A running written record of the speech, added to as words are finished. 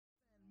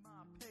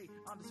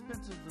on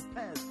dispensers of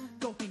Pez,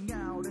 go hang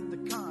out at the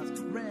cons,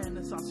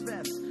 Renaissance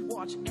fests,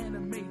 watch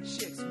anime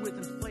chicks with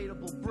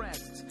inflatable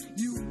breasts.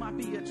 You might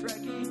be a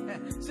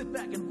Trekkie, sit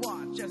back and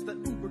watch as the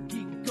uber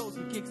geek goes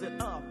and kicks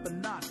it up a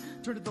notch.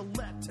 Turn to the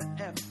letter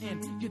F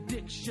in your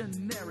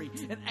dictionary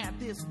and add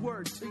this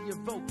word to your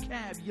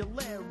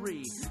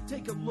vocabulary.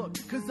 Take a look,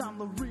 cause I'm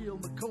the real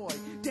McCoy.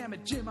 Damn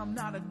it, Jim, I'm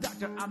not a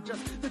doctor, I'm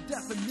just the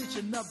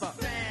definition of a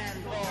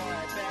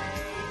fanboy,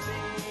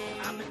 baby.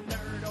 I'm a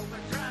nerd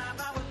overdrive,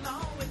 I will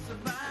always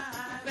survive.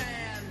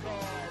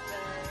 Fanboy,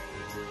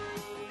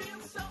 baby. Feel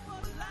so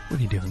alive. What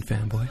are you doing,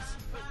 fanboys?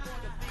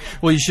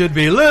 Well, you should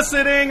be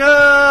listening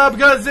up,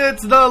 because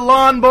it's the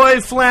Lawn Boy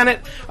Planet.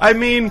 I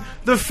mean,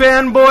 the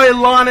Fanboy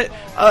Lawn.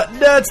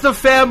 That's the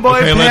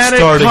Fanboy Planet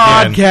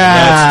podcast. Let's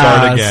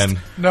start again.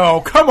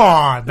 No, come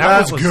on.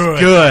 That was good.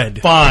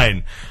 Good.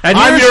 Fine. And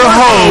I'm your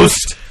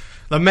host,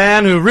 the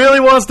man who really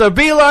wants to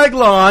be like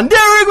Lawn,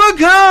 Derek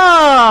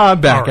McCaw.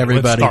 I'm back, All right,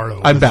 everybody. let's start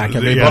over. I'm back,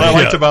 everybody. What What I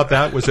liked about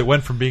that was it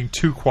went from being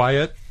too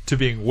quiet to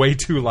being way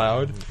too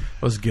loud. It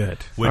was good.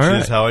 Which All is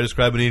right. how I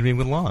describe an evening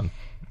with Lon.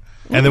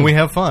 And then we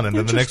have fun. And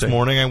then the next Interesting.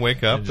 morning I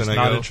wake up Just and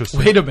I not go, interesting.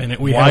 Wait a minute.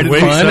 We Why had did we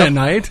fun stop? at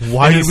night?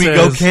 why And did he we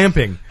go says-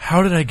 camping?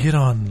 How did I get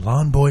on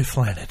Lawn Boy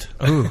Planet?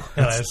 Ooh,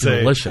 And I that's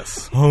say,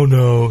 delicious. oh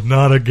no,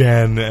 not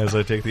again, as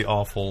I take the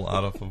awful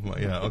out of my,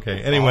 yeah,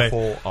 okay. Anyway.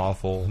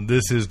 Awful.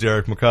 This is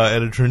Derek McCaw,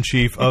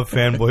 editor-in-chief of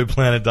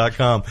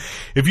fanboyplanet.com.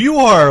 If you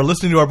are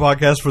listening to our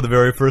podcast for the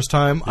very first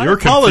time, I You're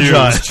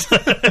apologize.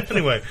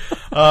 Anyway,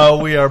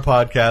 we are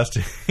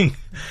podcasting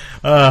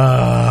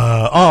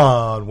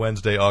on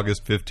Wednesday,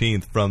 August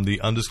 15th from the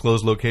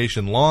undisclosed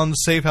location, Lawn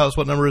Safe House.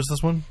 What number is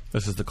this one?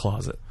 This is the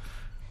closet.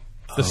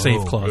 The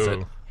safe closet.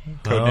 Ooh.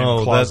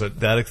 Codename Closet.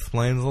 That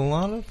explains a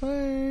lot of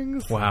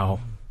things. Wow.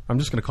 I'm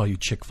just going to call you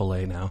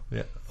Chick-fil-A now.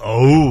 Yeah.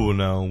 Oh,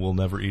 no, we'll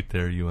never eat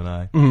there, you and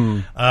I.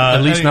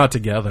 At least not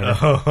together.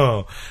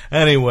 Oh,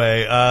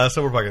 anyway,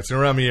 so we're podcasting.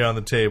 Around me on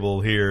the table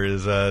here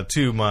is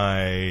to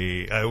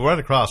my right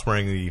across,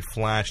 wearing the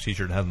Flash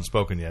T-shirt, hasn't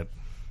spoken yet.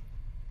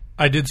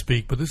 I did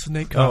speak, but this is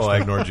Nate Costa. Oh, I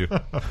ignored you. No,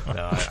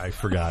 I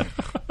forgot.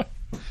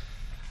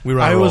 We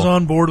were. I was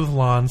on board with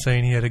Lon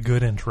saying he had a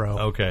good intro.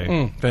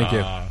 Okay, Thank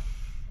you.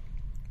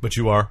 but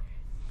you are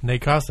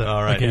Nate Costa.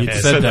 all right. Again. You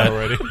said that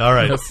already. All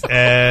right,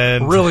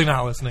 and Really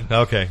not listening.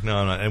 okay. No,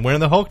 I'm not. And wearing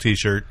the Hulk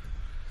T-shirt,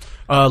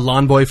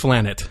 Lawn Boy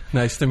Planet.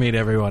 Nice to meet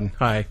everyone.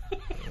 Hi.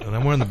 and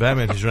I'm wearing the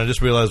Batman T-shirt. I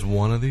just realized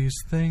one of these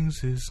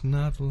things is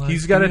not like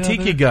He's got a the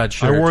Tiki other. God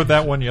shirt. I wore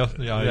that one Yeah,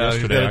 yesterday,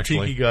 he's got a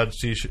actually. Tiki Gods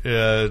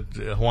t-shirt,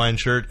 Hawaiian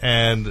shirt,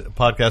 and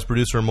podcast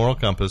producer of Moral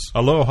Compass.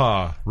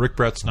 Aloha, Rick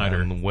Brett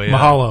Snyder. On the way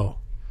Mahalo.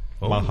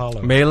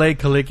 Mahalo. Mele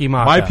Kaliki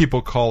Maka. My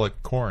people call it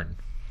corn.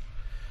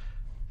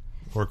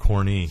 Or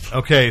corny.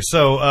 Okay,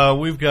 so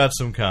we've got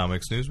some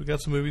comics news, we got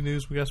some movie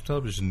news, we got some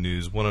television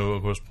news. Want to,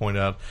 of course, point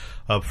out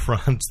up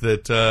front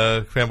that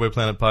Fanboy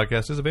Planet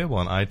Podcast is available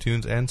on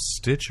iTunes and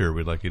Stitcher.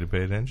 We'd like you to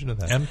pay attention to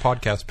that. And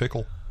Podcast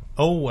Pickle.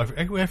 Oh, I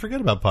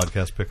forget about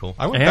Podcast Pickle.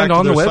 I went And back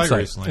on to the their website. site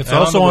recently. It's And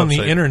also on the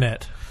website.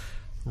 internet.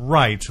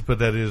 Right, but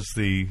that is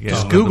the... Yeah,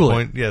 Just the Google it.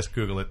 point. Yes,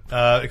 Google it.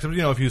 Except,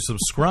 if you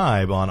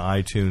subscribe on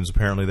iTunes,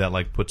 apparently that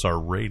puts our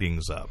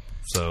ratings up.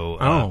 So,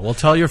 well,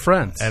 tell your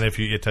friends. and if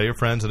you tell your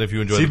friends, and if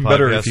you enjoy It's the even podcast,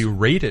 better if you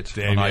rate it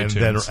on and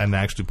iTunes. then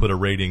actually put a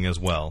rating as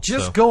well.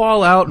 Just So- go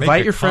all out, Make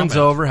invite a your friends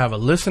comment. over, have a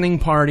listening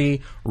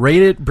party,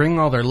 rate it, bring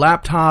all their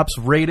laptops,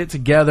 rate it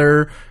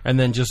together, and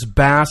then just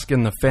bask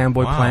in the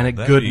Fanboy Wow, Planet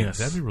that'd goodness.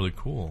 That'd be really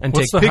cool. And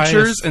What's take the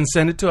pictures highest- and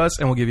send it to us,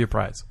 and we'll give you a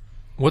prize.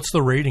 What's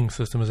the rating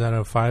system? Is that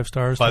a 5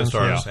 stars? 5 10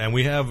 stars, and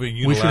we have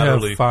unilaterally. We should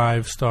have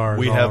 5 stars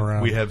We all have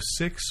around. we have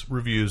 6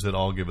 reviews that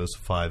all give us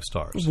 5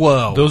 stars.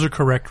 Whoa. Those are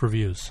correct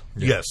reviews.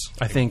 Yes,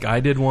 I think I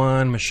did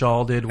one,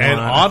 Michelle did one. and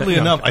oddly I think-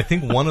 enough, I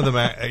think one of them.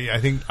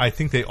 I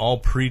think they all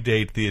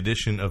predate the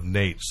addition of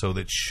Nate. So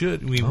that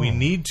we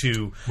need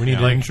to We need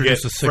to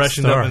introduce get a 6th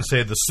freshened star. up and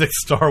say the 6th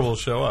star will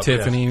show up.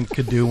 Tiffany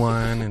could do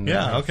one. And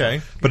Yeah.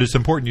 Okay. But it's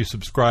important you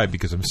subscribe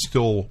because I'm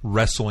still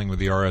wrestling with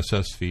the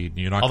RSS feed.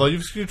 You're not Although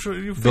you've fixed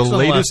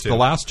the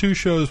last 2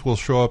 shows will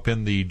show up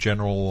in the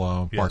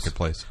general Yes.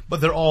 marketplace.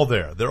 but they're all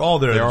there. They're all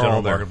there in the all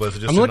general there. marketplace. It's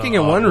just I'm looking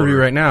in at one order. review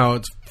right now.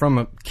 It's from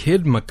a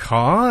Kid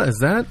Macaw. Is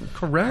that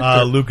correct?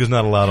 Luke is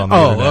not allowed on the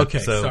Oh, internet. okay,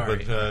 So,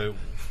 sorry. But,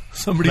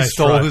 Somebody Nice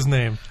stole try. his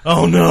name.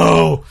 oh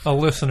no. A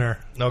listener.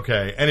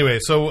 Okay. Anyway,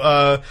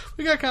 so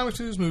we got comics,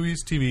 news,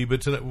 movies, TV,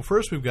 but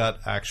first we've got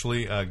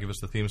actually give us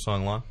the theme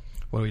song, Lon.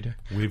 What do we do?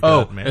 We've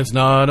Oh, got, man. it's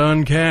not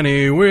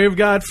uncanny. We've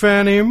got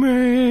Fanny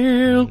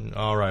Mail.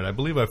 All right. I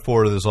believe I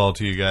forwarded this all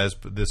to you guys,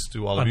 but this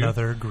to all of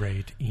Another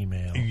great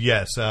email. you.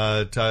 Yes.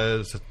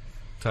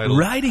 Titled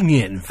Writing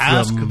in from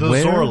Ask the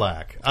where?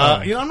 Zorlak.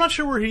 I'm not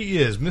sure where he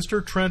is.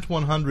 Mr. Trent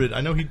 100.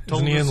 I know he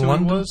told Isn't he us in who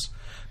London? he was.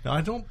 No,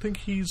 I don't think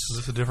he's... Is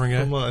this a different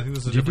guy? I think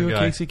this is a Did you do different a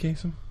guy. Casey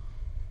Kasem?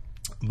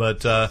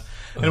 But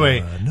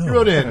anyway, no. he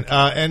wrote in,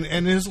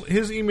 and his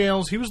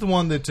emails. He was the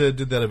one that did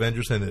that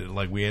Avengers thing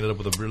that we ended up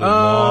with a really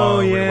long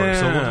way to work.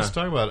 So we'll yeah. just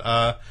talk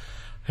about.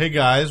 Hey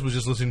guys, was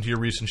just listening to your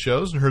recent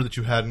shows and heard that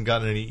you hadn't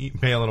gotten any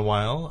email in a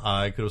while.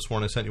 I could have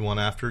sworn I sent you one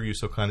after you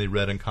so kindly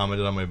read and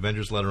commented on my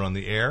Avengers letter on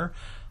the air.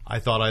 I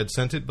thought I had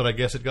sent it, but I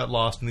guess it got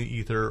lost in the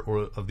ether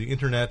or of the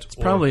internet. It's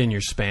probably in your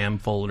spam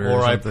folder.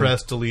 Or I something.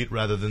 pressed delete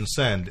rather than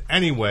send.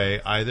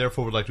 Anyway, I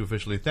therefore would like to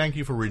officially thank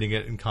you for reading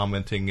it and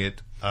commenting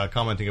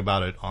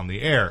about it on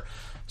the air.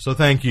 So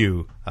thank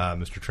you,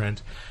 Mr.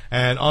 Trent.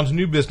 And on to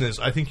new business.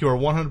 I think you are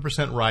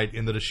 100% right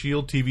in that a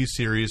S.H.I.E.L.D. TV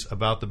series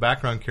about the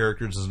background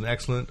characters is an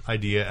excellent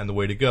idea and the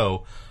way to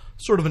go.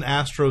 Sort of an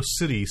Astro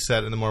City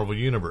set in the Marvel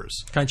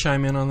Universe. Can I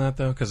chime in on that,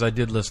 though? Because I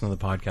did listen to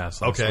the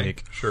podcast last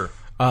week. Sure.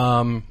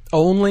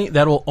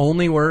 That'll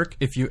only work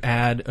if you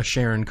add a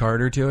Sharon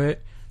Carter to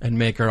it and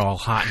make her all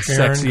hot and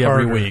Sharon sexy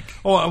Carter. every week.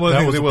 Oh, well,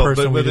 That was they a will,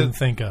 person we but didn't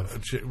think of.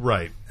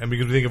 Right. And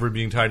because we think of her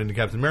being tied into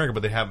Captain America,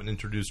 but they haven't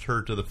introduced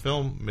her to the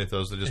film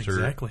mythos. They just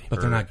Exactly. her, But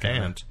they're not gonna.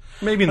 aunt.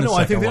 Maybe in the I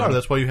second think they one. are.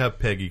 That's why you have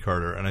Peggy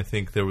Carter. And I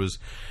think there was...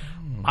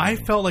 I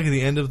felt like at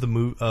the end of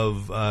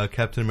the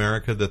Captain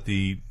America that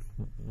the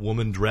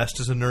woman dressed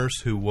as a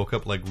nurse who woke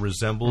up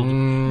resembled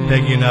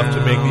Peggy enough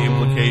to make the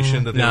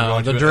implication that they were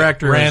going the to...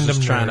 director is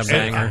just trying nurse. to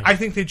bang her. I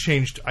think they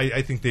changed.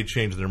 I think they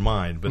changed their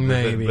mind, but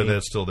Maybe. but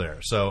that's still there.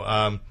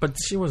 So, But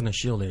she wasn't a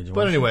S.H.I.E.L.D. agent.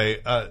 but was she?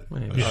 anyway,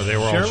 they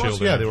were all Sharon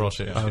was? S.H.I.E.L.D. Yeah, they were all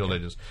agents. S.H.I.E.L.D.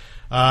 agents.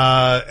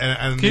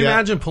 And Can you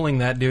imagine pulling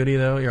that duty,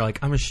 though? You're like,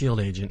 I'm a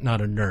S.H.I.E.L.D. agent, not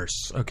a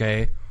nurse,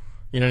 okay?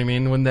 You know what I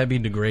mean? Wouldn't that be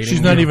degrading?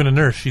 She's not even a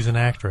nurse. She's an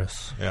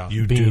actress. Yeah.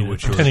 You Being do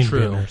what you're pretending to be a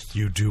true. nurse.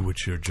 You do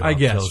what your job I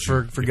guess, tells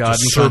you. for You God have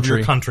to and serve country.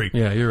 your country.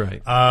 Yeah, you're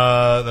right.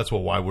 That's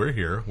why we're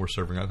here. We're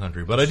serving our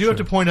country. But I do have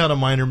to point out a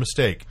minor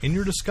mistake. In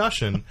your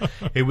discussion,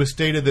 it was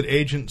stated that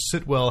Agent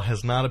Sitwell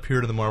has not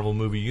appeared in the Marvel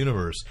movie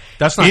universe.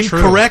 That's not true.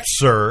 Incorrect,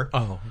 sir.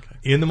 Oh, okay.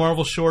 In the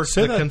Marvel short,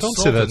 Say the that, don't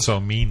consultant... say that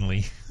so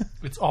meanly.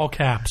 It's all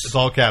caps. It's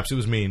all caps. It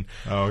was mean.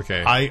 Oh,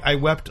 okay. I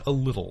wept a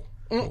little.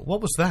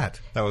 What was that?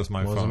 That was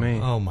my phone. me.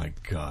 Oh, my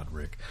God,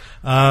 Rick.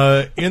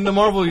 In the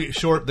Marvel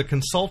short, the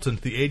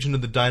consultant, the agent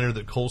of the diner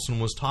that Coulson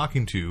was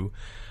talking to,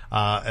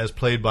 as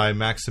played by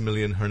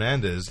Maximilian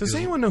Hernandez, Does is,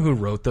 anyone know who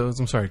wrote those?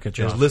 I'm sorry to cut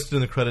you is off. listed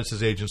in the credits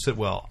as Agent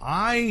Sitwell.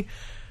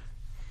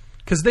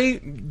 Because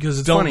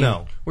it's Don't funny.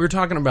 know. We were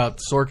talking about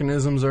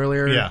Sorkinisms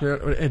earlier. Yeah.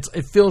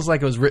 It feels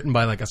like it was written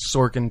by a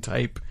Sorkin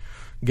type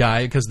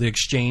guy because the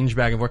exchange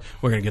back and forth.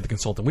 We're going to get the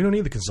consultant. We don't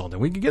need the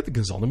consultant. We can get the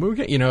consultant. But we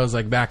can, it's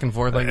like back and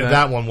forth like that.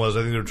 That one was.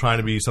 I think they were trying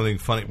to be something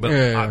funny. But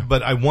Yeah.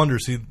 but I wonder,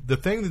 see, the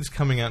thing that's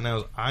coming out now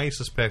is I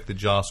suspect that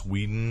Joss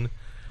Whedon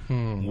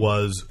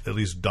was at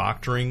least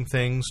doctoring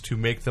things to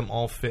make them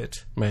all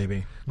fit.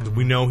 Maybe.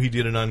 We know he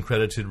did an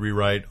uncredited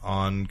rewrite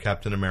on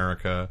Captain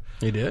America.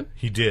 He did?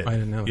 He did. I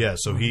didn't know Yeah, that.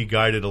 so he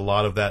guided a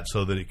lot of that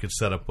so that it could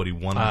set up what he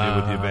wanted to do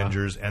with the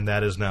Avengers, and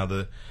that is now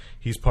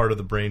he's part of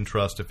the brain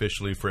trust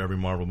officially for every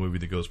Marvel movie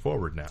that goes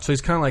forward now. So he's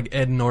kind of like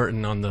Ed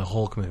Norton on the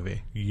Hulk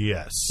movie.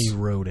 Yes. He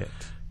wrote it.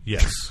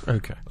 Yes.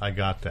 Okay. I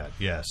got that,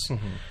 yes.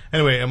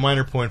 Anyway, a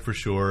minor point for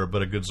sure,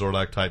 but a good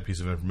Zorlak-type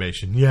piece of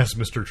information. Yes,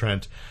 Mr.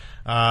 Trent.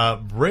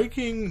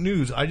 Breaking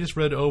news. I just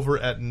read over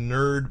at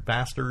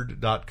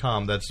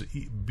nerdbastard.com. That's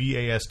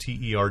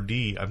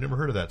BASTERD. I've never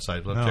heard of that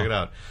site. Let's check it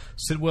out.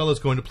 Sitwell is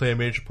going to play a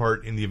major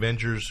part in the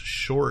Avengers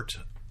short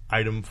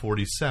item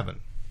 47.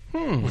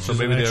 Which is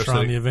an extra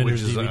on the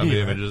Avengers DVD. On the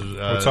right? Avengers,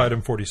 What's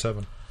item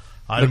 47?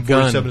 item The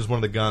gun. 47 is one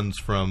of the guns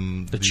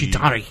from The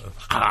Chitauri.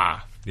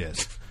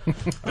 Yes.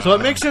 So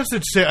it makes sense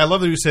to say, I love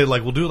that you say,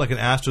 we'll do it like an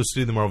Astro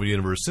City in the Marvel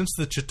Universe. Since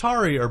the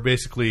Chitauri are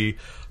basically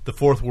the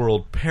fourth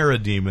world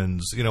parademons,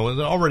 and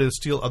they're already to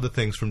steal other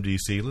things from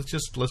DC. Let's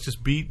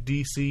just beat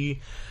DC.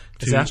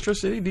 Is Astro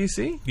City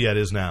DC? Yeah, it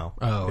is now.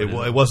 Oh,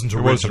 it wasn't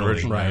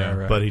originally,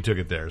 Right. but he took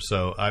it there.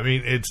 So I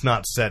mean, it's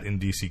not set in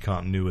DC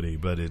continuity,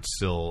 but it's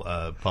still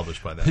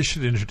published by them. They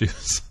should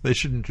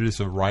introduce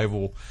a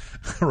rival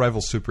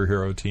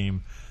superhero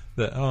team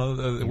that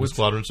With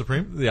Squadron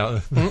Supreme.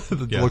 that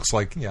Yeah. looks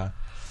like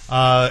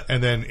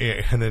And then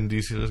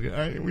DC was all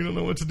right, we don't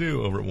know what to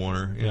do over at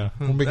Warner. Yeah,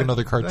 We'll make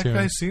another cartoon.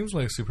 That guy seems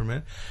like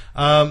Superman.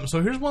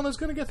 So here's one that's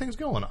going to get things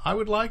going. I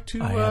would like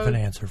to I have an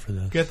answer for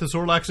this. get the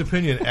Zorlak's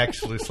opinion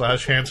actually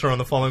 / answer on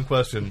the following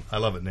question. I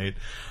love it, Nate.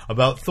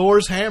 About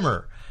Thor's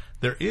hammer.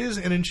 There is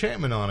an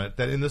enchantment on it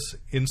that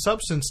in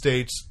substance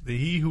states that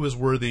he who is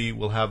worthy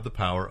will have the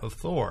power of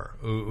Thor.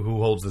 Who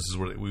holds this is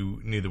worthy.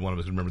 Neither one of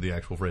us remember the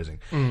actual phrasing.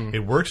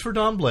 It works for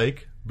Don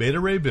Blake, Beta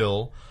Ray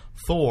Bill,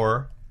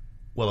 Thor.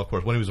 Well, of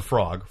course, when he was a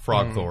frog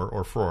Thor,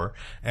 or Fror,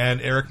 and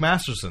Eric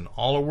Masterson,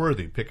 all are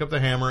worthy. Pick up the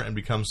hammer and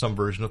become some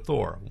version of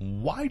Thor.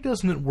 Why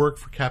doesn't it work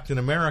for Captain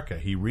America?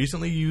 He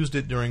recently used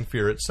it during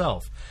Fear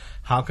itself.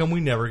 How come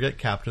we never get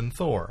Captain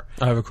Thor?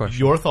 I have a question.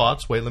 Your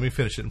thoughts. Wait, let me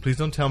finish it. And please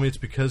don't tell me it's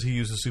because he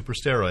uses super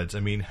steroids. I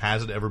mean,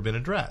 has it ever been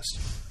addressed?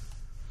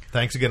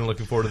 Thanks again and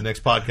looking forward to the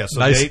next podcast.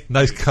 So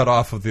nice cut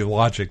off of the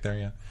logic there,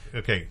 yeah.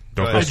 Okay.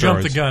 Don't go go I ahead.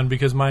 jumped the steroids. gun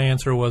because my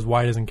answer was,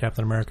 why doesn't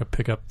Captain America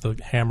pick up the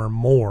hammer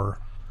more?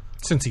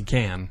 Since he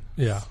can.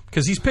 Yeah.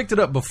 Because he's picked it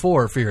up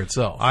before Fear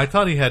itself. I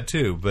thought he had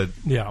too, but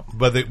Yeah.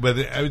 but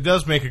it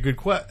does make a good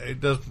it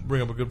does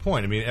bring up a good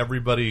point. I mean,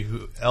 everybody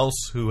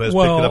else who has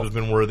picked it up has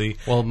been worthy,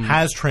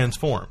 has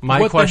transformed. My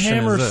what the question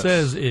hammer is this.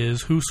 says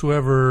is,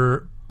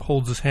 whosoever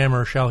holds this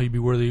hammer, shall he be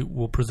worthy,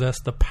 will possess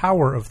the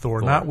power of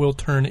Thor, not will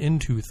turn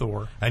into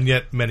Thor. And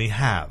yet many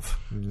have.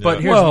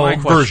 But here's my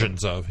question.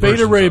 Versions of.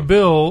 Beta Ray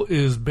Bill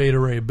is Beta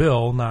Ray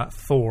Bill, not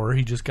Thor.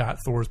 He just got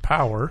Thor's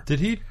power. Did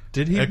he?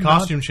 A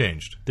costume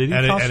changed. Did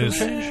he? Costume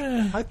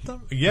change? I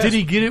thought. Yes. Did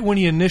he get it when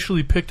he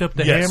initially picked up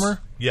the hammer?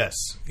 Yes.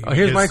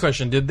 Here's my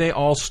question. Did they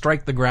all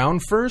strike the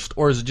ground first,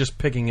 or is it just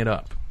picking it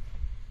up?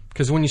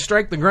 Because when you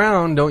strike the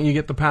ground, don't you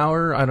get the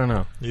power? I don't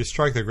know. You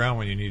strike the ground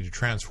when you need to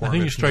transform. I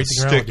think it you strike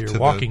the ground with your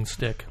walking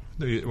stick.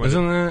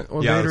 Isn't that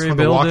what Beta Ray Ray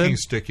Bill walking did?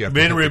 stick. You have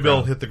Beta to Ray hit the Bill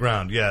ground. hit the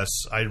ground. Yes,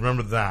 I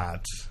remember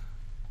that.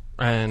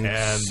 And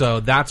so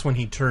that's when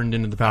he turned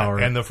into the power.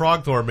 And the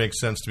Frog Thor makes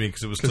sense to me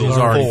because it was still he was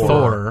already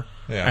Thor.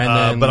 Yeah. And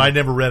then but I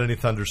never read any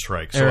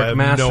Thunderstrike, so Eric I have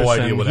Masterson, no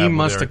idea what he happened.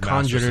 must with have Eric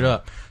conjured Masterson. it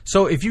up.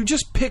 So if you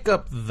just pick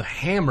up the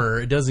hammer,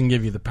 it doesn't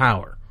give you the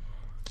power.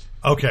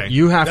 Okay,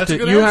 You have That's a to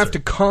good you answer. have to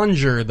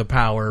conjure the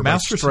power by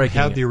Masterson striking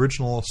had it. the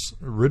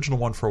original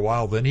one for a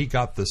while. Then he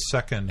got the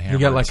second hammer.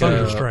 He got like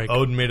Thunderstrike.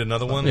 Odin made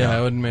another one. Yeah,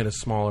 Odin made a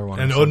smaller one.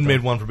 and or Odin something.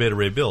 made one for Beta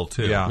Ray Bill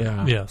too.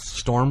 Yeah.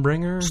 Yes.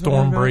 Stormbringer? or something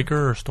like that? Stormbreaker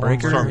or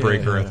Stormbreaker.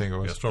 Stormbreaker, Yeah. I think it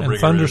was. Yeah, And Stormbreaker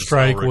is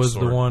Thunderstrike Elric's was the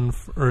sword. one,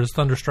 or is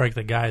Thunderstrike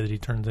the guy that he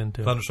turns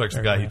into? Thunderstrike's the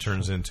Eric guy he Masterson.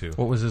 turns into.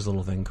 What was his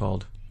little thing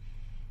called?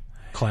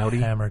 Cloudy?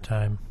 Hammer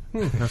time.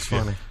 That's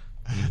funny.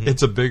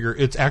 It's a bigger.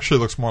 It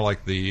actually looks more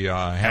like the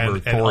hammer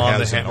And Thor on the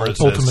has in hammer it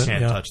Ultimate. says, Ultimate,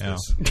 "Can't yeah. touch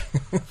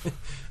this."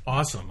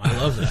 Awesome. I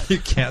love that. You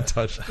can't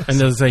touch it. And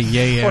does it say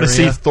yay I want to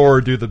see area?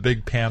 Thor do the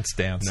big pants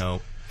dance.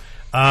 No.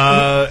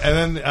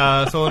 And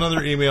then, so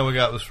another email we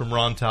got was from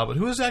Ron Talbot,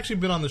 who has actually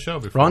been on the show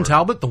before. Ron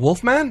Talbot, the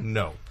Wolfman?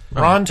 No.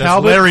 Ron That's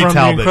Talbot Larry from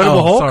Talbot. The Incredible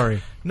Oh, Hulk?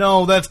 sorry.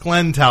 No, that's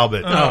Glenn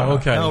Talbot. Oh,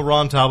 okay. No,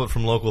 Ron Talbot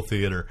from local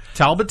theater.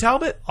 Talbot?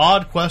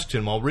 Odd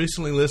question. While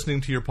recently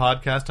listening to your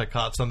podcast, I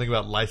caught something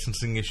about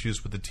licensing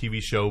issues with the TV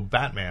show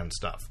Batman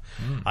stuff.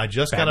 I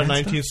just got a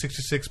Batman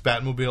 1966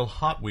 Batmobile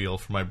Hot Wheel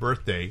for my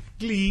birthday.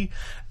 Glee.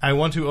 I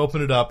want to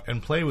open it up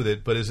and play with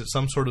it, but is it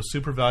some sort of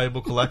super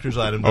valuable collector's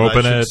item that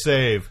Open I should it.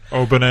 save?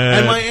 Open it.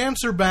 And my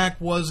answer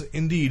back was,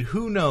 indeed,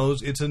 who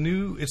knows? It's a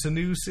new.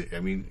 I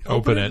mean,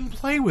 open it and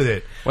play with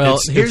it. Well,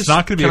 It's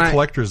not going to be can a I-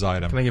 collector's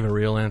item. Can I give a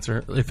real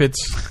answer? If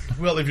it's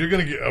Well, if you're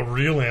going to get a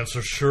real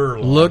answer, sure.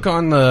 Lon. look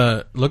on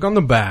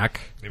the back,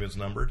 if it's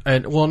numbered.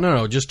 and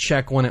no, just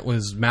check when it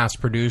was mass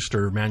produced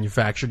or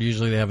manufactured.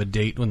 Usually they have a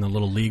date when the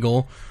little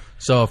legal.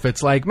 So if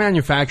it's like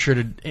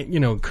manufactured,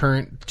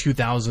 current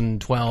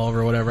 2012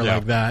 or whatever Yeah.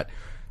 like that,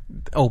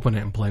 open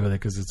it and play with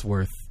it because it's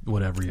worth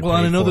whatever you. Well, pay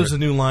and I know for there's it. a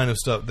new line of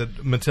stuff that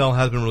Mattel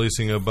has been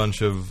releasing a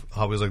bunch of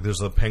Hot Wheels. Like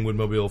there's a Penguin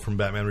Mobile from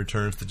Batman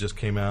Returns that just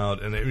came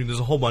out, and I mean there's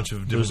a whole bunch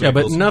of different. Yeah,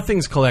 but vehicles.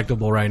 nothing's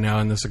collectible right now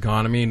in this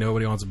economy.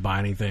 Nobody wants to buy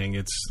anything.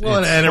 It's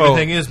and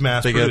everything is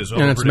mass produced,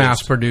 and it's overproduced.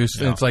 mass produced,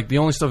 Yeah. and it's like the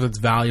only stuff that's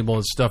valuable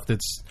is stuff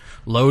that's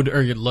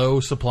low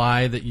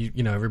supply that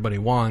you know everybody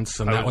wants,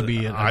 and that would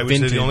be a I would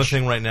vintage. say the only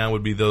thing right now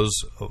would be those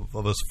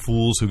of us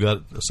fools who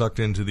got sucked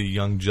into the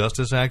Young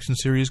Justice Action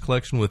Series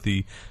collection with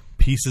the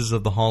pieces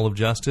of the Hall of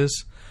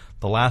Justice.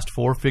 The last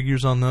 4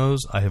 figures on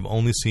those, I have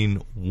only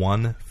seen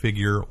one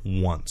figure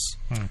once,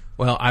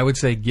 Well, I would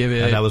say give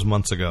it and that was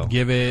months ago.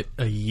 give it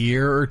a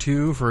year or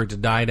two for it to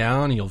die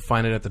down, and you'll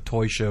find it at the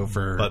toy show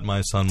for. But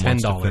my son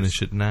wants to $10.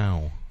 finish it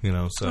now.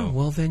 So Oh,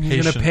 well, then you're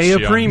going Patience, to pay a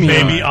young premium.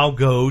 maybe I'll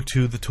go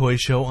to the toy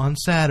show on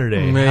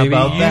Saturday. How Maybe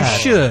about you that?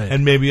 should.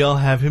 And maybe I'll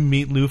have him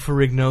meet Lou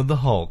Ferrigno, the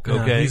Hulk. No,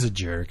 Okay, he's a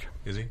jerk.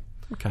 is he?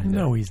 Kind of.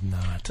 No, he's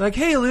not. It's like,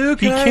 hey,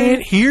 Luke, He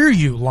can't hear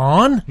you,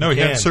 Lon. No, he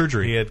Can. had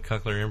surgery. He had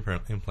cochlear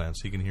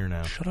implants. He can hear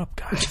now. Shut up,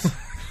 guys.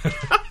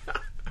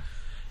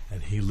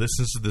 And he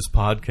listens to this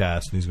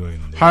podcast, and he's going,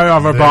 Hi,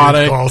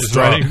 everybody. He's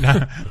writing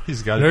now.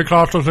 He's got Nick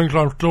also thinks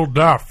I'm still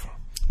deaf.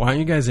 Why don't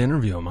you guys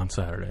interview him on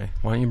Saturday?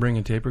 Why don't you bring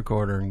a tape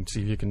recorder and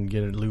see if you can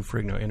get a Lou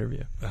Ferrigno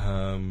interview?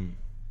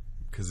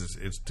 because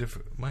it's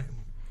different.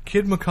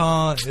 Kid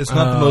Macaw is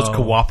not the most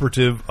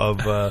cooperative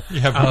of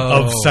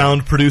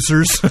sound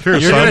producers. You're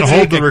son, going to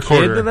hold take the a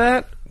recorder. kid to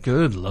that?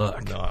 Good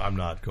luck. No, I'm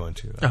not going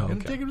to. Oh, I'm going to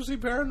okay. take him to see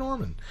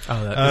Paranorman. Oh,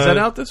 is that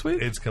out this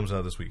week? It comes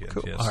out this weekend.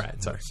 Cool. Yes. All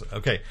right, sorry.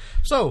 Okay,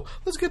 so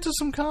let's get to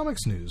some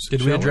comics news.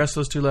 Did we shall address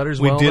those two letters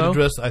We well, did though?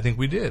 address. I think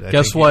we did.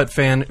 Guess what?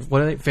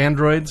 What are they?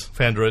 Fandroids?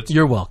 Fandroids.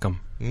 You're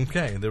welcome.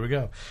 Okay, there we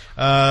go.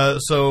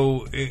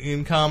 So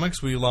in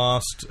comics, we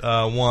lost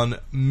one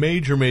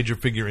major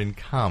figure in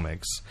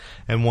comics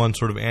and one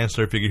sort of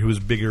ancillary figure who was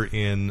bigger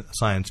in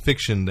science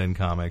fiction than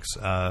comics.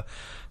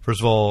 First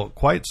of all,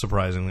 quite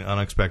surprisingly,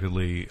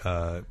 unexpectedly,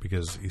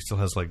 because he still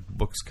has like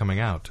books coming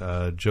out.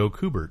 Joe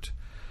Kubert,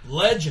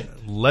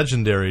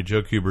 legendary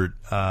Joe Kubert,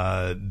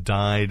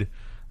 died.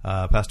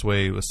 Passed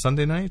away. It was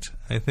Sunday night,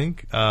 I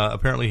think.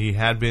 Apparently, he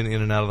had been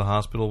in and out of the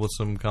hospital with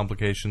some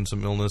complications,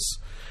 some illness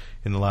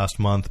in the last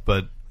month,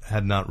 but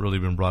had not really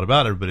been brought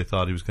about. Everybody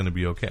thought he was going to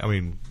be okay. I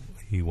mean,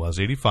 he was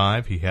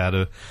 85. He had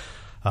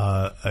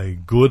a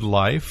good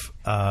life,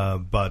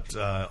 but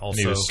also And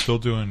he was still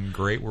doing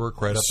great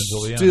work right up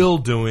until the end. Still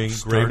doing great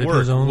Started work.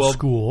 his own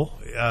school.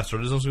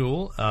 Started his own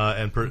school,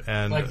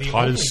 and Like the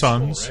taught only his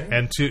sons. school, right?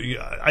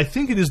 and I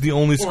think it is the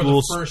only Or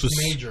school, the first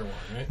major one,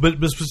 right?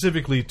 but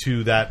specifically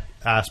to that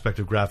aspect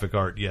of graphic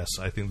art. Yes,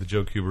 I think the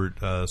Joe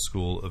Kubert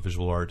School of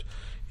Visual Art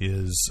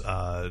is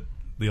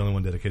the only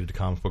one dedicated to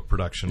comic book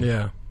production.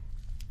 Yeah.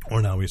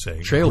 Or now we say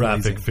Trailblazing.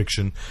 graphic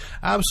fiction.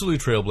 Absolutely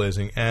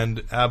trailblazing,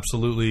 and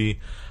absolutely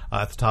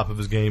at the top of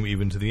his game,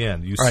 even to the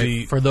end. You All see,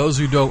 right, for those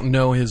who don't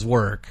know his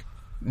work,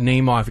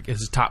 name off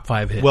his top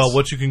 5 hits. well,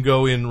 what you can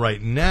go in right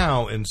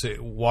now and say,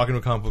 walk into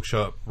a comic book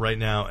shop right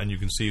now, and you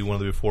can see one of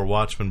the Before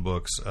Watchmen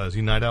books. Is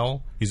he Night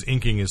Owl? He's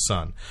inking his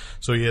son.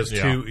 So he has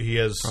two. He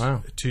has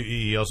Wow. two.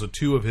 He also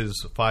 2 of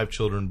his 5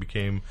 children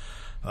became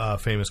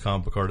famous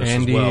comic book artists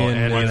Andy as well. and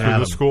Andy one and through the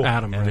Adam. school.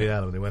 Adam, Andy right. and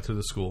Adam. They went through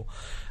the school.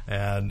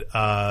 And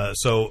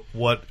so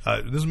what?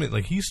 This is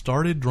like he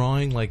started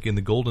drawing like in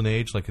the golden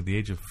age, like at the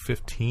age of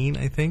 15,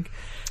 I think.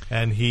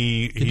 And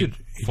he did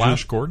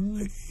Flash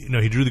Gordon?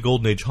 He drew the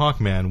Golden Age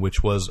Hawkman,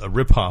 which was a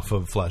ripoff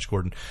of Flash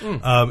Gordon.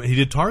 He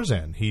did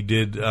Tarzan. He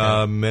did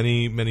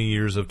many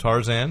years of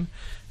Tarzan.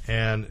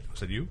 And was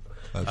that you?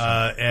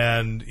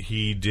 And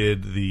he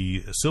did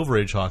the Silver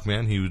Age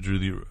Hawkman. He drew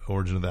the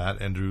origin of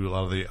that and drew a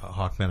lot of the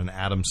Hawkman and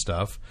Atom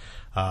stuff.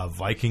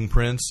 Viking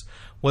Prince.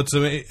 What's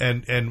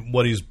and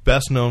what he's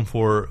best known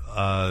for,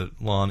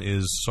 Lon,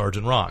 is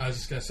Sergeant Rock. I was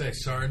just gonna say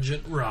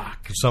Sergeant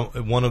Rock.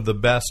 One of the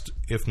best,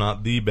 if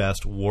not the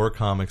best, war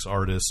comics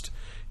artist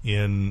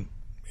in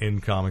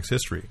comics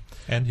history.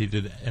 And he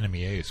did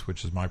Enemy Ace,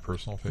 which is my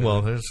personal favorite.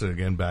 Well, that's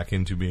again back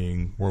into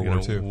being World War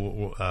II.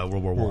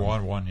 World War World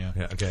One. War I, yeah.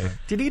 Yeah. Okay.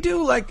 Did he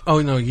do like?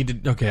 Oh no, he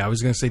did. Okay, I was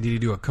gonna say, did he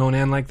do a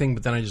Conan-like thing?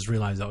 But then I just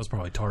realized that was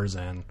probably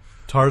Tarzan.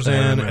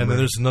 Tarzan, and then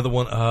there's another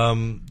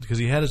one because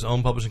he had his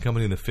own publishing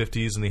company in the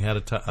 50s, and he had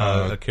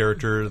a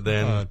character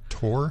then.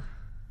 Tor?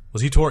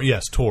 Was he Tor?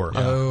 Yes, Tor.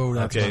 Oh,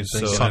 that's what okay. I'm So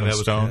thinking. Son of that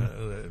was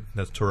Stone.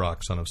 That's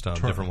Turok, Son of Stone.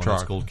 Different one. Turok.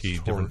 It's Gold Key.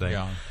 Tor, Different thing.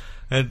 yeah.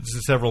 And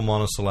several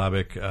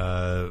monosyllabic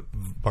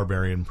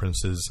barbarian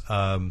princes.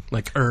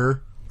 Like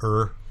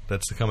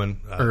That's the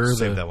coming.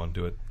 Save that one.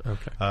 Do it.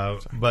 Okay.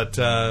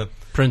 But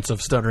Prince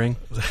of Stuttering.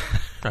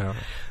 I don't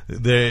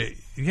know.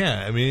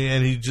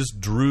 and he just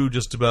drew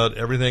just about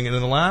everything. And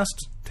in the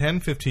last 10,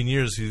 15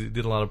 years, he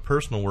did a lot of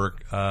personal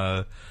work.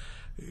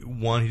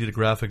 One, he did a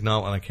graphic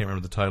novel, and I can't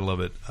remember the title of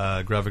it,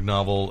 graphic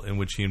novel in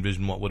which he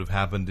envisioned what would have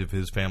happened if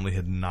his family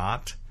had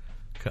not,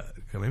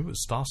 maybe it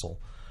was Stossel,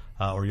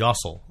 or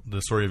Yossel.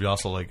 The story of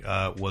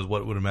Yossel was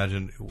what would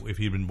imagine if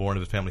he had been born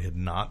if his family had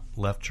not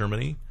left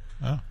Germany.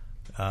 Oh.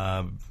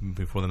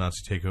 Before the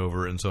Nazi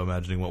takeover, and so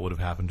imagining what would have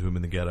happened to him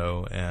in the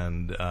ghetto.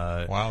 And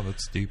Wow,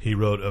 that's deep. he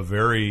wrote a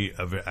very,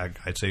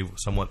 I'd say,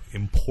 somewhat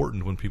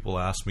important. When people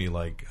ask me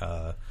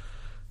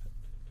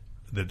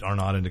that are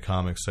not into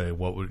comics, say,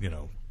 "What would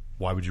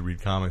why would you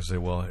read comics?" I say,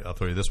 "Well, I'll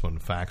throw you this one: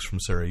 Facts from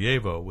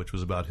Sarajevo," which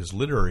was about his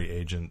literary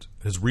agent,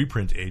 his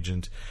reprint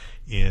agent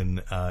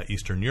in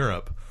Eastern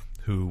Europe,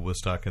 who was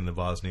stuck in the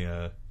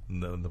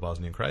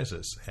Bosnian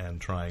crisis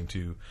and trying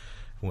to.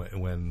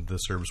 When the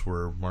Serbs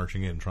were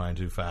marching in, trying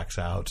to fax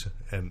out,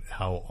 and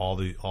how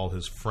all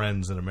his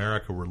friends in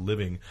America were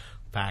living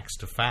fax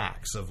to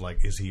fax of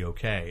like, is he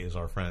okay? Is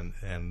our friend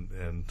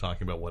and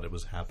talking about what it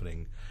was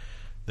happening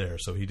there.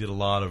 So he did a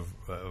lot of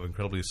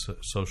incredibly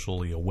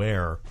socially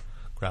aware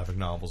graphic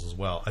novels as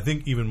well. I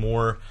think even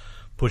more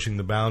pushing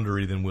the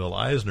boundary than Will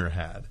Eisner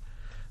had.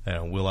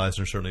 Will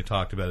Eisner certainly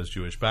talked about his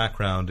Jewish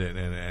background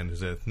and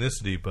his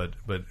ethnicity, but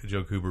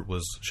Joe Kubert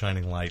was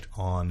shining light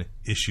on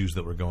issues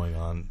that were going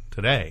on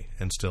today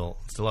and still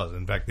is.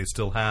 In fact, they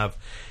still have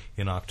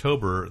in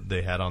October.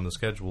 They had on the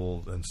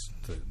schedule, and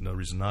no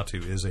reason not to,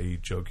 is a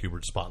Joe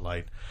Kubert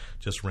spotlight,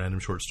 just random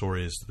short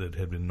stories that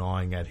had been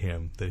gnawing at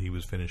him that he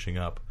was finishing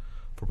up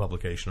for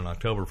publication in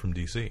October from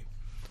DC.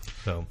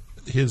 So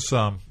His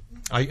a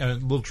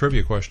little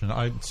trivia question.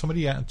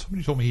 Somebody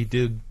told me he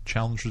did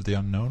Challengers of the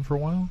Unknown for a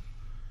while.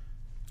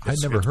 I'd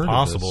never heard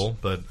possible,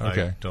 of this. but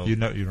okay. I don't. You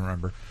don't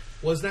remember?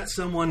 Was that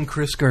someone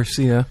Chris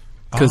Garcia?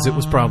 Because it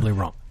was probably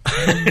wrong.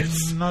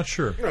 I'm not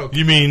sure.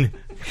 You mean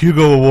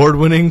Hugo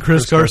Award-winning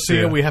Chris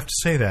Garcia? Garcia. We have to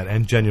say that,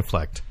 and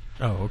genuflect.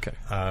 Oh, okay.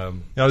 Yeah,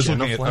 I was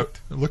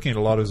Genuflect? looking at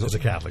a lot of It's a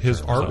Catholic his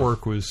term, so.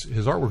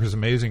 His artwork was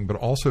amazing, but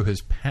also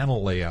his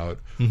panel layout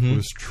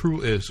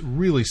is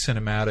really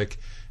cinematic.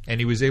 And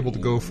he was able to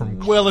go from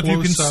Well, if you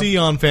can close-up- see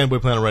on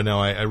Fanboy Planet right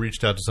now, I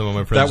reached out to some of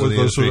my friends. those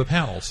industry were the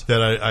panels.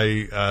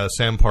 that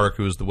Sam Park,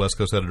 who is the West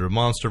Coast editor of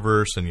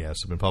Monsterverse, and yes,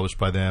 I've been published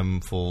by them.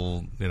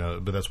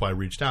 But that's why I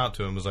reached out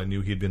to him, because I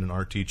knew he'd been an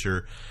art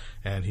teacher,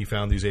 and he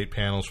found these 8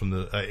 panels from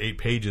the 8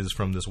 pages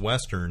from this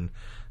Western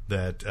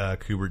that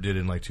Kubert did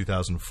in like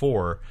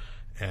 2004,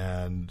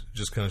 and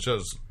just kind of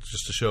shows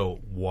just to show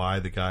why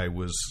the guy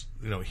was,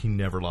 he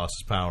never lost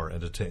his power,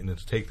 and to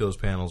take those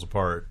panels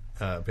apart.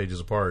 Pages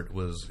apart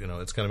was,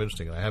 it's kind of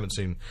interesting. And I haven't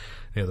seen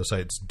any other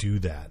sites do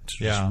that. To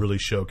just really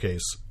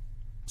showcase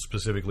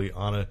specifically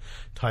on a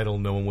title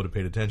no one would have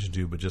paid attention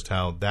to, but just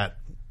how that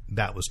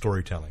that was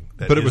storytelling.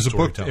 But it was a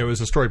book. It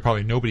was a story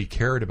probably nobody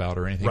cared about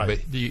or anything. Right.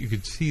 But you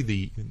could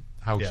see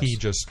how he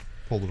just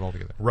pulled it all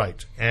together.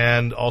 Right.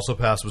 And also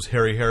passed was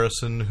Harry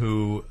Harrison,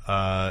 who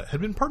had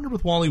been partnered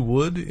with Wally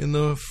Wood in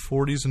the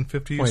 40s and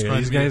 50s. Wait,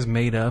 these guys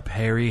made up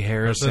Harry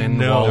Harrison,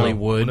 Wally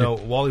Wood? No,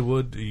 Wally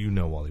Wood, you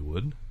know Wally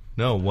Wood.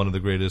 No, one of the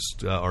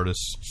greatest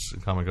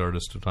comic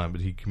artists of time,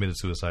 but he committed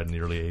suicide in the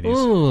early 80s.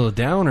 Oh,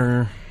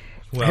 downer.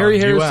 Well, Harry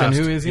Harrison,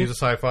 who is he? He's a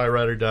sci-fi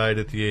writer, died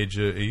at the age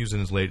of, he was in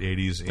his late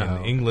 80s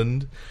in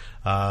England.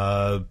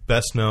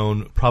 Best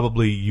known,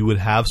 probably you would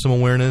have some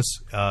awareness,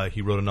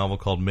 he wrote a novel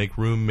called Make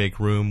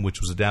Room,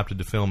 which was adapted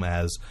to film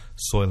as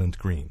Soylent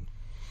Green.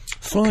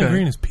 Soylent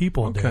Green is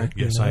people, okay.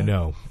 Yes, I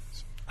know.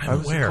 Why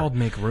was it called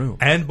Make Room?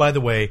 And by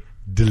the way,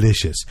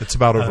 delicious. It's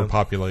about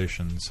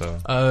overpopulation, so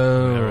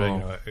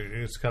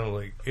it's kind of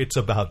like it's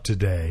about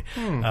today.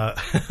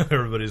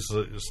 Everybody's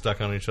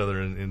stuck on each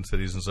other in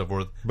cities and so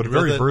forth. But a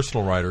very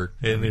versatile writer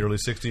in the early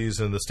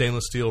 '60s, and the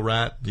Stainless Steel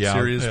Rat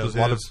series was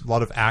a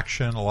lot of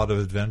action, a lot of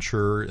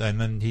adventure,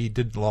 and then he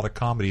did a lot of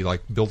comedy,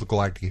 like Bill the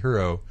Galactic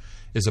Hero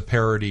is a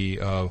parody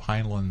of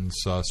Heinlein's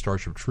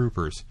Starship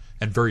Troopers.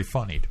 And very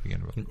funny to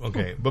begin with.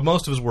 Okay, but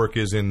most of his work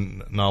is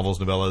in novels,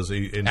 novellas,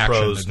 in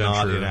action, prose, adventure.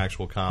 not in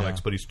actual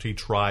comics. But he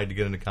tried to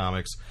get into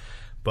comics.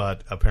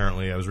 But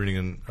apparently, I was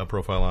reading a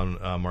profile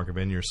on Mark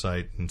Avenier's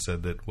site and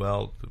said that,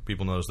 well,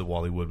 people noticed that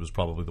Wally Wood was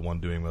probably the one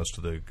doing most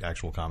of the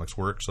actual comics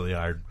work, so they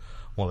hired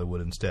Wally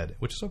Wood instead,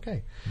 which is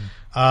okay.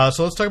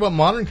 So let's talk about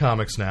modern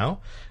comics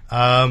now.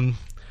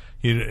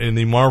 In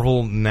the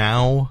Marvel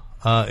Now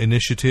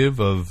initiative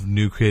of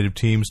new creative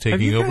teams taking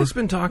over. Have you guys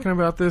been talking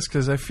about this?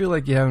 Because I feel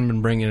like you haven't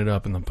been bringing it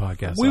up in the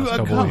podcast.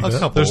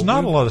 There's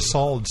not a lot of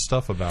solid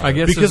stuff about it. I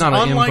guess because there's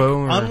not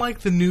unlike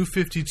the New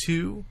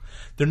 52,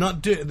 they're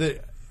not and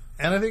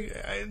I think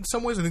in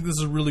some ways I think this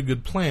is a really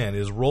good plan.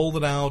 Is roll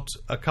it out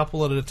a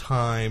couple at a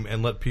time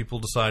and let people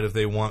decide if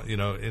they want.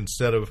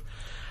 Instead of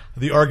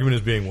the argument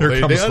is being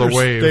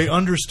they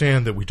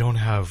understand that we don't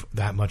have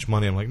that much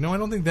money. I'm like, no, I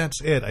don't think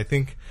that's it. I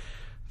think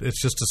it's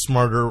just a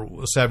smarter,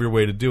 savvier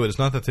way to do it. It's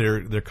not that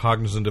they're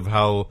cognizant of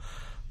how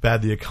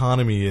bad the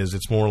economy is.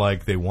 It's more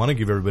like they want to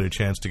give everybody a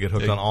chance to get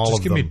hooked on all of them.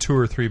 Just give me 2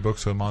 or 3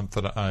 books a month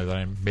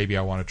that maybe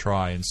I want to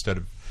try instead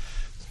of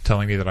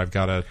telling me that I've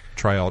got to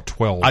try out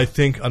 12. I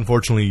think,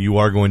 unfortunately, you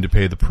are going to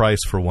pay the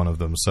price for one of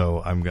them.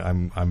 So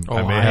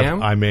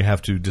I may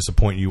have to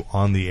disappoint you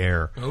on the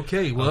air.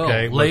 Okay, well,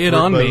 lay it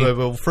on me.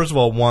 But first of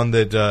all, one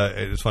that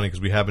it's funny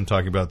because we have been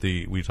talking about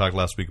we talked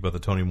last week about the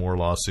Tony Moore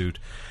lawsuit.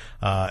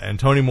 And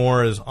Tony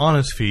Moore is on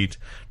his feet.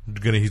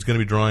 He's going to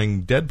be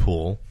drawing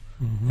Deadpool,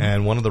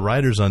 and one of the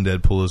writers on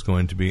Deadpool is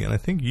going to be, and I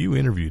think you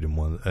interviewed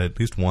him at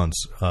least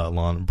once,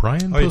 Lon,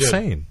 Brian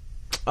Posehn.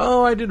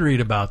 Oh, I did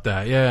read about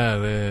that. Yeah,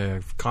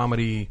 the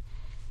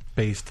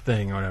comedy-based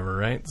thing or whatever,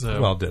 right? So,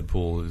 well,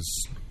 Deadpool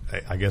is,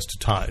 I guess,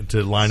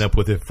 to line up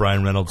with if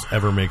Ryan Reynolds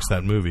ever makes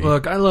that movie.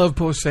 Look, I love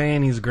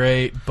Posehn. He's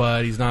great,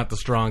 but he's not the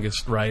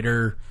strongest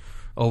writer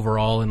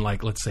overall in,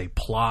 like, let's say,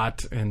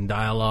 plot and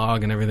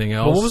dialogue and everything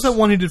else. Well, what was that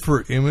one he did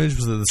for Image?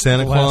 Was it the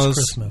Santa Claus?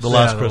 Christmas. The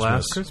Last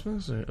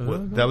Christmas?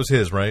 That was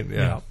his, right?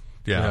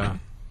 Yeah.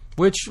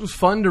 Which was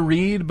fun to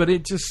read, but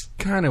it just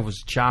kind of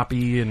was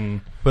choppy.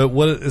 But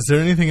is there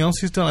anything else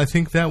he's done? I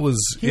think that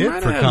was it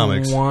for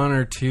comics. 1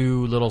 or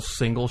 2 little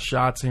single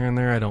shots here and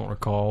there. I don't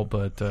recall,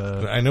 but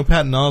I know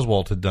Patton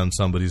Oswalt had done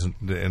some, but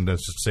and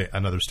that's just say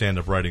another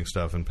stand-up writing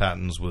stuff. And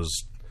Patton's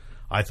was,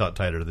 I thought,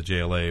 tighter to the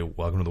JLA,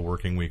 Welcome to the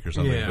Working Week or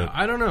something. Yeah,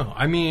 I don't know.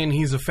 I mean,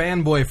 he's a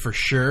fanboy for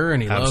sure,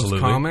 and he loves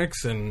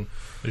comics. And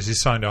is he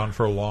signed on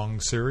for a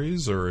long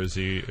series, or is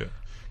he?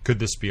 Could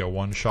this be a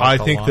one-shot?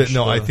 I think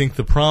I think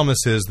the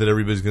promise is that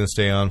everybody's going to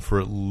stay on for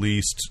at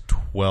least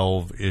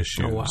 12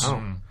 issues. Oh,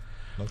 wow.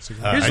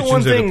 Here's the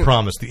one thing. The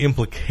promise. The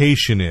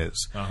implication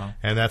is,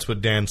 and that's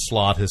what Dan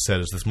Slott has said,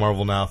 is this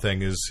Marvel Now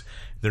thing is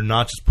they're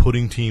not just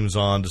putting teams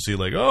on to see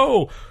like,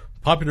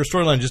 popular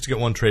storyline just to get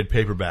one trade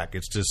paperback.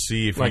 It's to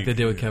see if they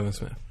did with Kevin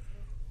Smith.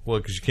 Well,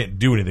 because you can't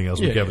do anything else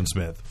with Kevin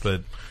Smith.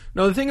 But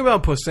no, the thing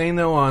about Posehn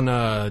though on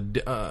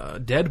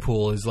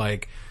Deadpool is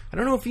like, I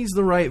don't know if he's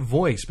the right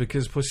voice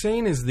because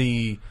Posehn is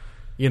the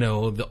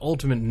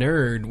ultimate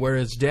nerd,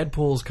 whereas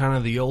Deadpool's kind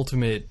of the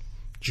ultimate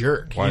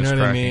jerk. You know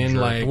what I mean?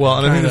 Like, and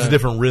I think there's a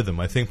different rhythm.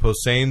 I think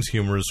Posehn's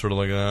humor is sort of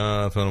like,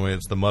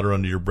 it's the mutter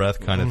under your breath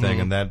kind of thing,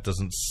 and that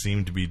doesn't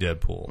seem to be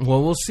Deadpool.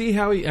 Well, we'll see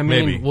how he.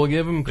 Maybe we'll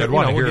give him. I'd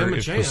want to hear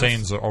if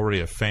Posehn's already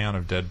a fan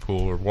of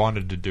Deadpool or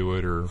wanted to do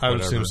it or. I would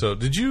assume so.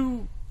 Did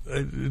you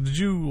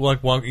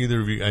walk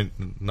either of you?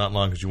 Not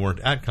long because you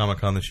weren't at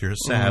Comic-Con this year,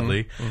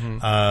 sadly.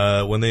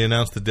 When they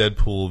announced the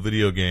Deadpool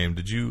video game,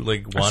 did you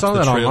watch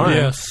the trailer? Online.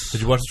 Yes.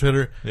 Did you watch the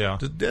trailer? Yeah.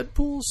 Did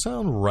Deadpool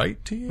sound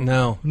right to you?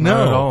 No,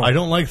 not at all. I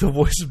don't like the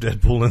voice of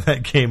Deadpool in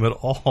that game at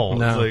all.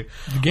 No.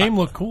 The game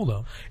looked cool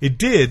though. It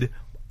did,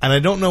 and I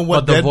don't know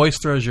what. But the voice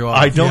throws you off.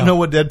 I don't know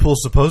what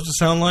Deadpool's supposed to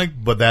sound like,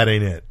 but that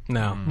ain't it.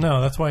 No,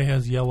 that's why he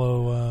has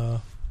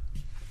yellow.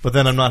 But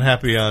then I'm not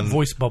happy on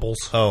voice bubbles.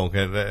 Oh,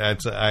 okay.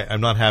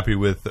 I'm not happy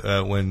with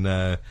when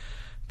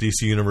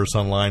DC Universe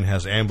Online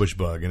has Ambush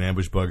Bug, and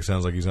Ambush Bug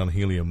sounds like he's on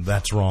helium.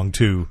 That's wrong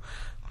too.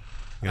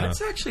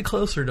 That's actually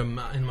closer to in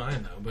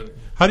mine though. But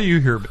How do you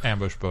hear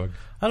Ambush Bug?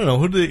 I don't know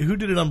who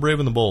did it on Brave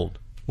and the Bold.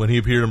 When he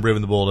appeared on Brave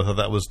and the Bold, I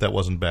thought that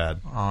wasn't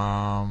bad.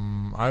 I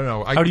don't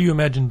know. How do you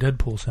imagine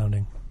Deadpool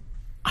sounding?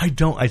 I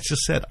don't. I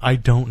just said I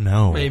don't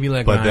know. maybe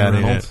like but Ryan that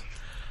ain't Reynolds. it.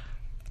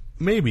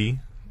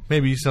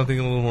 Maybe something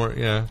a little more.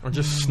 Yeah. Or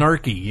just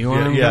snarky. You know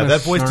what I mean? Yeah.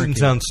 That voice Snarky. didn't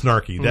sound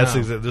snarky. That's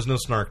No. there's no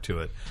snark to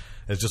it.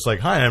 It's just like,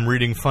 hi, I'm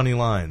reading funny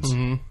lines.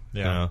 Mm-hmm. Yeah.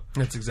 You know?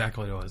 That's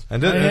exactly what it was.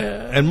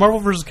 And Marvel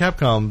vs.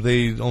 Capcom,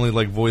 they only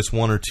like voice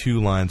 1 or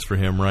 2 lines for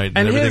him, right?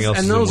 And everything else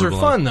is in those are word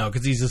fun though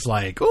because he's just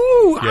like,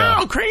 ooh, Yeah.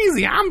 oh,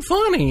 crazy, I'm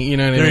funny. You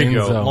know what I There mean? you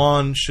go. So-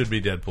 Lon should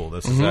be Deadpool.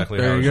 That's exactly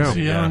There how you it go. should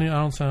be. See, Yeah.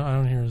 I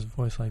don't hear his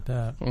voice like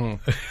that.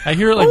 I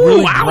hear it like Ooh,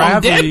 really wow,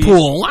 I'm gravelly.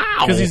 Deadpool. Wow.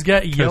 Because he's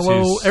got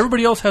yellow. he's-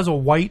 Everybody else has a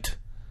white,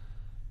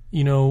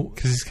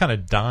 Because he's kind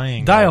of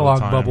dying. all the dialogue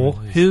time. bubble.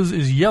 His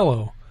is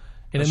yellow.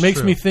 And That's it makes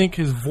true. me think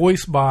his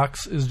voice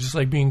box is just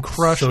like being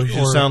crushed. So he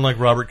should or sound like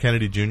Robert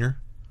Kennedy Jr.,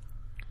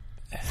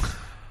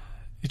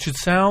 it should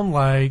sound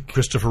like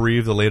Christopher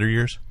Reeve, the later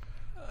years.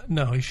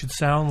 no. He should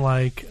sound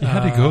like You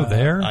had to go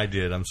there. I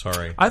did. I'm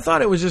sorry. I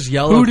thought it was just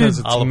yellow Who did- because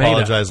it's I'll tomato.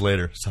 apologize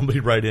later. Somebody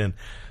write in.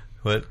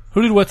 What?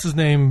 Who did what's his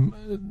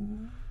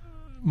name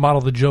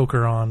model the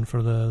Joker on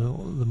for the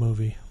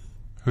movie?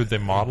 Who'd they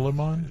model him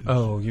on?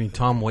 Oh, you mean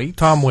Tom Waits?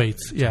 Tom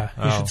Waits. Yeah, he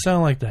Oh. should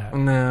sound like that.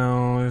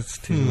 No, it's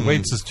too.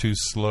 Waits is too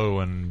slow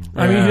and.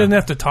 I mean, he didn't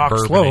have to talk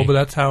Bourbony. slow, but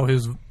that's how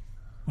his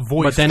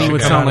voice. But then he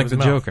would comes sound out like of the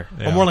his mouth. Joker.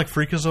 Yeah. Or more like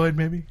Freakazoid,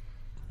 maybe?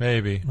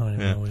 Maybe. I don't even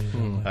Yeah. know what he's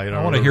doing.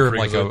 I want to hear him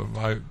like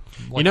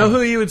You know who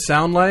he would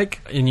sound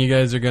like? And you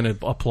guys are going to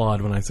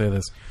applaud when I say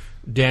this.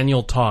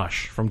 Daniel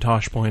Tosh from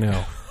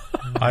Tosh.0.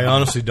 I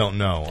honestly don't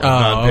know. I've Oh,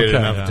 not paid okay.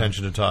 enough Yeah.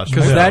 attention to Tosh.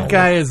 Because No. that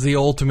guy is the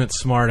ultimate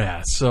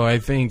smartass. So I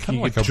think he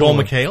like could... a Joel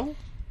boy. McHale?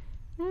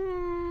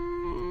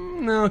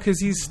 No, because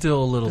he's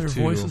still a little Their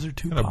too... voices are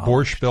too kind of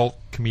polished. Borscht Belt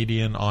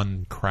comedian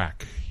on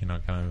crack.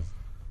 Kind of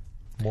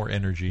more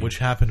energy. Which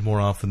happened more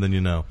often than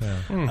you know.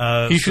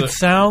 He should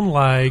sound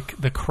like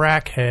the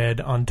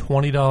crackhead on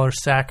 $20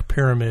 Sack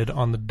Pyramid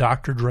on the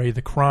Dr. Dre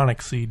The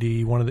Chronic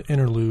CD, one of the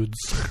interludes.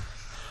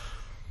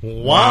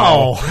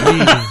 Wow.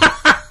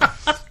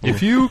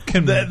 if you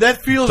can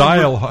That feels...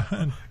 dial.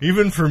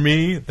 Even for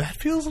me, that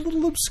feels a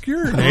little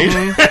obscure,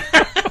 Nate.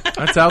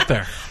 That's out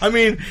there. I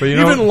mean, But you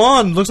even know-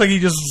 Lon looks like he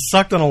just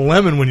sucked on a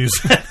lemon when you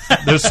said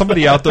that. There's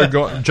somebody out there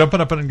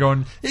jumping up and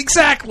going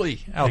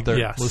exactly out there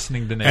Yes.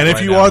 listening to Nate. And if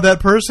right you now. are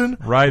that person,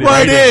 Write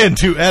write in. in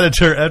to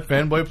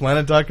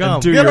editor@fanboyplanet.com.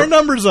 And do Get your- our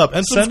numbers up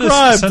and send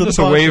subscribe us to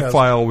the a wave podcast.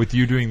 file with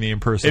you doing the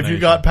impersonation. If you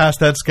got past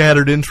that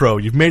scattered intro,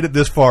 you've made it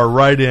this far,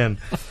 write in.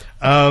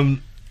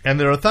 And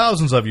there are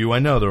thousands of you, I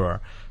know there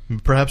are.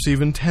 Perhaps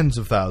even tens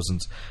of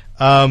thousands.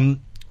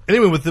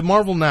 Anyway, with the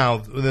Marvel Now,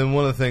 then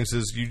one of the things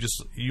is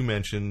you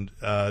mentioned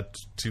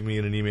to me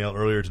in an email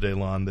earlier today,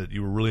 Lon, that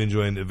you were really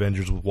enjoying the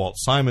Avengers with Walt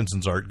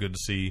Simonson's art. Good to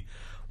see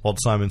Walt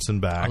Simonson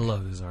back. I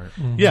love his art.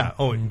 Yeah.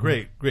 Oh,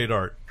 great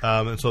art.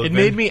 And so It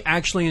made me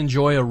actually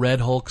enjoy a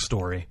Red Hulk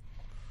story.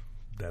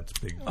 That's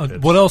big.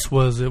 What else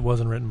was it?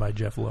 Wasn't written by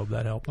Jeff Loeb.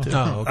 That helped too.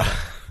 Oh, okay.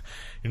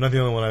 You're not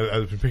the only one.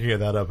 I've been picking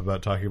that up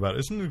about talking about.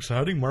 Isn't it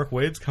exciting? Mark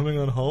Waid's coming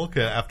on Hulk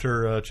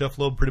after Jeff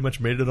Loeb pretty much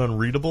made it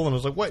unreadable, and I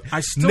was like, "Wait,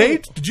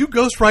 Nate, did you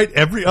ghostwrite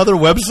every other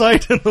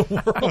website in the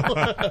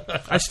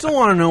world?" I still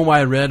want to know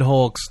why Red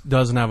Hulk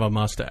doesn't have a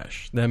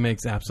mustache. That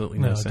makes absolutely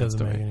no, No, it sense doesn't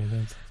to make me. any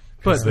sense.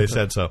 But they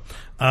said so.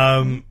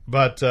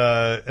 But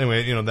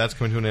anyway, that's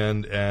coming to an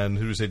end. And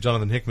who do we say?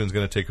 Jonathan Hickman's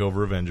going to take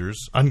over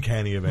Avengers,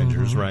 Uncanny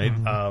Avengers,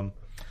 right?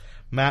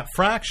 Matt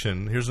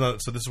Fraction. Here's another.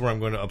 So this is where I'm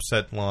going to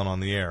upset Lon on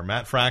the air.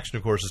 Matt Fraction,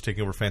 of course, is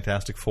taking over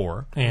Fantastic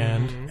Four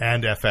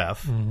and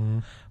FF,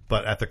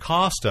 but at the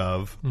cost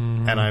of.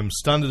 And I'm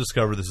stunned to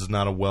discover this is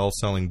not a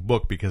well-selling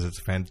book because it's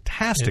a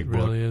fantastic It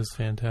book. really is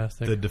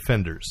fantastic. The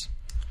Defenders.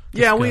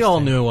 Yeah, we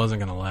all knew it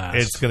wasn't going to last.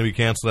 It's going to be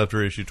canceled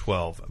after issue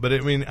 12. But I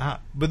mean,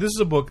 but this is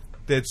a book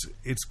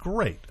it's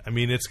great. I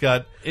mean, it's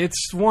got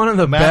It's one of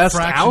the Matt best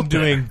Fraction out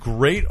there. doing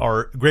great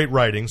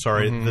writing.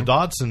 Sorry, the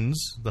Dodsons,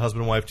 the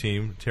husband and wife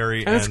team,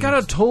 Terry, And it's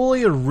got a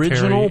totally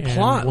original Terry and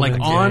plot, like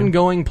Woman Jane.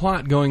 ongoing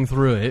plot going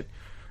through it.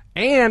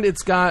 And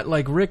it's got,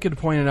 like Rick had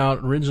pointed out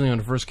originally when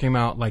it first came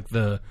out, like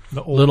the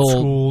old little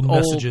school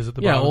messages at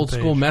the bottom of old the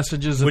school page.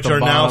 messages which at the are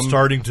now bottom.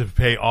 starting to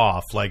pay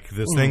off. Like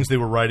the things they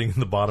were writing in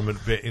the bottom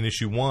in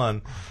issue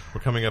 1 were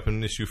coming up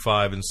in issue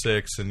 5 and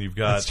 6, and you've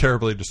got It's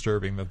terribly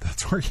disturbing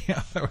that's working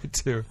out that way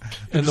too.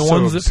 And the It's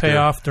ones so that pay obscure.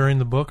 off during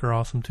the book are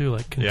awesome too,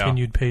 like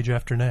continued page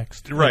after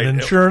next. Right. And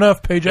then sure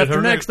enough, page after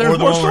next, or there's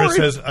the more one where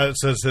story. it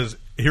says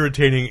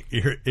irritating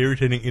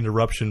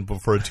interruption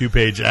before a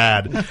 2-page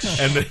ad,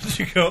 and then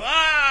you go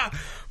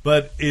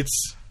But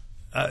it's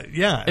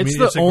yeah. I It's mean,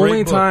 the it's a only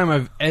great book. time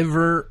I've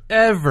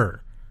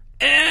ever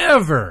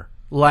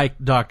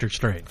liked Doctor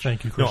Strange.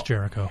 Thank you, Chris No.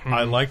 Jericho.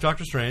 I like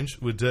Doctor Strange.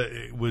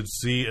 Would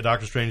see a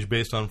Doctor Strange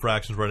based on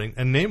Fraction's writing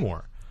and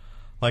Namor.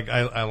 Like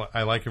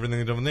I like everything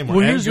they've done with Namor, Well,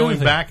 and here's the other going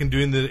thing. back and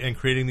doing and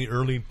creating the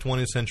early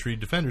 20th century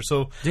Defenders.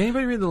 So Did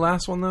anybody read the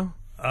last one though?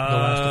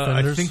 Last I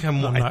Defenders? think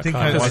I'm I not think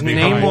caught I up. might be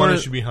Namor- one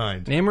issue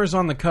behind. Namor's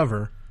on the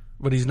cover,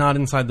 but he's not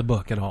inside the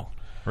book at all.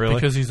 Really?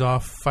 Because he's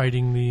off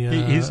fighting the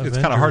it's kind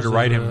of hard to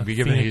write him,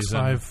 given Phoenix he's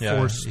 5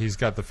 Force. he's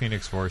got the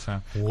Phoenix Force. Huh?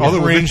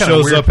 Wolverine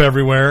shows up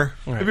everywhere.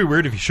 It'd be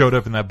weird if he showed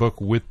up in that book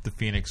with the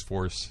Phoenix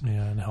Force.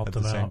 And helped at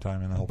them the same out.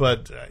 time.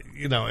 But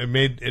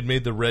it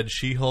made the Red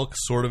She-Hulk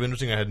sort of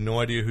interesting. I had no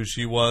idea who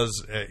she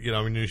was.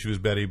 I knew she was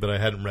Betty, but I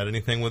hadn't read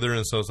anything with her,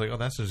 and so I was like, "Oh,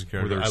 that's an interesting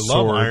character." With her I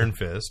love sword. Iron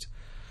Fist.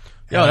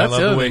 Yeah, And that's I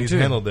the love other the way thing, he's too.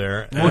 handled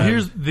there. Well,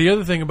 here's the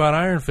other thing about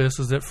Iron Fist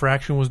is that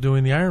Fraction was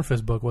doing the Iron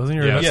Fist book, wasn't he?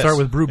 Or did Yeah. it Yes. start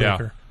with Yeah.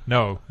 Brubaker?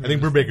 No. I think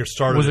Brubaker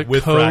started Was it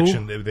with co-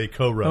 Fraction. They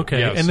co-wrote. Okay,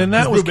 Yes. and then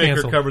that was Brubaker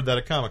canceled. covered that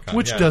at Comic-Con.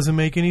 Which yeah. doesn't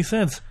make any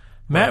sense.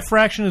 Matt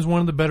Fraction is one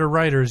of the better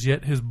writers,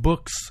 yet his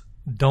books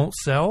don't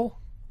sell.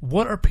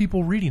 What are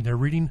people reading? They're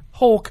reading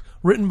Hulk,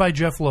 written by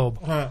Jeff Loeb.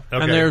 Okay.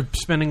 And they're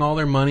spending all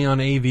their money on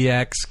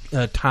AVX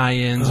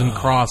tie-ins and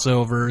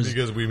crossovers.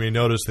 Because we may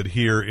notice that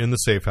here in the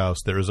safe house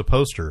there is a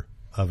poster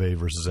of A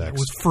versus X. It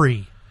was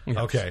free.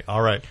 Okay,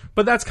 all right.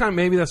 But that's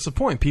maybe that's the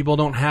point. People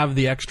don't have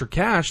the extra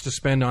cash to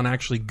spend on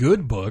actually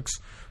good books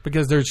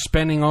because they're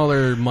spending all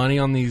their money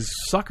on these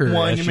sucker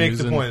Well, and issues. you make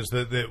the point is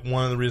that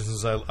one of the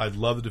reasons I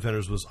love the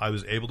Defenders was I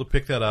was able to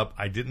pick that up.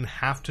 I didn't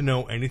have to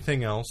know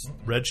anything else.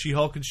 Red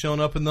She-Hulk had shown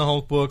up in the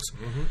Hulk books,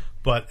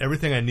 but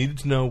everything I needed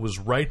to know was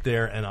right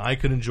there, and I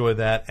could enjoy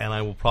that. And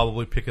I will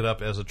probably pick it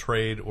up as a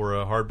trade or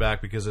a hardback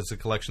because it's a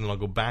collection that I'll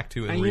go back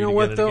to and And read you know again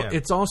what and though? again.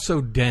 It's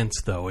also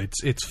dense though.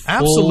 It's full,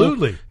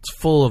 Absolutely. It's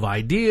full of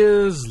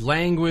ideas,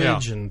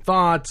 language, Yeah. and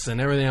thoughts, and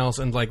everything else.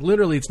 And like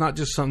literally, it's not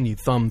just something you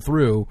thumb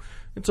through.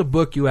 It's a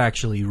book you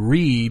actually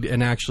read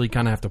and actually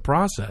kind of have to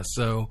process.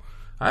 So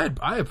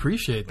I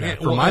appreciate that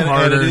for my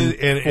hard-earned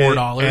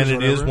 $4. And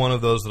it is whatever. one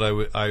of those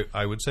that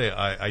I would say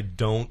I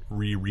don't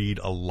reread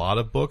a lot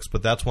of books,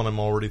 but that's when I'm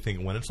already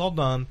thinking when it's all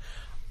done,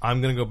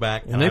 I'm going to go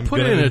back and they I'm put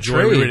going it in to a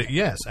enjoy trade. reading.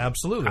 Yes,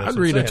 absolutely. That's I'd what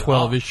I'm read a saying.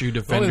 12-issue Not only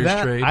Defenders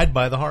that, trade. I'd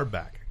buy the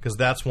hardback because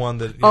that's one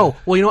that. Oh,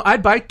 well, you know,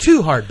 I'd buy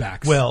 2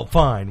 hardbacks. Well,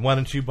 fine. Why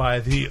don't you buy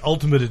the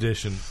Ultimate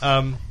Edition?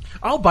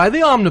 I'll buy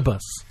the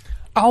omnibus.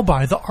 I'll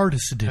buy the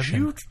artist Have edition.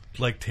 you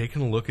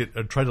taken a look at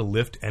or tried to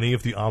lift any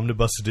of the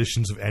omnibus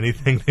editions of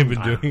anything they've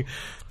been doing?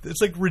 It's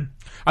like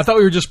I thought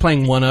we were just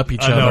playing one-up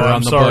each I know, other I'm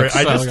on the sorry. books.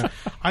 I So, just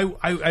I'm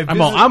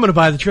going to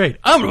buy the trade.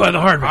 I'm going to buy the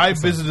hardback. I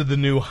visited the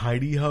new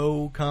Heidi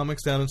Ho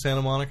comics down in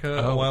Santa Monica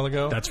a while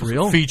ago. That's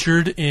real.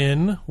 Featured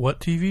in what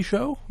TV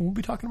show? We'll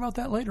be talking about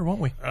that later,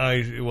 won't we?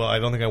 I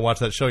don't think I watched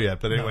that show yet,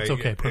 but anyway, it's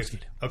okay.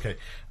 Proceed. Okay,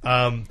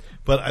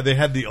 but they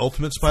had the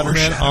Ultimate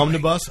Spider-Man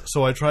omnibus,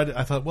 so I tried.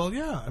 I thought, well,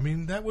 yeah, I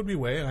mean that would be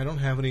way. I don't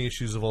have any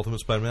issues of Ultimate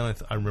Spider-Man.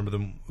 I remember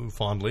them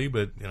fondly,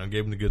 but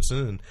gave them to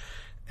Goodson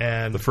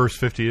and The first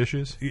 50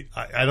 issues?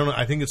 I don't know.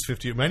 I think it's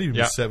 50. It might even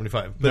be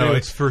 75. But No, anyway,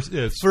 it's first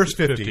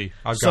 50.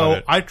 I've got so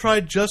it. I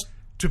tried just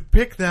to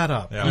pick that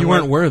up. Yeah. You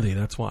weren't worthy,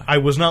 that's why. I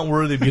was not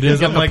worthy because didn't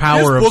get I'm the like,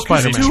 power this of book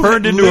is Spider-Man. too-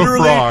 Turned into a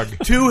literally frog.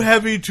 Too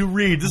heavy to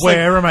read. This is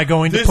Where like, am I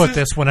going to put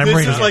this when I'm this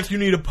reading is it? like you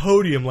need a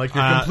podium, like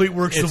your complete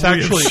works of it's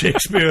William actually-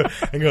 Shakespeare,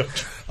 and go,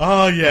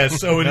 oh yes,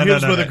 so and No,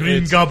 here's no, where no, the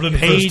Green it's Goblin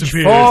Page first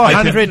appears.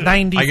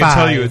 495. I can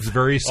tell you it's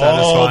very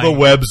All satisfying the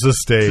web's a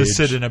stage. to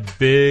sit in a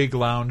big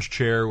lounge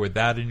chair with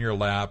that in your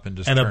lap and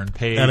just and turn a,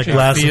 page and a after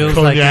glass of feels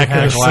like cognac you and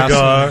a have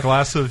cigar.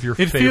 glass of your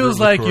It favorite feels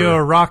like liqueur.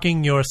 you're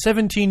rocking your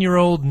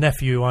 17-year-old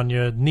nephew on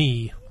your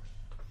knee.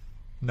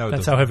 No, it That's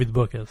doesn't. how heavy the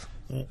book is.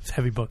 It's a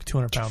heavy book,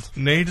 200 pounds.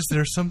 Nate, is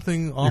there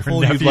something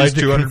awful you'd nephew's like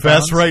to 200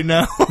 confess pounds? right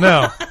now?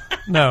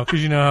 No,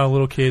 because you know how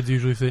little kids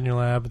usually sit in your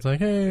lap. It's like,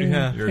 hey,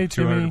 Yeah. Your hey,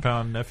 Timmy.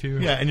 200-pound nephew?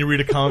 Yeah, and you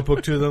read a comic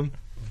book to them.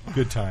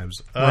 Good times.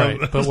 Right,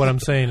 but what I'm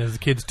saying is the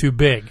kid's too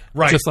big.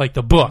 Right. Just like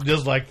the book.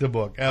 Just like the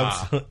book.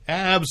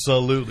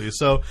 Absolutely.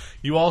 So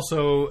you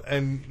also,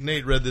 and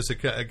Nate read this,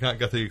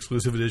 got the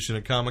exclusive edition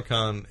at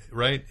Comic-Con,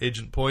 right?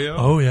 Agent Poyo.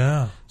 Oh,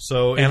 yeah.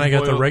 So And Agent I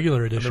got the Poyo-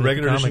 regular and edition the at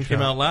regular the edition Comic came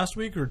Con. out last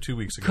week or 2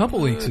 weeks ago? A couple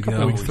weeks ago.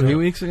 couple weeks 3 ago.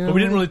 weeks ago. But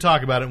we didn't really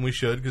talk about it, and we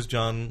should, because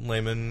John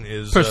Lehman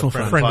is Personal a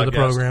Friend of the podcast.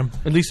 program.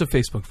 At least a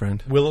Facebook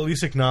friend. We'll at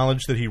least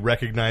acknowledge that he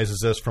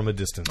recognizes us from a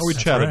distance. Oh, we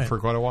chatted right. for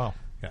quite a while.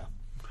 Yeah.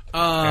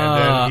 And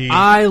then he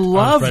I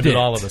loved unfriended it.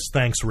 all of us.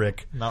 Thanks,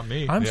 Rick. Not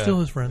me. I'm still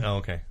his friend. Oh,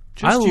 okay.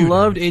 I Just you,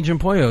 loved dude.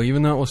 Agent Poyo,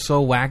 even though it was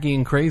so wacky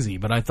and crazy.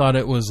 But I thought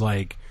it was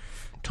like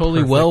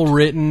totally well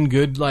written,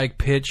 good like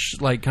pitch,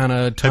 like kind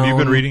of tone. Have you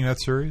been reading that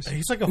series?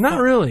 He's like a Not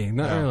fun- really,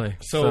 not really.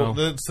 So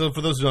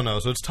for those who don't know,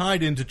 so it's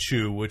tied into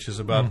Chew, which is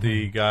about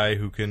the guy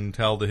who can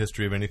tell the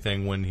history of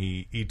anything when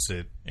he eats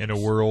it. In a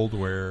world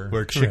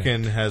where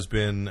Chicken has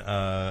been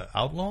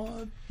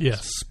outlawed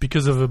Yes,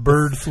 because of a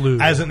bird flu.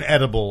 as an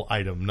edible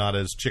item, not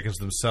as chickens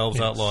themselves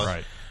outlawed.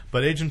 right.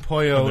 But Agent And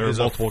Poyo there are is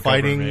a multiple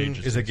fighting. government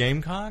agencies. Is a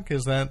gamecock?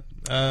 Is that?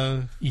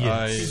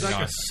 Yes. he's like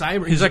a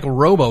cyber. He's like a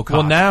RoboCop.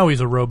 Well, now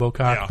he's a RoboCop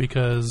Yeah.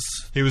 because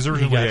he was got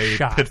originally a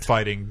shot. pit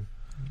fighting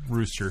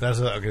rooster. That's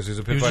okay. So he's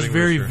a he pit was just fighting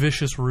very rooster.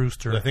 vicious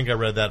rooster. I think I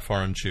read that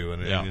far in Chew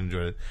and Yeah. I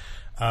enjoyed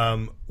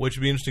it. Which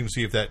would be interesting to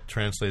see if that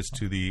translates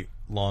to the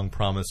long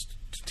promised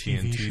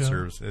TNT show?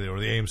 service or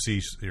the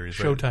AMC series.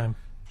 Right? Showtime.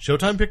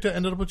 Showtime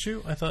ended up with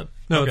Chew. I thought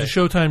No, okay. it's a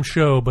Showtime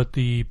show, but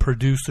the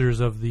producers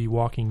of The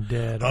Walking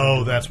Dead. are Oh,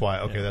 doing that's it. why.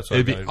 Okay, that's why.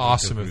 It'd I be got it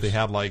awesome if confused. they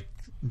had like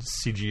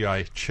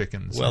CGI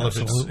chickens. Well, if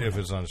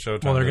it's on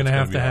Showtime, Well, they're going to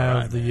have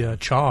right. the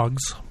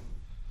chogs.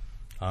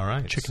 All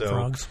right, Chicken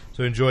frogs.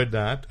 So enjoyed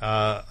that.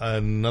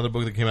 Another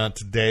book that came out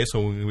today,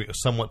 so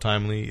somewhat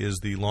timely, is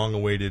the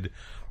long-awaited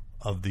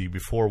of the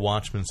Before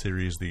Watchmen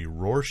series, the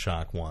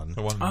Rorschach one.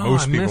 The one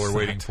most people are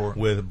waiting for.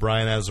 With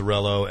Brian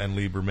Azzarello and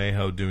Lee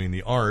Bermejo doing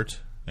the art.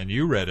 And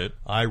you read it.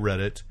 I read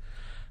it.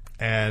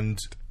 And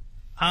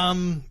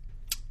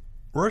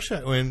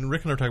Rorschach, when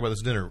Rick and I were talking about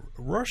this dinner,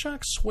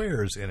 Rorschach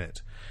swears in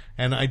it.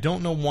 And I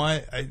don't know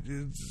why...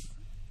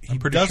 I'm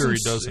pretty sure he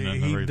doesn't.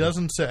 He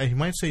doesn't say. He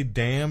might say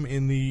 "damn"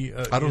 in the.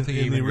 I don't think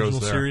he even the original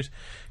goes there. series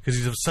because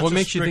he's of such. What a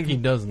makes you strict, think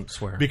he doesn't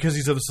swear? Because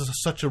he's of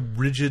such a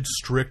rigid,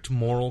 strict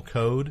moral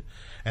code,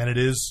 and it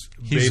is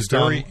He's based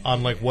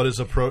on like what is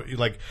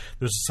like.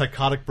 There's a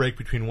psychotic break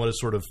between what is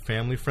sort of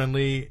family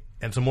friendly.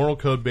 And it's a moral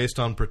code based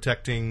on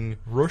protecting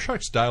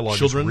Rorschach's dialogue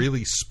children. is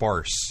really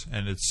sparse,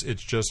 and it's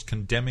just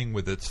condemning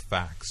with its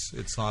facts.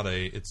 It's not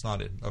a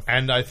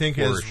and I think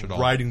as at all.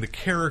 writing the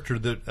character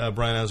that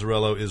Brian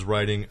Azzarello is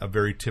writing a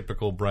very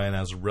typical Brian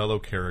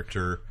Azzarello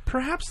character.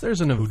 Perhaps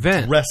there's an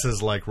event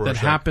Dresses like Rorschach. that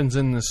happens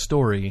in the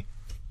story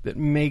that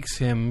makes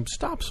him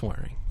stop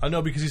swearing.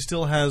 No, because he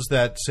still has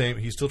that same.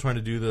 He's still trying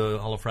to do the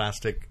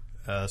holophrastic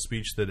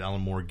speech that Alan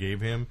Moore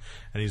gave him,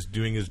 and he's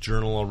doing his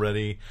journal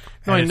already.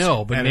 No, I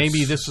know, but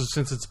maybe this is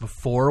since it's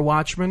before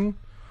Watchmen.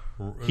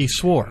 He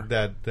swore.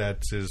 That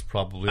is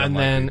probably and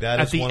unlikely. then That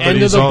at is the one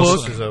end of the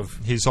book,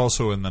 he's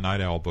also in the Night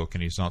Owl book,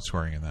 and he's not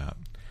swearing in that.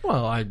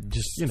 well, I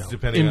just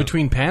Depending in on-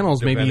 between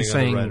panels, maybe he's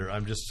depending on saying the writer.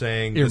 I'm just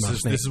saying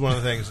Earmuffs, this is one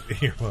of the things.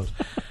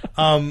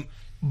 Earmuffs.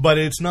 But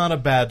it's not a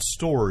bad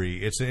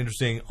story. It's an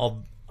interesting.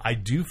 I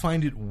do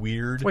find it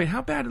weird. Wait,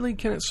 how badly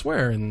can it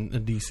swear in a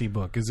DC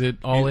book? Is it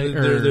all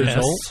There's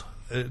adult?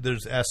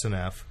 There's S and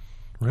F.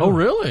 Oh,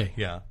 really?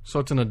 Yeah.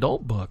 So it's an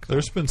adult book.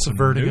 There's been some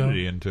Vertigo?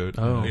 nudity into it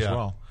Oh. as Yeah.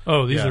 well.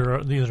 Oh, these Yeah.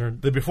 are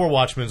The Before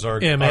Watchmen's are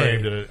MA.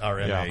 aimed at MA.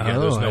 Yeah. Yeah, Oh,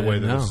 there's I no way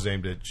didn't that this know. is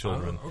aimed at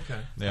children. okay.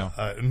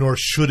 Yeah, Nor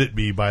should it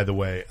be, by the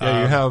way. you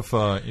have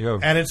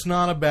And it's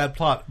not a bad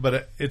plot,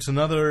 but it's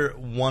another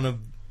one of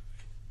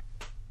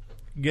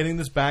getting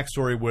this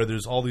backstory where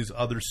there's all these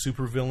other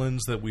supervillains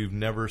that we've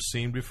never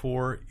seen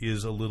before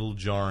is a little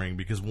jarring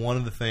because one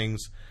of the things,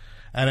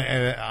 and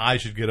I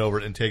should get over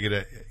it and take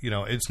it,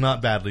 it's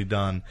not badly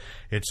done.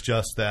 It's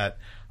just that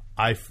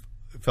I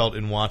felt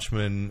in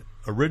Watchmen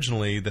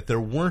originally that there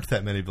weren't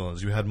that many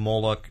villains. You had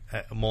Moloch,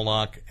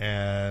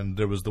 and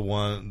there was the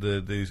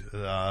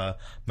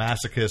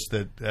masochist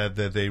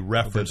that they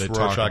referenced That they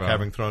talk Rorschach about.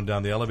 having thrown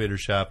down the elevator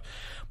shaft.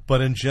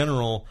 But in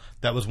general,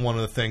 that was one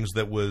of the things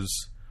that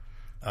was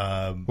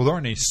well, there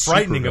aren't any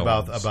frightening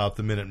supervillains. about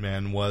the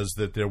Minutemen was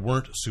that there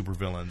weren't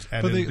supervillains,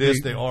 and But in they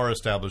they are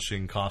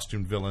establishing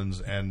costumed villains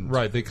and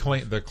Right, they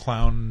claim the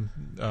clown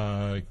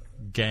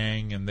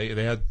gang, and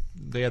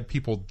they had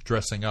people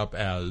dressing up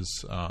as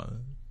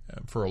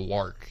for a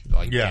lark,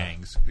 like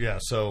gangs. Yeah,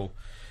 so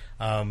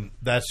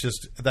that's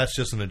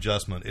just an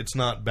adjustment. It's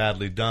not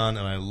badly done,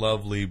 and I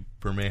love Lee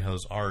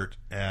Bermejo's art,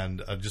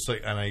 and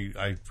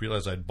I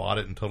realized I'd bought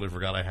it and totally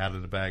forgot I had it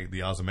in the bag.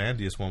 The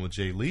Ozymandias one with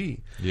Jay Lee.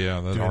 Yeah,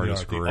 that doing art the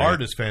is great. The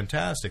art is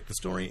fantastic. The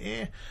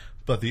story,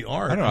 but the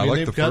art. I don't know, I like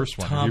they've the got first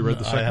one. Have you read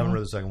the second I haven't one?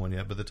 read the second one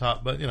yet, but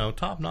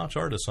top notch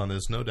artists on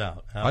this, no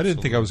doubt. I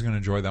didn't think I Absolutely. was going to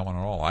enjoy that one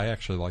at all. I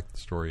actually liked the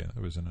story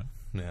that was in it.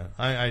 Yeah,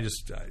 I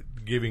just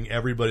giving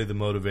everybody the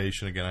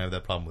motivation. Again, I have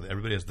that problem with it.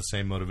 Everybody has the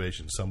same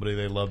motivation. Somebody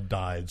they love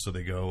died, so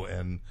they go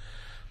and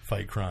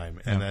fight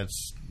crime, and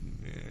that's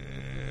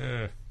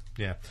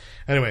yeah.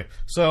 Anyway,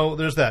 so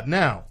there's that.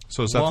 Now,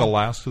 So is that the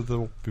last of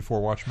the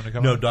Before Watchmen to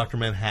come? No, out? Dr.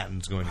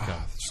 Manhattan's going to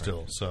come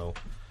still. So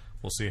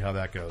we'll see how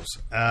that goes.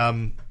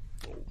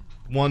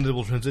 One that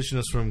will transition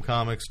us from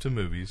comics to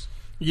movies,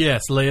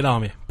 Yes, lay it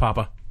on me,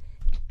 Papa.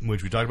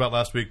 which we talked about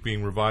last week,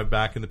 being revived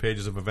back in the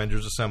pages of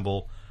Avengers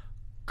Assemble,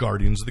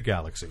 Guardians of the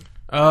Galaxy.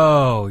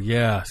 Oh,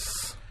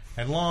 yes.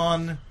 And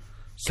Lon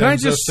Can I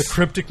sends us just- the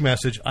cryptic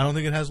message. I don't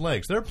think it has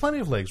legs. There are plenty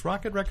of legs.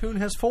 Rocket Raccoon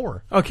has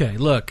 4. Okay,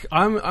 look,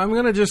 I'm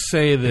going to just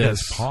say It has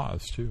this.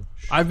 paws too.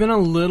 I've been a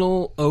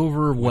little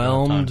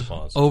overwhelmed, We don't have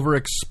time to pause.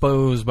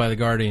 overexposed by the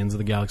Guardians of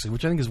the Galaxy,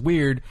 which I think is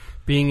weird,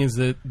 being is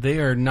that they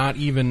are not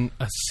even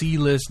a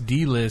C-list,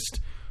 D-list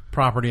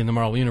property in the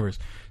Marvel Universe.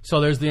 So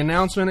there's the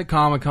announcement at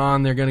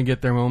Comic-Con they're going to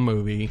get their own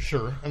movie.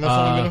 Sure. And that's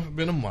only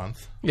been a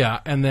month. Yeah,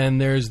 and then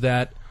there's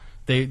that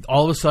they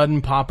all of a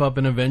sudden pop up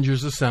in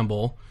Avengers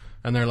Assemble,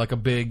 and they're like a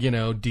big,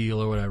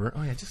 deal or whatever.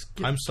 Oh yeah, just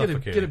I'm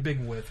suffocating. get a big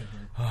whiff in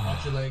here.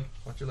 Watch your leg.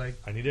 Watch your leg.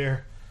 I need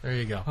air. There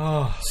you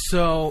go.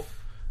 So,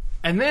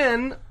 and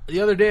then the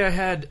other day I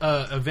had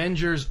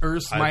Avengers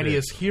Earth's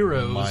Mightiest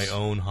Heroes My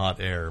own hot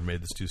air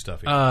made this too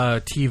stuffy.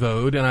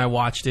 TiVo'd, and I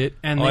watched it,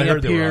 and Oh, I they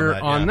heard they were appear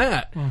on on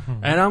that, that.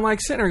 And I'm like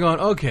sitting there going,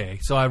 okay,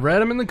 so I've read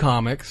them in the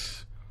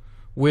comics,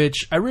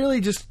 which I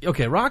really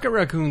Rocket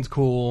Raccoon's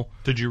cool.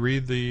 Did you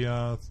read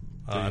the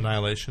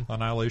Annihilation.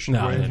 Annihilation?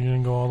 No, I Wave? You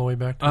didn't go all the way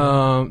back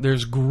to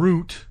There's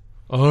Groot.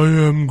 I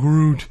am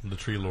Groot. The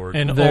Tree Lord.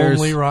 and there's-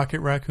 only Rocket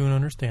Raccoon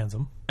understands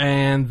them.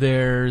 And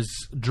there's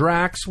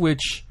Drax,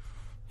 which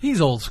He's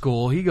old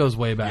school. He goes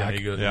way back. Yeah,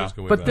 he goes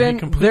way but back.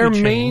 then their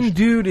main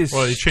dude is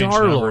Well, he changed a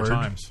number of Star-Lord.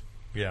 times.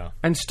 Yeah.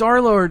 And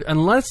Star-Lord,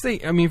 unless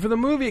they... I mean, for the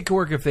movie, it could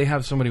work if they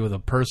have somebody with a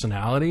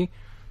personality.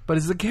 But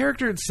is the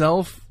character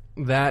itself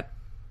that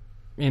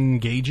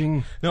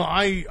engaging? No,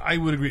 I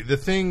would agree. The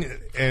thing,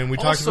 and we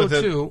talked Also, about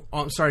that. too,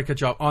 sorry to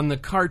cut you off, on the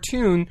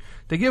cartoon,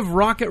 they give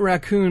Rocket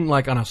Raccoon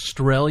like an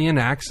Australian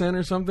accent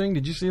or something.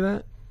 Did you see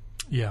that?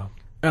 Yeah.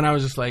 And I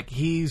was just like,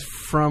 he's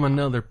from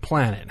another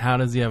planet. How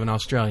does he have an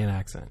Australian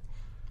accent?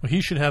 Well, he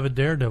should have a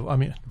Daredevil.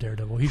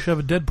 He should have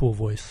a Deadpool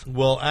voice.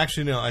 Well,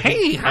 actually, no. I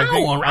Hey, think, how,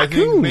 a I think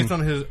raccoon? based on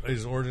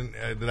his origin,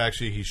 that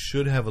actually he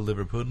should have a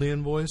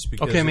Liverpudlian voice.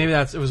 Because Okay, maybe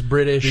it was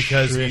British.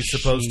 because he's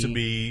supposed to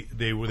be.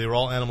 They were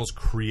all animals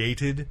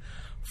created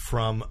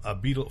from a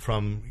beetle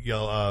from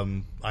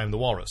I Am the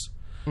Walrus.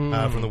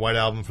 From the White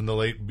Album from the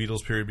late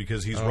Beatles period,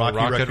 because he's Rocky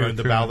Raccoon,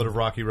 the Ballad of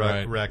Rocky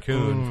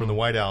Raccoon from the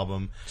White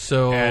Album.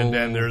 So, and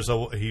then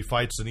he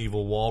fights an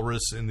evil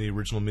walrus in the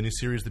original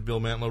miniseries that Bill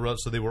Mantlo wrote.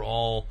 So they were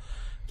all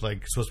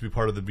like supposed to be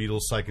part of the Beatles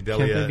psychedelia.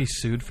 Can't they be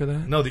sued for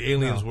that? No, the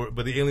aliens were,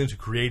 but the aliens who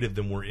created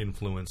them were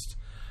influenced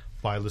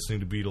by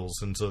listening to Beatles,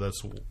 and so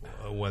that's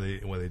why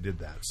they did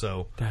that.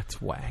 So That's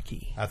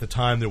wacky. at the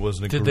time there was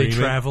an Did agreement. they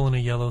travel in a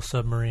yellow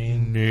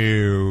submarine?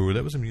 No,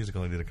 that was a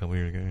musical I did a couple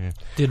years ago. Yeah.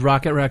 Did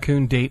Rocket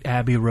Raccoon date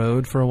Abbey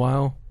Road for a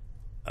while?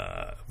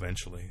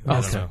 Eventually, Okay.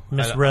 I don't know.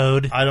 Miss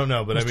Road. I don't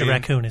know, but Mr. I mean,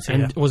 Raccoon is here.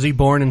 And was he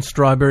born in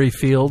Strawberry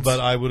Fields? But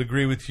I would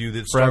agree with you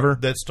that Forever?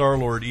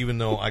 Star-Lord, even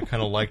though I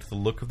kind of liked the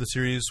look of the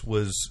series,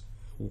 was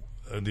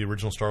the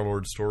original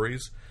Star-Lord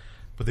stories,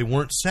 but they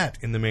weren't set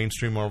in the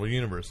mainstream Marvel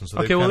universe, and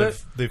so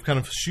they've kind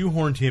of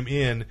shoehorned him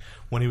in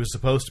when he was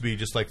supposed to be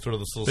just like sort of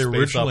this little They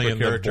were space opera originally in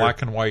character. the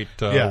black and white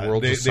Yeah,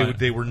 world.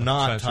 they were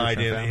not tied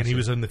in, and he fantasy.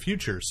 was in the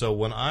future. So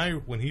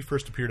when he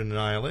first appeared in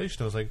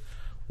Annihilation, I was like,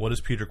 what is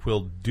Peter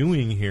Quill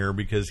doing here?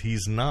 Because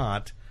he's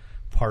not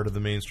part of the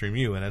mainstream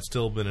U, and it's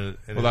still been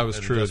that was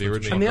true. The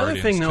original and the other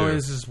Guardians, thing, though, too.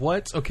 is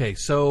what's... Okay,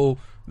 so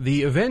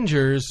the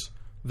Avengers,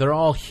 they're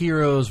all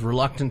heroes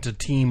reluctant to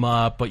team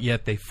up, but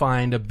yet they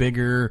find a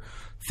bigger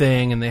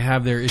thing, and they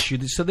have their issue.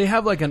 So they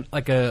have like an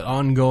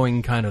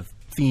ongoing kind of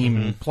theme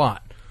and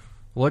plot.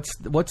 What's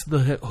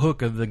the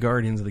hook of the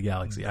Guardians of the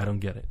Galaxy? I don't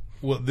get it.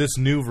 Well, this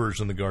new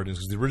version of the Guardians,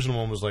 because the original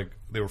one was like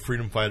they were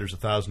freedom fighters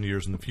 1,000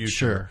 years in the future.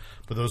 Sure.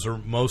 But those are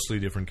mostly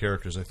different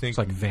characters. I think It's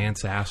like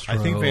Vance Astro. I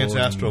think Vance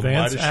Astro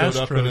Vance might have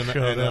showed Astro up in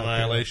showed up,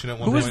 Annihilation at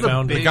one Who was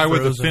point. the The guy with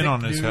the frozen fin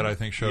on his dude? head, I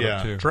think, showed Yeah.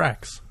 up too.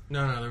 Drax.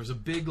 No, there was a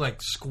big,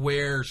 like,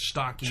 square,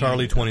 stocky...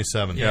 Charlie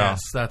 27.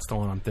 Yes, that's the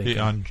one I'm thinking.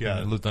 He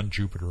lived on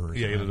Jupiter. Or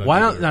Yeah, he something. lived on Why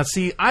not? Jupiter. Now,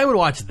 see, I would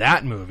watch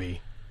that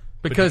movie.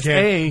 Because,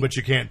 but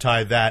you can't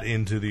tie that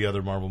into the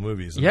other Marvel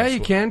movies. And yeah, that's you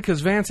what- can,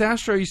 because Vance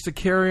Astro used to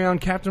carry on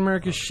Captain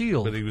America's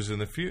shield. But he was in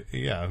the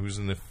he was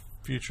in the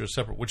future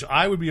separate, which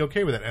I would be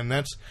okay with it. And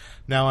that's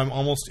now I'm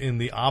almost in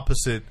the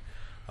opposite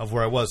of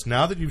where I was.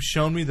 Now that you've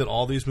shown me that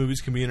all these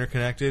movies can be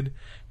interconnected,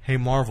 hey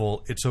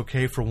Marvel, it's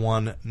okay for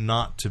one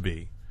not to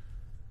be.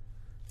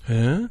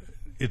 Huh?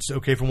 It's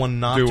okay for one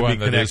not Do to one be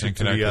that connected isn't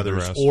to the connected to the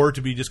others, rest. or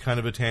to be just kind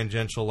of a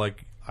tangential.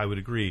 Like I would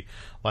agree,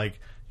 like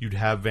you'd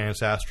have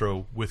Vance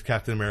Astro with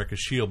Captain America's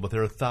shield, but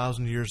they're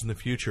 1,000 years in the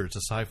future. It's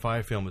a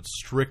sci-fi film. It's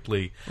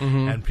strictly,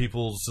 and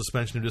people's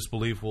suspension of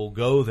disbelief will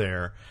go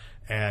there,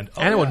 and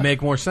And it would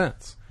make more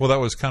sense. Well, that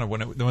was kind of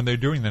when they're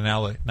doing the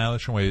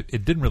Annihilation Way.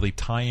 It didn't really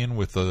tie in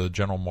with the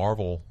general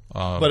Marvel,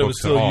 But it was books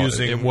still at all.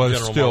 using It was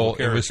general still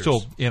Marvel it was still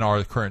characters. in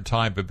our current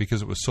time, but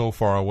because it was so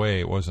far away,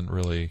 it wasn't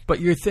really. But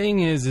your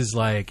thing is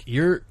like,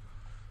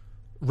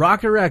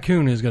 Rocket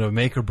Raccoon is going to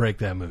make or break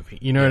that movie.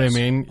 You know what I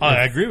mean?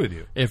 I agree with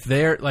you. If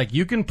they're, like,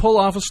 you can pull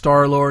off a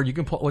Star-Lord, you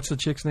can pull, what's the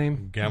chick's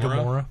name?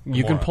 Gamora.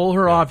 You can pull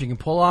her off, you can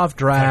pull off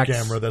Drax.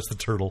 Gamora. That's the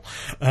turtle.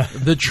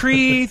 The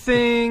tree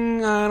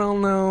thing, I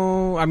don't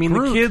know. I mean, the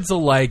Groot. kids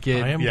will like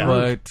it, I am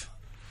but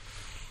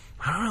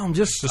I don't know. I'm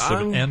just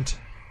An ent.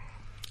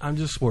 I'm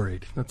just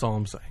worried. That's all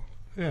I'm saying.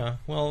 Yeah.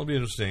 Well, it'll be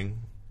interesting.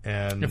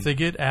 And If they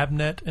get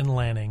Abnett and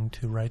Lanning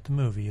to write the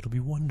movie, it'll be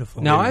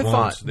wonderful. Now, They I won't-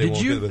 thought, they did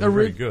won't you get it, but they're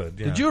very good,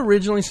 yeah. Did you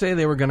originally say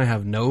they were going to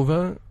have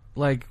Nova?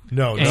 Like,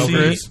 no,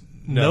 angry?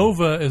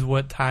 Nova is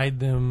what tied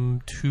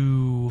them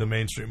to the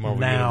mainstream Marvel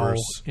now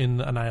universe. in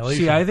the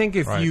Annihilation. See, I think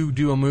if Right. you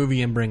do a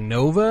movie and bring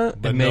Nova,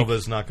 But and make,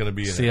 Nova's not going to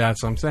be in see, it.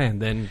 that's what I'm saying.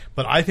 Then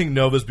But I think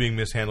Nova's being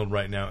mishandled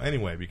right now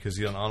anyway, because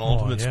on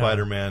Ultimate yeah.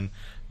 Spider-Man,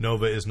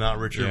 Nova is not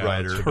Richard Yeah,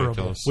 Rider, it's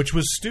ridiculous. which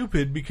was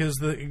stupid because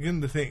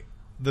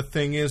the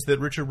thing is that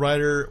Richard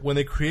Rider, when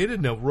they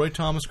created Nova, Roy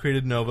Thomas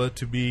created Nova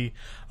to be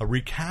a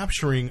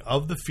recapturing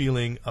of the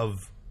feeling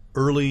of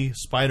early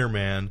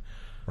Spider-Man,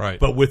 Right.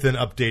 but with an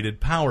updated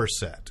power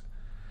set.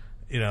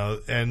 You know,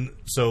 and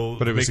so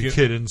But it was make a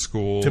kid in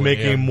school. to make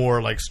and- him more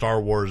like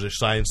Star Wars-ish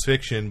science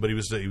fiction, but he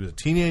was a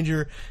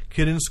teenager,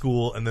 kid in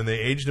school, and then they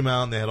aged him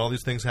out, and they had all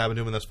these things happen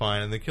to him, and that's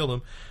fine, and they killed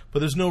him. But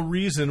there's no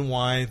reason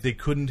why they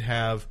couldn't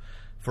have,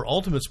 for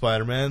Ultimate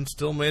Spider-Man,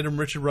 still made him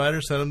Richard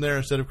Rider, sent him there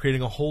instead of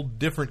creating a whole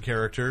different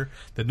character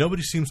that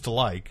nobody seems to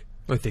like.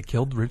 Wait, they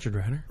killed Richard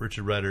Rider?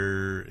 Richard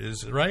Rider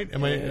is right.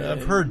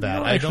 I've heard that. You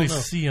don't I actually don't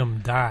know. see him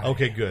die.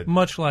 Okay, good.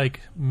 Much like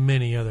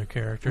many other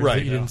characters. Right,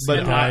 That you didn't see but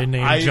a guy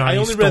named I Johnny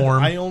only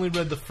Storm. I only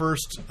read the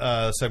first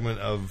segment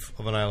of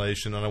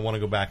Annihilation, and I want to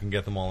go back and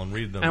get them all and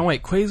read them. And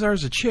wait,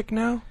 Quasar's a chick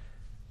now?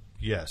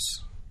 Yes,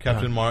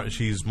 Captain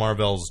she's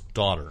Mar-Vell's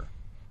daughter.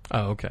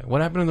 Oh, okay. What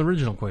happened to the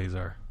original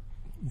Quasar?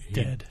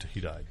 Dead. He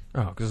died.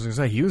 Oh, because I was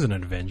going to say, he was an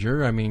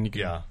Avenger. I mean, you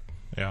could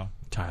Yeah.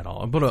 tie it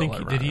all.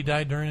 But Did he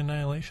die during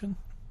Annihilation?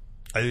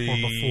 I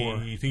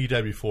think he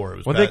died before. It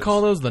was what they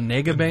call those? The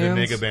Nega bands?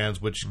 The Nega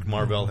bands, which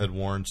Mar-Vell had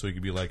worn so he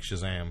could be like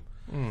Shazam.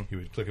 He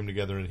would click them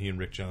together, and he and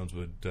Rick Jones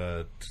would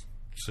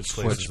switch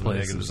places in the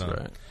Nega design.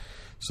 Right.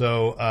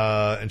 So,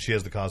 and she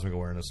has the cosmic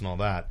awareness and all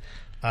that.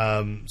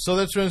 So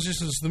that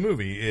transitions to the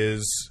movie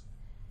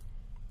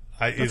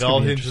it all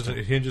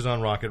hinges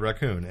on Rocket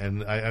Raccoon,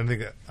 and I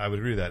think I would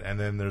agree with that. And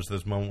then there's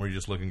this moment where you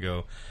just look and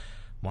go,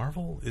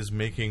 Marvel is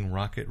making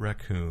Rocket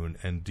Raccoon,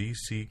 and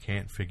DC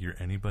can't figure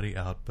anybody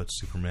out but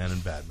Superman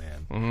and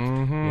Batman.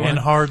 Mm-hmm. And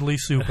hardly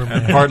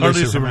Superman. Hardly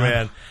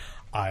Superman.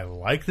 I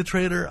like the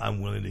trailer.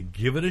 I'm willing to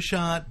give it a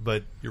shot,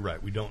 but you're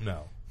right. We don't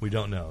know.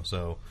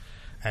 So,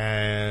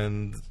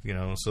 and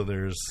so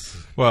there's.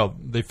 Well,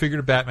 they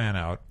figured Batman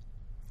out,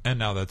 and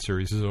now that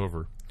series is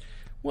over.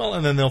 Well,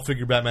 and then they'll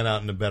figure Batman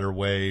out in a better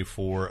way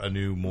for a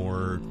new,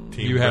 more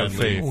team-friendly. You have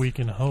faith. We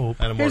can hope.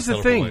 And a more Here's the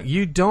colorful thing. way.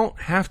 You don't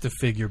have to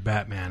figure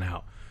Batman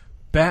out.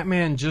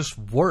 Batman just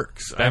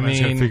works.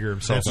 Batman's going to figure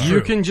himself out.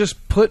 You can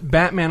just put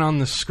Batman on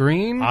the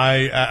screen.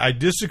 I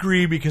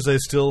disagree because I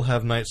still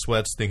have night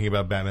sweats thinking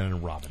about Batman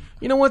and Robin.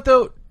 You know what,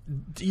 though?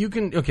 You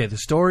can... Okay, the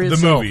story The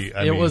itself... movie,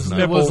 it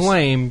was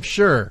lame,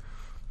 sure.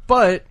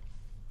 But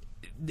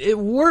it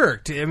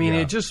worked. I mean,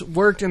 it just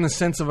worked in the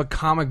sense of a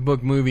comic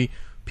book movie.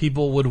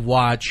 People would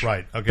watch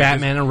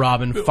Batman and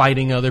Robin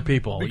fighting other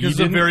people. Because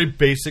it's a very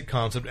basic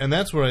concept. And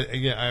that's where,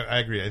 I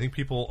agree. I think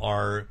people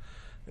are...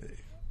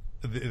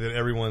 that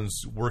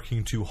everyone's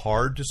working too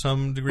hard to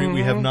some degree.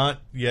 We have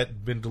not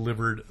yet been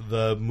delivered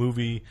the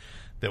movie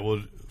that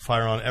will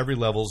fire on every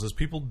levels, as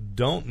people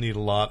don't need a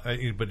lot,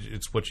 but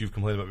it's what you've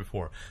complained about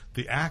before.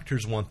 The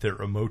actors want their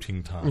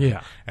emoting time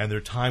and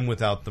their time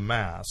without the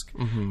mask.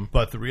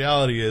 But the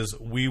reality is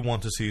we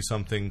want to see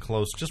something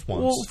close just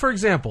once. Well, for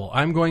example,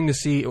 I'm going to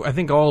see, I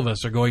think all of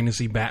us are going to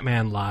see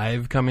Batman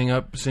Live coming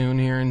up soon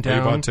here in town.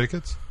 You bought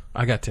tickets?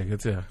 I got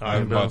tickets, yeah. I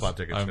bought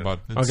tickets.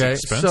 It's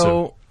expensive.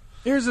 So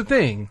here's the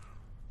thing.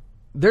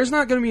 There's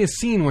not going to be a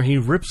scene where he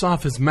rips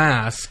off his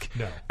mask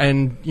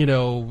and,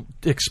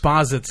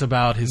 exposits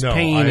about his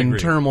pain and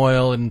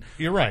turmoil. And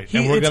you're right.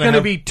 It's going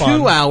to be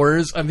 2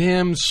 hours of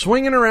him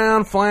swinging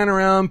around, flying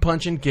around,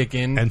 punching,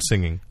 kicking. And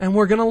singing. And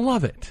we're going to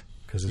love it.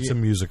 Because it's a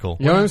musical.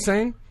 You know what I'm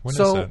saying? When is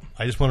that?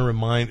 I just want to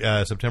remind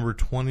September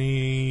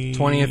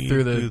 20th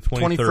through the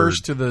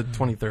 21st to the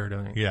 23rd,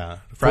 I think. Yeah.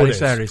 Friday,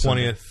 Saturday, 20th.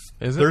 Sunday.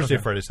 Is it? Thursday,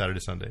 Okay. Friday, Saturday,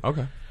 Sunday.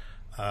 Okay.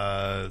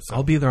 So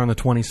I'll be there on the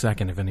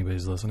 22nd if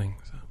anybody's listening.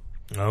 So.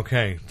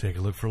 Okay, take a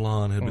look for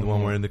Lon. He'll be the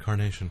one wearing the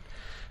carnation.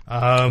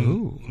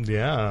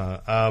 Yeah.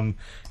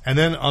 And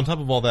then on top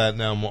of all that,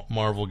 now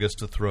Marvel gets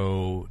to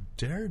throw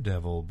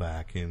Daredevil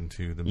back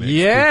into the mix.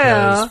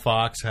 Yeah. Because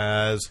Fox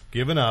has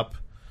given up.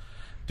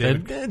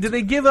 Did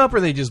they give up or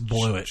they just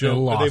blew it? They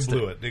lost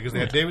blew it. Because they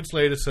had David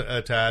Slade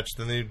attached.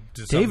 Then they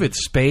did David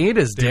Spade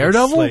as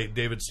Daredevil?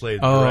 David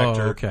Slade, the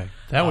director. Okay.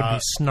 That would be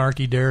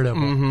snarky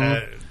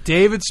Daredevil.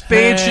 David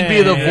Spade should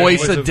be the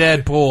voice of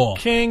Deadpool.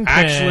 Kingpin.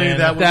 Actually,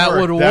 that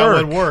would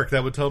work.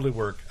 That would totally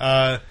work.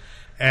 And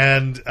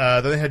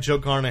then they had Joe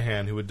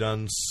Carnahan, who had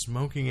done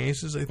Smoking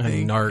Aces, I think.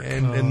 And Narc.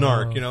 And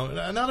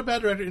Narc. Not a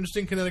bad director.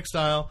 Interesting kinetic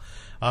style.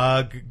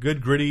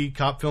 Good, gritty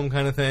cop film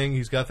kind of thing.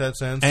 He's got that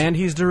sense. And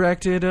he's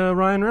directed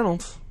Ryan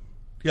Reynolds.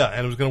 Yeah,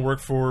 and it was going to work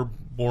for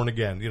Born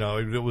Again.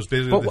 It was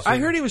basically. But I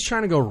heard he was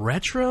trying to go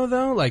retro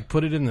though, like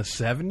put it in the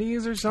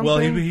 70s or something. Well,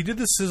 he did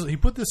this. He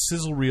put this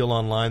sizzle reel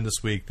online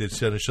this week that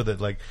showed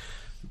that like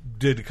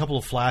did a couple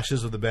of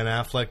flashes of the Ben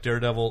Affleck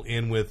Daredevil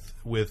in with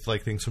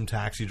like things from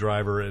Taxi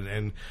Driver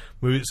and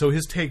movie. So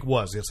his take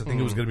was I think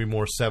it was going to be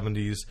more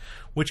 70s,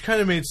 which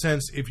kind of made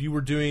sense if you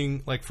were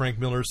doing like Frank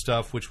Miller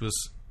stuff, which was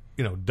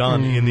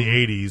done in the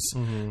 80s,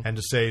 and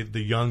to say the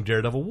young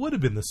Daredevil would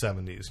have been the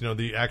 70s,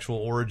 the actual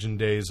origin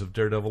days of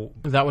Daredevil.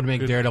 That would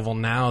make Daredevil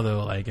now,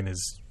 though, like in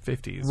his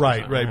 50s.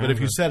 Right. But if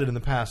you said it in the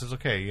past, it's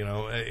okay,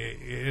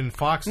 in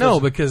Fox... No,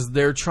 because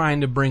they're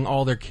trying to bring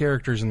all their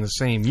characters in the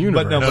same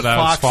universe.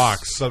 But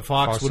Fox. But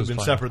Fox would have been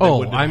fine. separate. They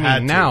wouldn't have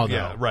had now, to. though.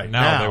 Yeah, right.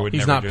 Now they would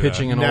he's never not do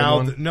pitching that. an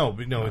old one?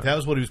 No, that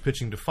was what he was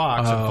pitching to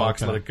Fox, and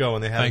Fox let it go,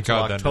 and they had until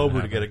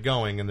October to get it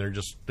going, and they're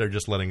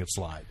just letting it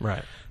slide.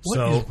 Right.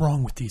 What is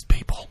wrong with these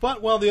people?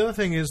 But, the other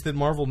thing is that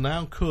Marvel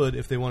now could,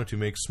 if they wanted to,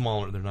 make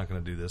smaller... They're not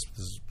going to do this.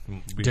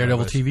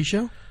 Daredevil TV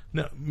show?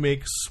 No,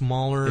 make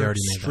smaller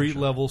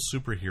street-level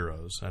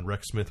superheroes. And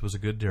Rex Smith was a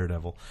good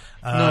Daredevil.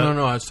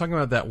 No. I was talking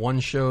about that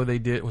one show they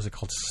did. Was it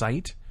called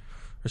Sight?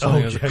 Or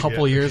something? It was a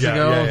couple years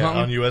ago or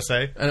something? On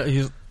USA?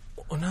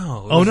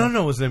 No.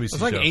 No, it was an NBC show.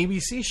 It was like an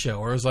ABC show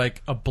where it was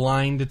like a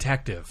blind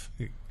detective.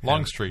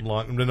 Longstreet.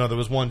 No, there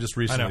was one just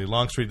recently.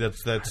 Longstreet.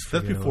 That's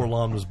before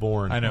Lon was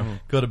born. I know.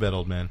 Go to bed,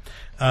 old man.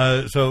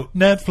 So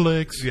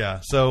Netflix. yeah.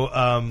 So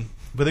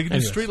but they could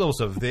do street level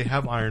stuff. They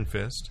have Iron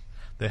Fist.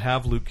 They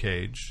have Luke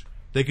Cage.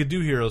 They could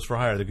do Heroes for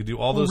Hire. They could do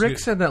all those. Rick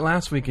said that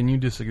last week, and you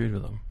disagreed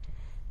with him.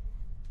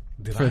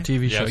 Did for I? a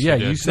TV show. Yes, Yeah,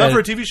 you you did. said Not for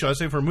a TV show. I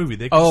say for a movie.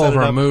 They could set it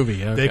for up, a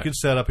movie. Okay. They could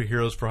set up a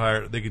Heroes for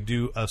Hire. They could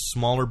do a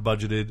smaller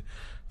budgeted,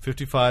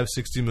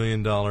 $55-60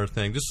 million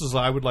thing. Just as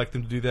I would like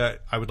them to do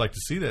that, I would like to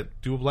see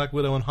that. Do a Black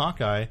Widow and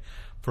Hawkeye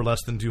for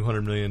less than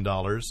 $200 million.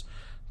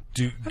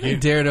 I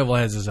think Daredevil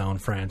has his own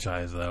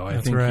franchise, though. I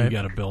think you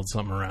got to build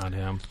something around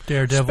him.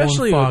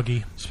 Daredevil and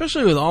Foggy.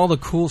 Especially with all the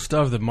cool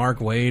stuff that Mark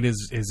Waid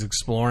is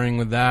exploring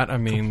with that. I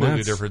mean,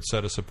 completely different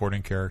set of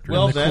supporting characters.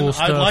 Well, the then cool I'd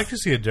stuff. like to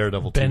see a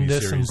Daredevil Bendis TV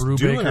series. and Brubaker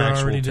do an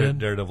actual already did.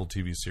 Daredevil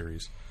TV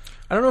series.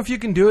 I don't know if you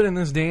can do it in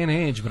this day and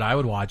age, but I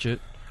would watch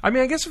it. I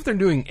mean, I guess if they're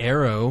doing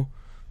Arrow,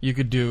 you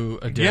could do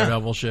a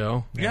Daredevil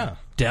show. Yeah.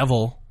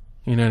 Devil.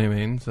 You know what I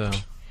mean? So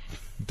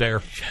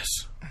Dare. Yes.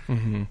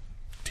 Mm-hmm.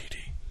 DD.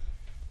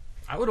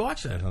 I would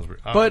watch that. sounds weird.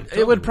 But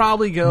it would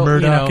probably go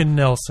Murdoch and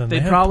Nelson.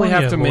 They'd They probably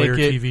plenty have to of make lawyer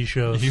it TV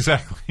shows.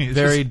 Exactly. It's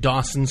very just-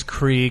 Dawson's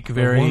Creek,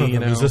 very, One of you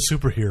them know. is a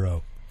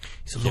superhero.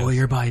 He's a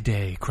lawyer by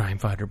day, crime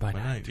fighter by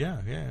night. Right.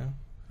 Yeah.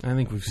 I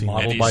think we've seen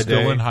Model and that. he's by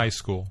still day. in high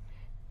school.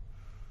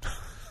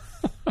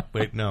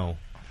 Wait, no.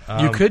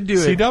 You could do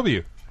it.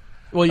 CW.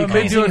 Well, you could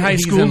Amazing do High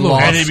he's School in Law law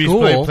And he'd be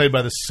school. played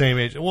by the same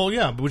age. Well,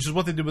 yeah, which is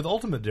what they did with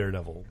Ultimate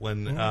Daredevil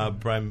when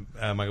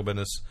Michael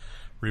Bendis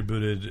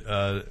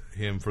rebooted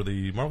him for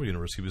the Marvel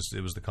Universe.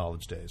 It was the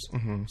college days.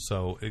 Mm-hmm.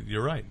 So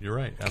you're right.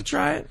 Could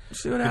try it.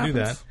 See what Could happens. do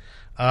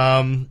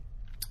that.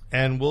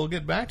 And we'll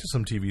get back to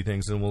some TV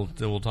things, and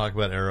we'll talk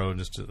about Arrow in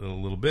just a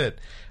little bit.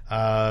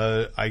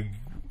 I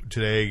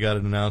today got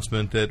an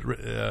announcement that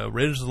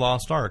Raiders of the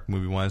Lost Ark,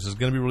 movie-wise, is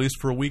going to be released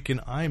for a week in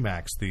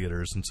IMAX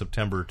theaters in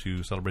September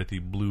to celebrate the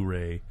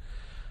Blu-ray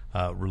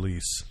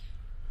release.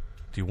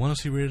 Do you want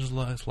to see Raiders of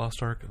the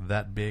Lost Ark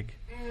that big?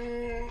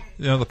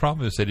 You know, the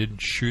problem is they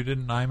didn't shoot it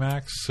in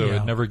IMAX, so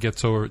Yeah. it never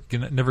gets over.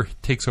 It never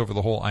takes over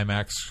the whole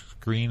IMAX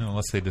screen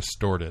unless they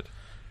distort it.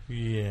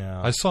 Yeah.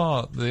 I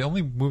saw the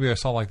only movie I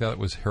saw like that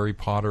was Harry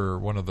Potter,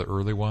 one of the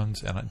early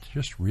ones, and I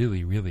just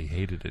really, really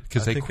hated it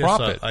because they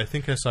crop it. I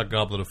think I saw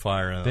Goblet of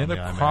Fire. They on end the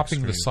up IMAX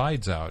cropping the screen.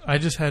 sides out. I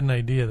just had an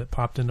idea that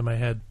popped into my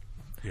head.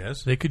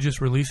 Yes. They could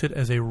just release it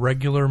as a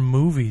regular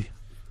movie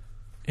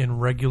in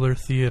regular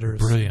theaters.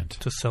 Brilliant.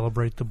 To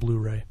celebrate the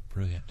Blu-ray.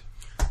 Brilliant.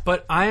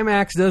 But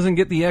IMAX doesn't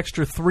get the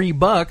extra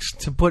 $3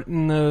 to put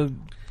in the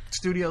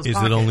studio's Is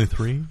pocket. it only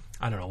 3?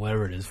 I don't know,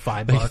 whatever it is,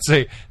 $5. They could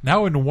say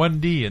now in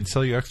 1D and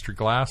sell you extra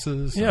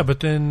glasses. Yeah, but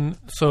then,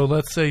 so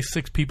let's say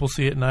 6 people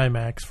see it in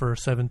IMAX for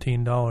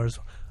 $17.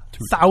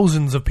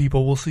 Thousands of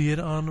people will see it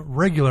on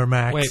regular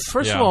Max. Wait,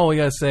 first of Yeah. all, we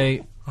gotta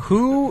say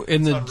who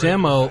in the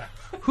demo.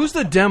 Who's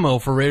the demo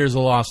for Raiders of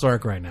the Lost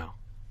Ark right now?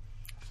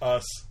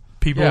 Us.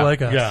 People Yeah.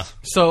 like us. Yeah.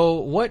 So,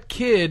 what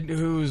kid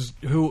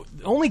who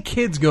only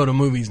kids go to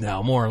movies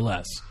now, more or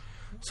less.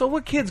 So,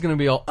 what kid's gonna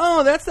be all?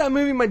 Oh, that's that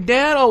movie my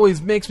dad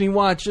always makes me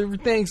watch every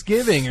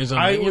Thanksgiving or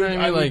something. You know what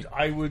I mean?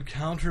 I would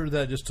counter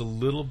that just a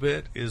little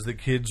bit. Is the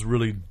kids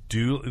really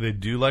do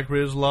like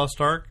Raiders of the Lost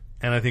Ark,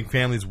 and I think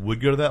families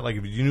would go to that. Like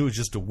if you knew it was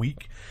just a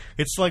week,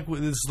 it's like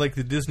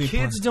the Disney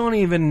Kids don't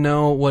even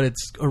know what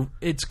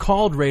it's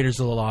called. Raiders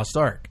of the Lost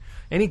Ark.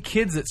 Any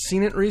kids that's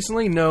seen it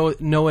recently know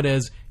it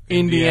as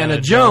Indiana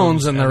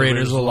Jones and the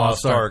Raiders of the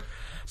Lost Ark.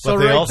 So But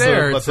they right also,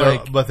 there, but it's they're,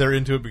 like but they're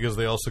into it because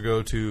they also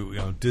go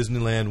to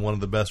Disneyland, one of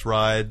the best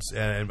rides,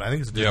 and I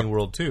think it's Disney Yep.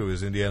 World too.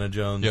 Is Indiana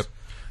Jones? Yep.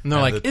 and they're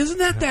like, isn't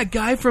that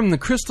guy from the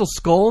Crystal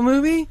Skull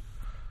movie?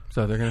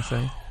 So they're gonna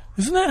say,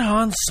 Isn't that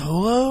Han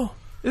Solo?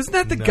 isn't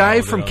that the No, guy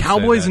they from don't say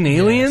Cowboys that. and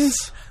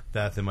Aliens?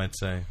 That they might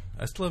say.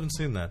 I still haven't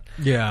seen that.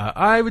 Yeah,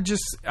 I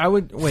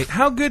would wait.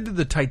 How good did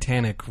the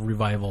Titanic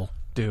revival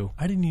do?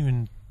 I didn't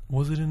even...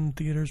 Was it in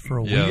theaters for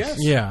a week? Yes.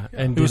 Yeah,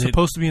 and It was did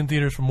supposed to be in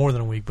theaters for more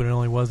than a week, but it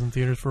only was in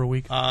theaters for a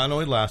week. I know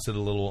it lasted a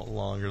little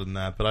longer than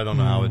that, but I don't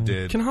know how it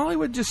did. Can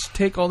Hollywood just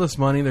take all this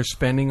money they're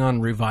spending on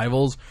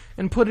revivals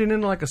and put it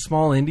into like a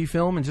small indie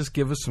film and just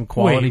give us some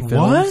quality Wait,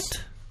 films?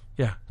 what?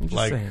 Yeah, I'm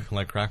just saying.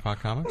 like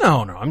Crackpot Comics?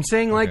 No, I'm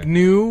saying like Okay.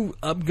 new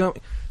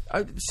upcoming.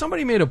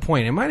 Somebody made a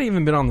point. It might have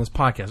even been on this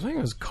podcast. I think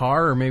it was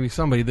Carr or maybe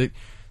somebody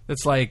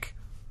that's like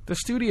the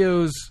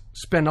studios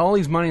spend all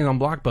these money on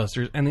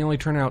blockbusters and they only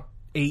turn out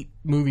 8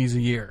 movies a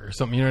year or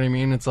something. You know what I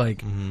mean? It's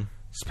like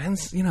spend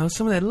some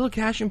of that little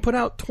cash and put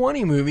out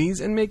 20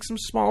 movies and make some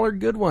smaller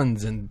good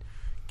ones and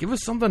give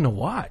us something to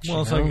watch.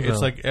 Well, it's you know? like it's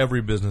So- like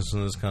every business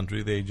in this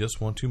country. They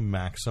just want to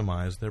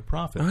maximize their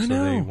profits. I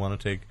So they know. want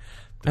to take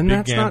the and big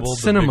that's gamble, not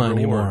the cinema big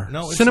reward. anymore.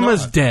 No, it's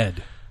Cinema's not.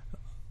 dead.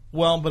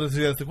 Well, but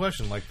that's the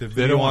question. Like the They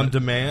video don't on want it-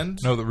 demand.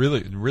 No,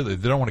 really,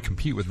 they don't want to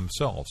compete with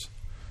themselves.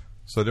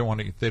 So they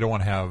don't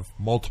want to have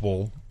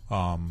multiple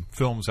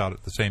films out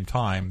at the same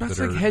time. That's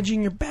that like are,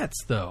 hedging your bets,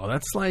 though.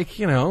 That's like,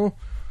 you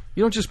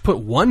don't just put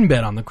one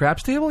bet on the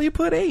craps table. You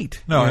put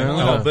 8. No, you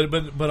know?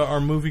 no, but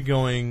our movie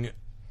going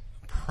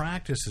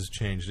practice has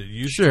changed. It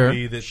used Sure, to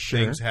be that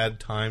things had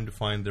time to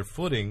find their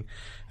footing,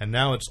 and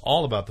now it's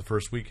all about the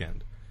first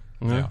weekend.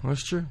 Yeah,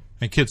 that's true.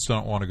 And kids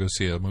don't want to go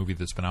see a movie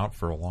that's been out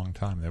for a long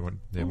time.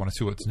 They want to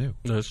see what's new.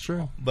 That's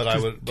true. But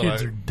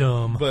Kids are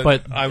dumb.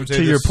 But I would say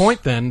to your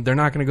point, then they're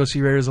not going to go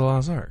see Raiders of the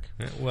Lost Ark.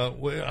 Well,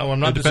 I'm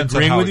not It depends on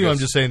disagreeing how with it you. I'm goes.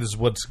 just saying this is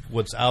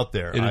what's out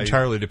there. It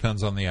entirely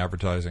depends on the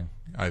advertising,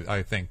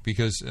 I think,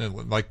 because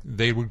like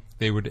they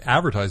would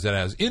advertise that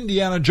as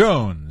Indiana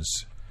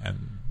Jones,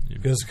 and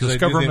Because the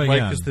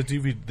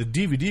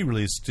DVD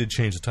release did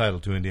change the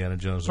title to Indiana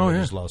Jones and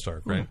Raiders of the Lost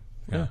Ark, right?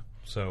 Yeah.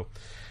 So,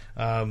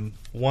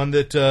 one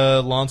that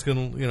Lon's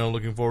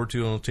looking forward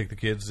to, and will take the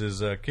kids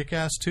is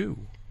Kick-Ass 2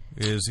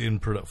 is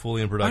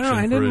fully in production.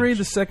 I didn't read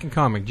the second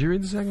comic. Did you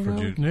read the second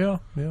comic?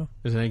 Yeah.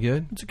 Is it any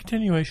good? It's a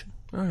continuation.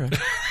 Okay.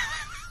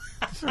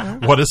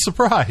 what a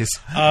surprise!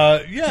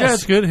 Yes. Yeah,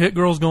 it's good. Hit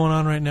Girl's going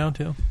on right now,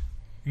 too.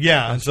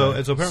 Yeah, and so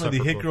apparently the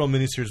separate Hit book. Girl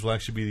miniseries will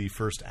actually be the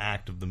first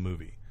act of the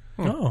movie.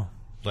 Oh.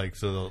 Like,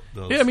 so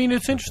they'll Yeah, I mean,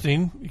 it's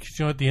interesting. Because,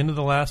 at the end of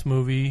the last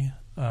movie,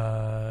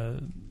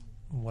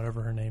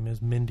 whatever her name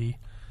is, Mindy,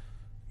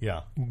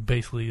 yeah.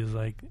 basically is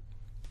like,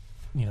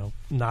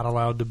 not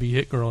allowed to be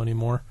Hit Girl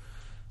anymore.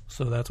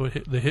 So that's what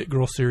the Hit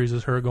Girl series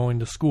is, her going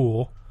to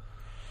school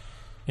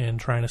and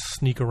trying to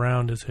sneak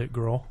around as Hit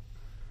Girl.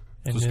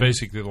 And It's then-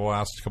 basically the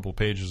last couple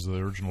pages of the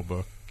original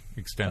book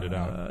extended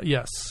out.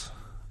 Yes.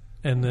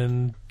 And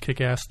then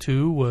Kick-Ass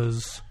 2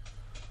 was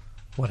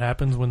what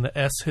happens when the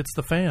S hits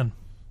the fan.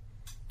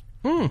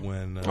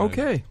 When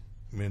Okay.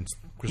 when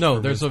No, Christopher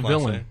there's a Mintz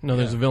villain. Plante- No,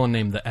 there's a villain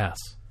named the S.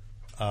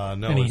 No,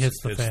 And he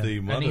hits the it's fan. the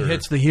mother. And he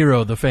hits the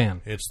hero, the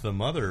fan. It's the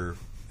mother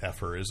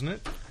effer, isn't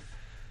it?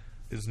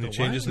 Isn't he The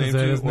change what? his Is name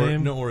that to? his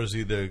name? Or is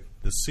he the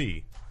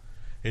C?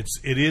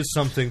 It is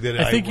something that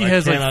I think he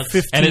has cannot- like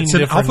 15 and it's an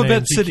different alphabet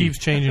names. city. He keeps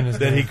changing his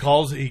that name.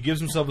 he gives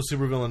himself a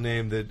supervillain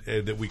name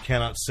that we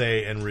cannot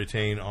say and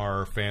retain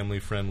our family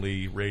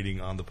friendly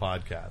rating on the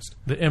podcast.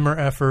 The M or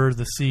F-er,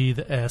 the C,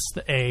 the S,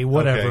 the A,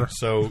 whatever. Okay,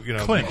 so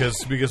Clint.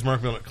 because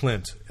Mark Miller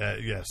Clint,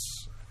 yes,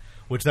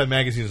 which that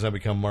magazine has now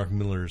become Mark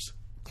Miller's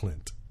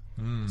Clint.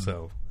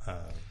 So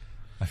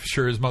I'm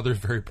sure his mother's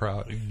very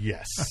proud.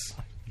 yes,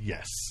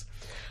 yes.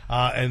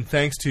 And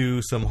thanks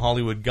to some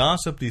Hollywood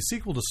gossip, the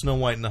sequel to Snow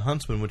White and the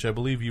Huntsman, which I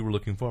believe you were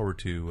looking forward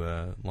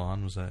to,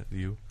 Lon, was that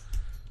you?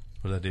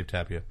 Or was that Dave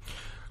Tapia?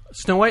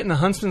 Snow White and the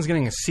Huntsman's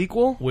getting a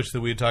sequel? Which that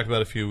we had talked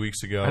about a few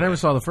weeks ago. I never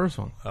saw the first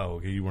one. Oh,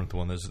 okay, you weren't the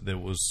one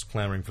that was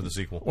clamoring for the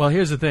sequel. Well,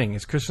 here's the thing.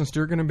 Is Kristen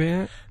Stewart going to be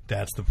in it?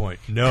 That's the point.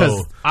 No,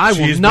 Because I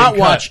she's will not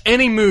been cut, watch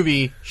any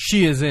movie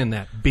she is in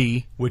that.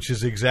 B. which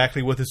is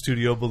exactly what the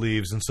studio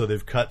believes, and so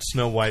they've cut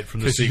Snow White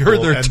from the 'Cause sequel.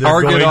 you're their and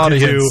target they're going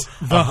audience.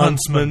 to do a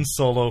Huntsman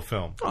solo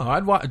film. Oh,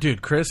 I'd watch.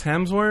 Dude, Chris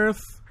Hemsworth,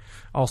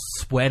 all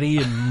sweaty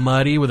and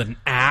muddy with an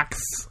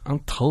axe. I'll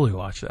totally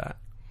watch that.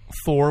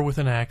 Thor with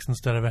an axe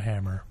instead of a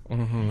hammer.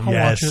 Mm-hmm. I'll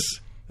watch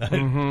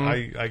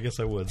it. I guess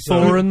I would.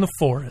 So, Thor in the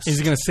forest. Is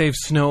he going to save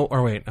Snow?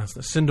 Or wait,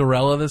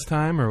 Cinderella this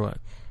time, or what?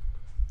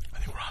 I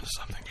think we're onto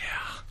something.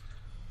 Yeah.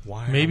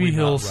 Why? are Maybe we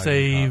he'll not writing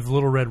save up?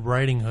 Little Red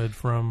Riding Hood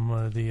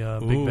from the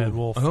Big Bad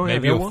Wolf. Oh, yeah,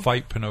 Maybe there he'll was,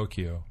 fight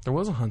Pinocchio. there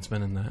was a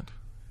huntsman in that.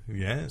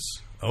 Yes.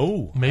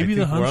 Oh, Maybe I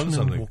the think we're onto Huntsman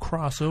something. will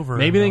cross over.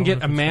 Maybe they and can all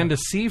get different Amanda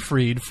stuff.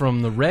 Seyfried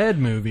from the Red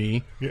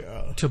movie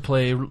Yeah. to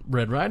play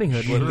Red Riding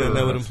Hood. But then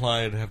that would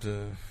imply I'd have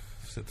to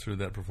sit through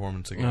that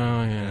performance again.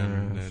 Oh, yeah,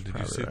 And, that's did you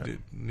probably see? right.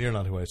 You're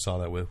not who I saw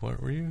that with.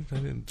 What were you? I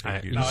didn't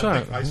take you. you saw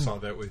it. I saw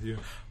that with you.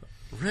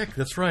 Rick,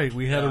 that's right.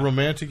 We had a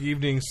romantic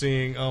evening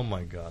seeing. Oh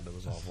my god, that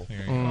was awful.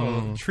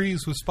 Oh,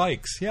 trees with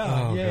spikes. Yeah.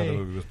 Oh yay. god, that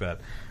movie was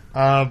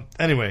bad.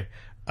 Anyway,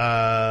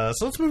 so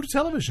let's move to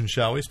television,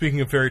 shall we?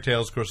 Speaking of fairy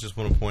tales, of course, just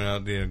want to point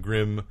out the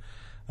Grimm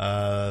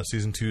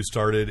season 2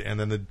 started, and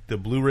then the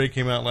Blu-ray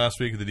came out last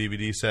week, the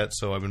DVD set.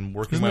 So I've been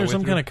working Isn't my there way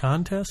some through. kind of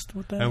contest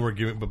with that? And we're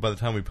giving, but by the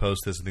time we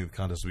post this, I think the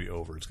contest will be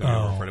over. It's going to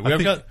be Oh. over Friday.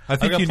 I've got I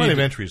think you plenty need of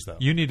to- entries though.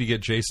 You need to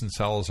get Jason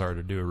Salazar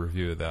to do a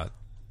review of that.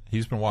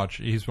 He's been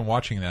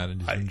watching that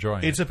and he's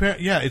enjoying It's it. apparent.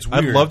 Yeah, it's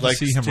I'd weird. love to Like,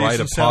 see him Jason write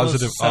a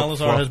positive,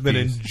 Salazar has been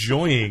upfront piece.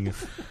 enjoying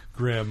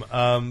Grimm,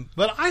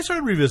 but I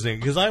started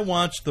revisiting because I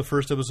watched the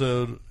first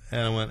episode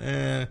and I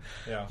went,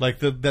 Yeah. Like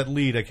that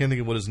lead, I can't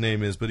think of what his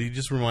name is, but he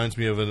just reminds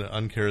me of an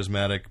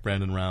uncharismatic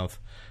Brandon Routh,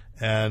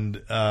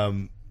 and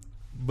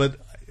but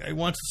I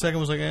watched the second,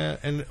 was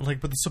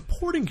like, but the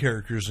supporting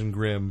characters in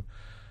Grimm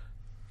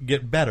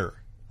get better,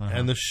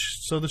 and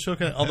so the show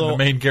kind of, although And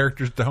the main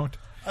characters don't.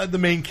 the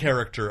main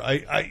character,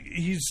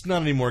 he's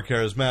not any more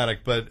charismatic,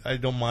 but I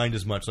don't mind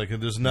as much. Like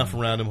there's enough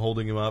around him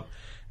holding him up,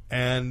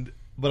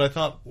 but I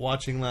thought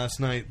watching last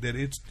night that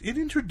it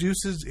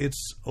introduces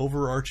its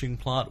overarching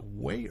plot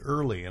way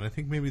early, and I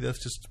think maybe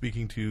that's just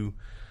speaking to,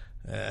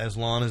 as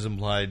Lon has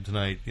implied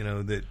tonight,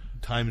 that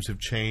times have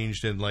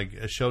changed and like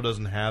a show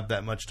doesn't have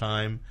that much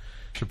time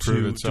To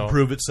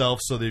prove itself,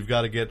 so they've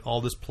got to get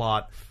all this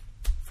plot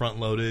front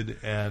loaded,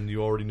 and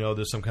you already know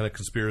there's some kind of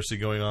conspiracy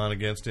going on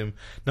against him.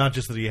 Not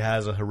just that he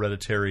has a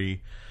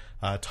hereditary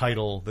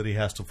title that he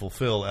has to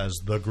fulfill as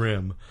the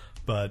Grimm,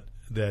 but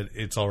that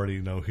it's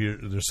already here.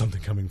 There's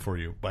something coming for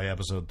you by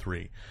episode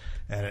 3,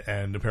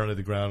 and apparently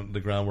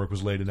the groundwork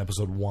was laid in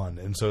episode 1,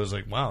 and so it's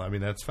like, wow. I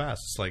mean, that's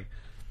fast. It's like,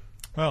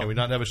 can we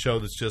not have a show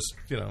that's just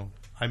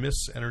I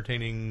miss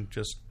entertaining,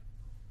 just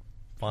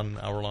fun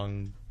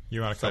hour-long.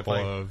 You want a couple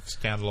of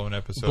standalone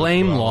episodes?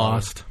 Blame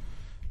Lost.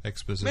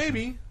 Exposition.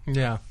 Maybe.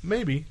 Yeah.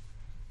 Maybe.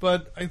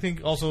 But I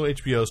think also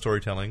HBO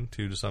storytelling,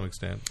 too, to some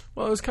extent.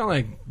 Well, it was kind of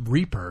like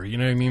Reaper. You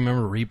know what I mean?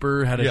 Remember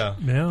Reaper had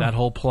that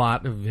whole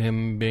plot of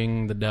him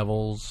being the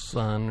devil's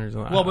son or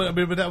something. Well,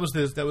 but that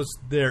was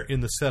there in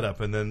the setup,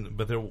 and then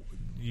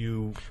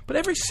but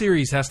every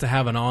series has to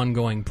have an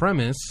ongoing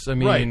premise. I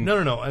mean, right? No.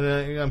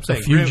 And I'm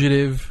saying The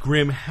Fugitive.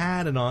 Grimm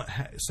had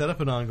set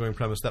up an ongoing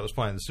premise. That was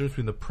fine. The difference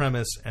between the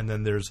premise and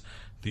then there's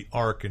the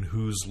arc and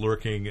who's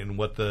lurking and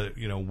what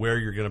where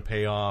you're going to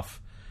pay off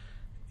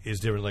is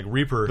different. Like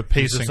Reaper, the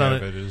pacing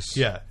of it is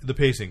the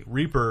pacing.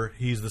 Reaper,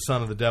 he's the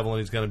son of the devil and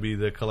he's going to be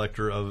the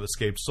collector of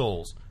escaped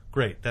souls.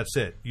 Great, that's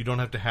it. You don't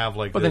have to have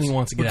But then he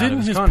wants to get out didn't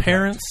of his contract.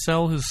 parents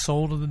sell his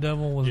soul to the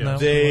devil? Wasn't that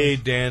they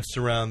danced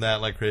around that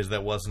like crazy.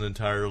 That wasn't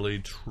entirely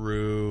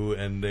true,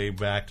 and they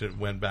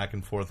went back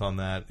and forth on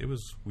that. It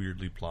was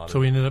weirdly plotted.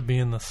 So he ended up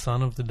being the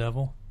son of the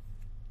devil?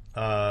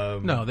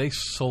 No, they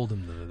sold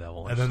him to the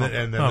devil. And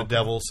then the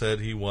devil said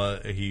he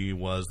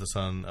was the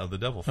son of the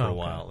devil for a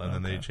while, and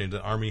then they changed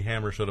it. Armie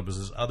Hammer showed up as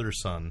his other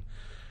son,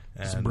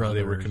 and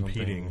they were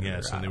competing.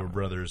 Yes, and they were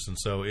brothers, and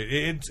so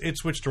it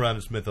switched around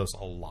its mythos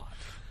a lot.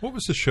 What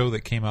was the show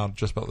that came out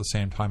just about the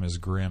same time as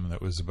Grimm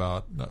that was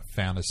about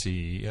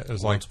fantasy? It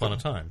was Once Upon a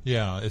Time.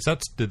 Yeah,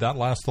 did that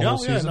last the whole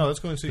season? Yeah, no, it's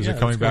going to. Is it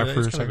coming back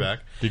for a second? Back.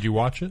 Did you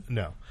watch it?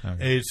 No,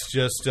 okay. It's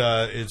just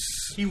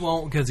he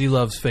won't because he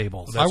loves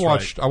Fables. I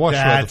watched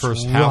about the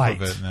first half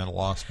of it and then it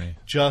lost me.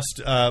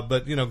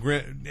 But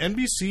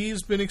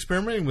NBC's been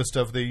experimenting with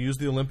stuff. They use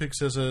the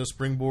Olympics as a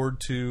springboard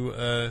to.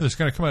 There's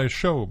going to come out a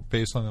show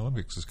based on the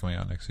Olympics is coming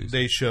out next season.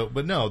 They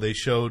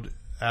showed.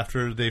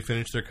 After they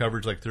finished their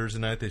coverage, like Thursday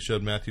night, they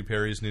showed Matthew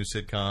Perry's new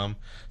sitcom.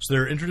 So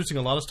they're introducing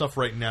a lot of stuff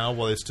right now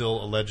while they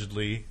still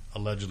allegedly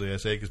I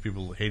say because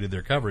people hated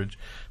their coverage,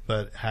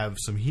 but have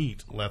some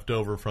heat left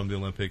over from the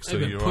Olympics.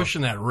 They've been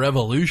pushing that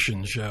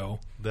Revolution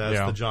show. That's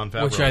the John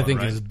Favreau which I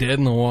think is dead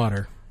in the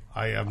water.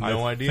 I have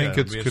no idea. I think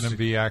it's going to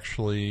be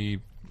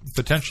actually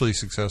potentially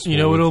successful. You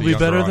know what will be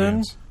better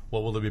than?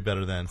 What will it be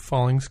better than?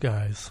 Falling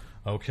Skies.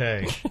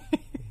 Okay.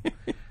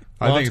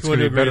 I think it's going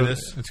to be better.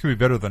 It's going to be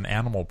better than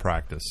Animal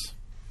Practice.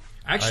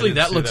 Actually,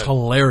 that looks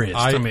hilarious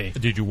to me.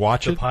 Did you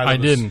watch it? I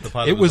didn't.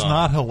 It was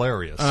not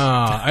hilarious.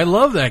 I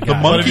love that guy. The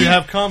monkey, if you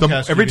have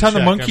Comcast, every time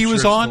the monkey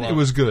was on, it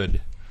was good.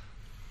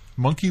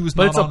 Monkey was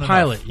but not it's a on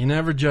pilot. enough. You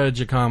never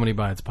judge a comedy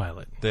by its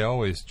pilot. They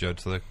always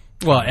judge the.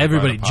 Well,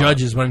 everybody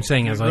judges what I'm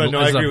saying as I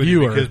agree with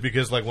viewer. you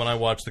because like when I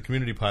watched the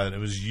Community pilot, it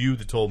was you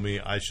that told me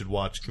I should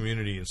watch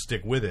Community and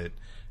stick with it,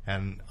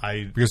 and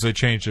because they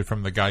changed it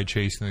from the guy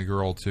chasing the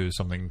girl to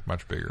something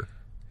much bigger.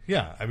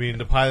 Yeah, I mean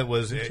the pilot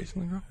was.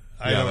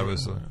 I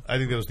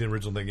think that was the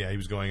original thing. Yeah, he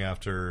was going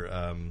after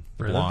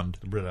the blonde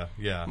Britta.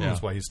 Yeah, that's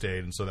why he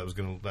stayed, and so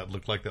that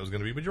looked like that was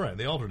going to be. But you're right,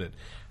 they altered it,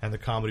 and the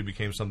comedy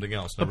became something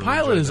else. The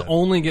pilot is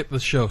only get the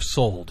show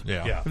sold.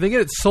 Yeah. If they get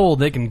it sold,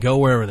 they can go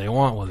wherever they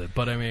want with it.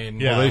 But I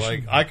mean,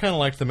 I kind of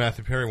liked the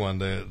Matthew Perry one,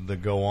 the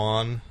Go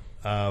On.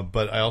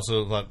 But I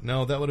also thought,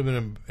 no, that would have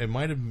been it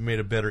might have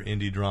made a better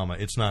indie drama.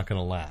 It's not going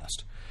to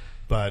last.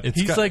 But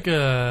he's like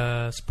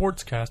a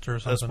sportscaster or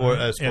something.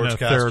 A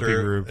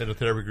sportscaster in a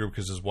therapy group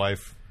because his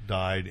wife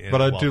died.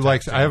 But I do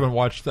like. I didn't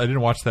watch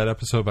that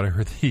episode, but I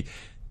heard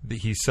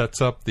he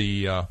sets up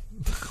the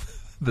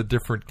the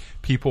different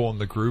people in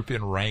the group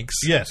in ranks.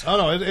 Yes. Oh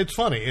no, it's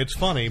funny. It's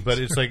funny, but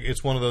it's like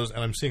it's one of those.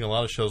 And I'm seeing a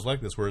lot of shows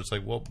like this where it's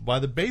like, well, by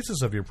the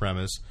basis of your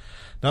premise,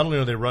 not only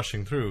are they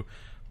rushing through,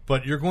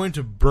 but you're going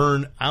to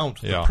burn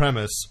out the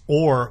premise,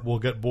 or we'll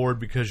get bored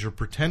because you're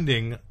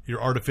pretending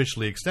you're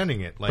artificially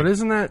extending it. But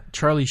isn't that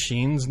Charlie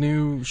Sheen's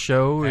new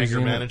show?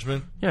 Anger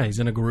Management? Yeah, he's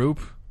in a group.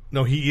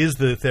 No, he is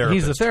the therapist.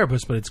 He's the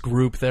therapist, but it's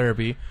group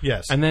therapy.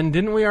 Yes. And then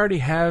didn't we already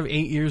have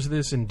 8 years of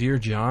this in Dear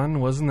John?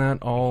 Wasn't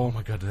that all? Oh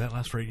my God, did that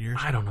last for 8 years?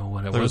 I don't know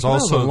what it was. There was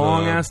also a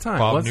long ass time.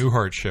 Bob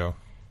Newhart show.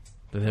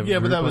 Yeah,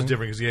 but that was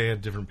different because he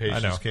had different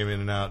patients came in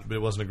and out, but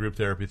it wasn't a group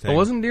therapy thing. But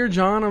wasn't Dear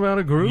John about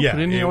a group? Yeah,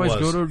 didn't he always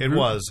go to a group? It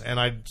was, and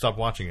I stopped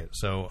watching it.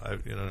 So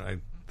I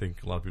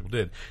think a lot of people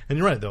did. And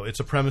you're right, though. It's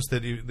a premise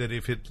that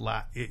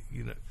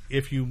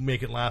if you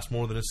make it last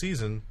more than a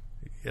season,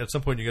 at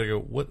some point you got to go,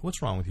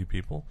 what's wrong with you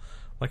people?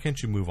 Why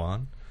can't you move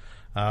on?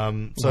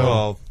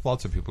 Well,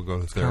 lots of people go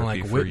to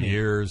therapy for Whitney.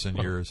 years and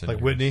years and like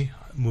years. Whitney,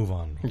 move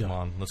on. Come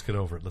on, let's get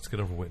over it. Let's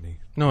get over Whitney.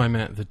 No, I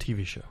meant the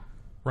TV show.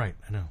 Right,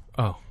 I know.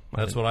 Oh.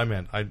 That's what I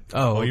meant.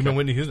 okay. You meant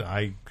Whitney Houston?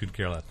 I could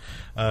care less.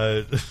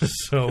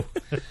 So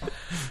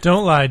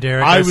don't lie,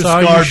 Derek. I was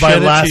scarred by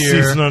last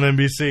season on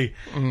NBC.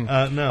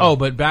 No. Oh,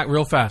 but back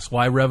real fast.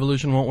 Why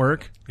Revolution won't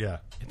work? Yeah,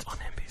 it's on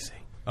NBC.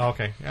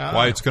 Okay.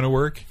 Why it's going to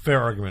work?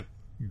 Fair argument.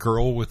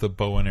 Girl with a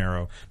bow and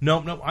arrow. No.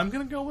 I'm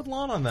going to go with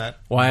Lon on that.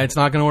 Why it's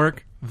not going to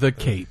work? The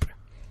Cape.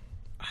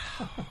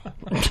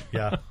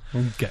 Yeah.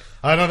 Okay.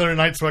 Another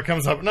Night Sweat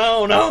comes up.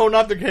 No,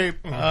 not the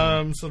cape.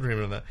 I'm still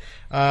dreaming of that.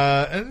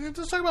 And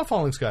let's talk about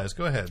Falling Skies.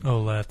 Go ahead.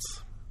 Oh,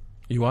 let's.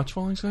 You watch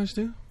Falling Skies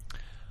too?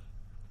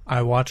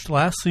 I watched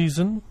last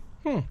season.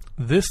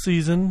 This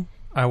season,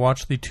 I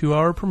watched the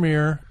 2-hour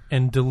premiere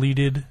and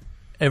deleted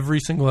every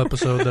single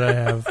episode that I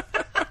have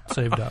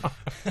saved up.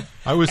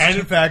 And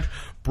in fact,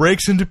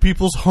 breaks into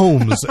people's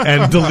homes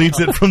and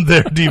deletes it from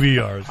their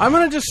DVRs. I'm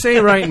going to just say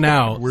right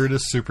now,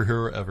 Weirdest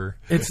superhero ever.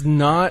 it's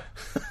not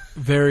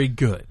very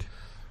good.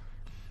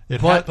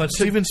 But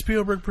Steven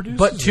Spielberg produces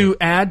But to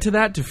add to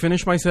that, to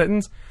finish my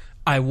sentence,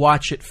 I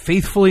watch it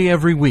faithfully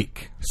every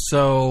week.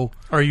 So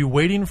Are you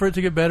waiting for it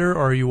to get better,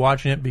 or are you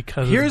watching it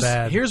because it's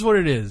bad? here's what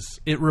it is.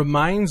 It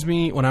reminds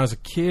me when I was a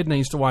kid and I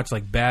used to watch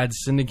like bad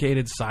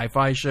syndicated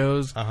sci-fi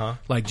shows,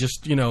 like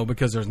just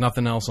because there's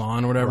nothing else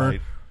on or whatever.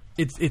 Right.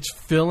 It's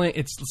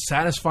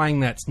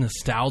satisfying that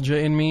nostalgia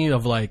in me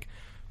of like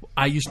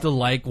I used to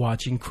like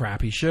watching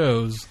crappy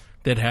shows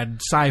that had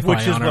sci-fi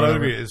Which is on what or I whatever.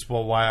 agree. Is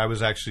why I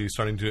was actually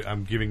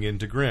I'm giving in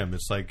to Grimm.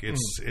 It's like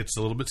it's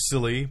a little bit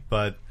silly,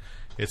 but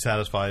it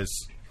satisfies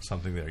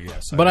something there.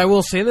 Yes, But I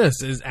will say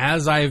this, is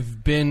as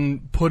I've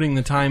been putting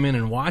the time in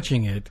and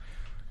watching it,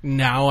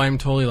 now I'm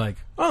totally like,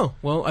 oh,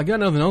 well, I got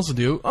nothing else to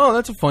do. Oh,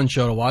 that's a fun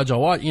show to watch. I'll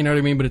watch, you know what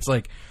I mean? But it's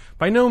like,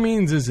 by no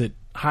means is it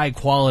high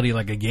quality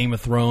like a Game of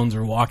Thrones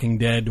or Walking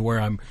Dead to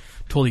where I'm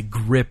totally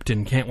gripped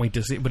and can't wait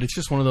to see it. But it's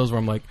just one of those where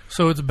I'm like,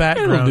 So it's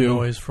background It'll do.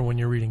 noise for when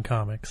you're reading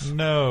comics.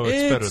 No,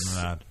 it's better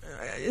than that.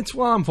 it's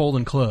while I'm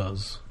folding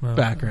clothes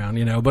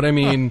background, But I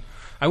mean,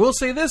 I will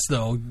say this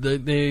though,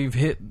 they've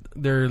hit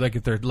their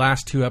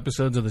last 2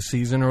 episodes of the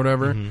season or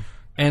whatever,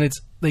 and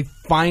they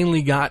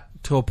finally got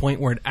to a point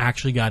where it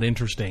actually got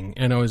interesting,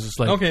 and I was just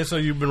like, okay, so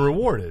you've been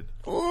rewarded.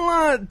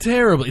 not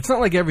terribly. It's not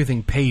like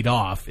everything paid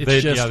off. It's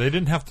They just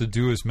didn't have to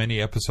do as many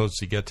episodes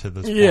to get to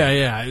this point.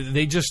 yeah.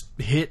 They just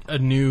hit a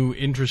new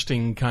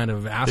interesting kind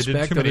of They aspect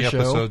did too many of the show.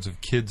 episodes of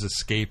kids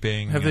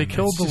escaping. Have they and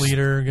killed the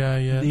leader guy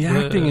yet? The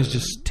acting is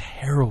just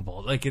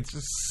terrible. Like it's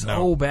just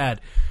so bad,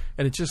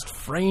 and it just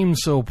frames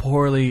so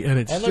poorly, and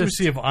it's Let just me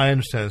see if I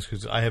understand this,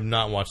 because I have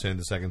not watched any of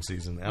the second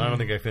season, and I don't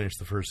think I finished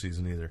the first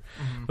season either.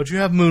 But you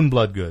have Moon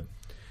Bloodgood.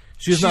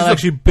 She's not the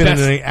actually been in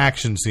best- any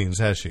action scenes,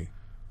 has she?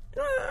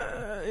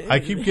 I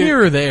keep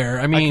here or there.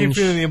 I I mean, keep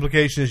feeling the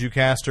implication is you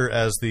cast her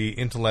as the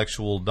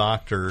intellectual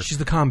doctor. she's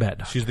the combat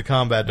doctor. She's the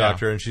combat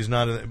doctor, and she's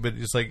not. But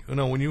it's like,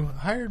 no, when you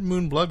hired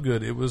Moon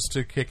Bloodgood, it was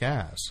to kick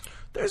ass.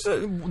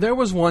 There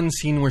was one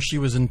scene where she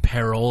was in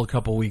peril a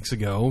couple weeks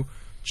ago,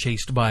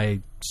 chased by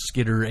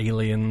skitter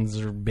aliens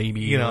or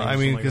baby. I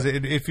mean, because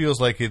like it feels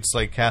like it's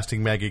like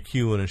casting Maggie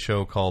Q in a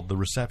show called The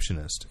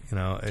Receptionist.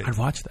 I'd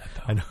watch that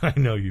though. I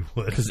know you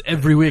would. Because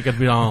every week I'd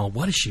be, oh,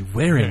 what is she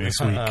wearing this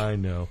week? I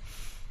know.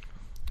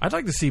 I'd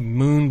like to see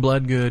Moon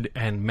Bloodgood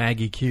and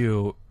Maggie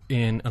Q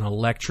in an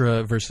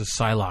Elektra versus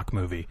Psylocke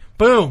movie.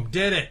 Boom!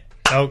 Did it.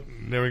 Oh,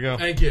 there we go.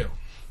 Thank you.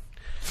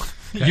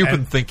 You've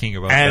been thinking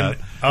about And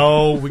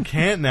that. we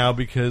can't now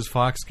because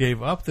Fox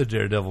gave up the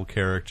Daredevil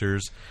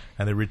characters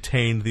and they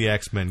retained the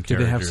X-Men Did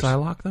they have characters.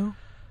 Psylocke though?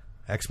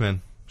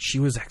 X-Men, She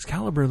was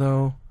Excalibur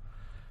though.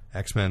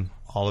 X-Men,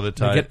 all of it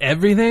They tied. get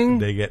everything.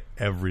 They get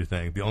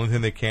everything. The only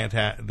thing they can't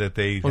that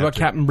they What have about to-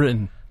 Captain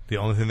Britain? The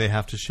only thing they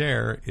have to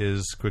share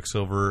is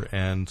Quicksilver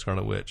and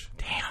Scarlet Witch.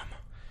 Damn.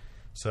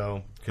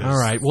 So, All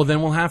right. Well,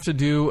 then we'll have to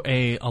do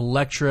a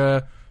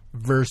Elektra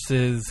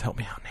versus. Help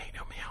me out, Nate.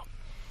 Help me out.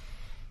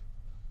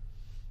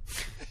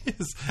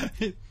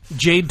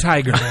 Jade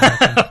Tiger.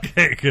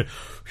 Okay, good.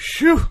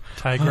 Shoo.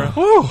 Tigra.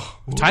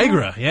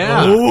 Tigra.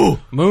 Yeah. Ooh.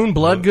 Moon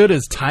Bloodgood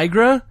is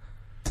Tigra.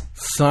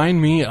 Sign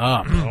me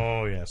up.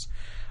 Oh yes.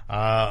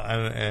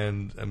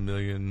 And a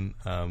million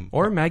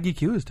Or Maggie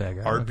Q is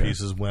Tigra. art Okay.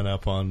 pieces went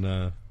up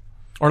on.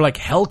 Or like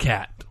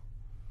Hellcat.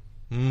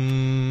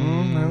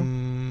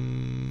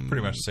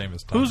 Pretty much the same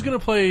as Tom. Who's going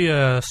to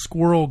play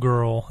Squirrel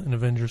Girl in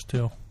Avengers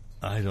 2?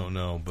 I don't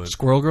know, but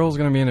Squirrel Girl's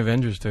going to be in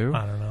Avengers too.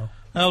 I don't know.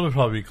 that'll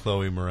probably be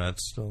Chloe Moretz.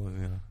 Still,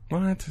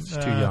 What? It's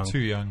too young. Too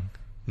young.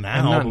 I'm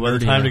now, not but by the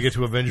nerdy time to enough. get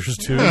to Avengers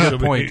 2, it'll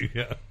Point. be.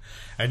 Yeah.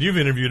 And you've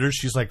interviewed her.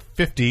 She's like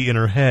 50 in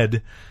her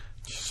head.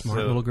 Smart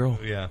little girl.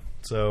 Yeah.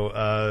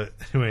 So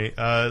anyway,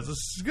 this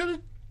is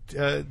good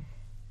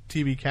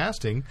TV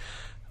casting.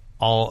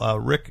 All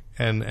Rick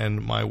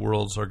and my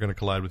worlds are going to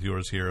collide with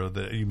yours here.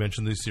 You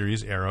mentioned the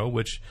series Arrow,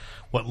 which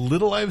what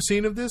little I've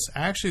seen of this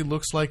actually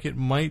looks like it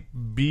might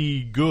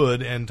be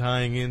good and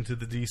tying into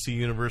the DC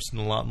universe in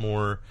a lot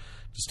more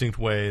distinct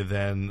way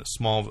than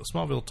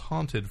Smallville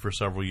taunted for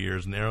several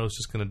years, and Arrow's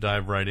just going to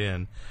dive right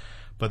in.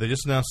 But they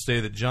just announced today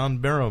that John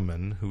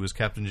Barrowman, who was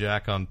Captain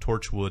Jack on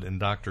Torchwood and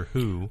Doctor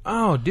Who,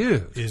 Oh,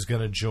 dude. is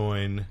going to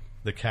join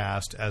the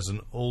cast as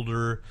an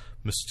older,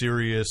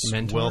 mysterious,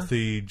 Mentor?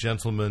 wealthy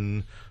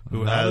gentleman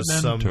who Not has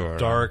a some mentor.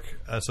 dark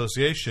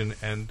association.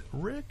 And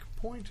Rick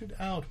pointed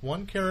out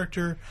one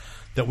character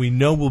that we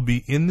know will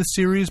be in the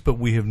series, but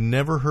we have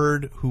never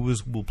heard who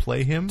will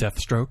play him.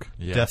 Deathstroke.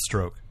 Yeah.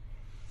 Deathstroke.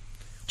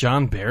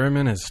 John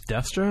Barrowman as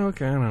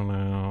Deathstroke? I don't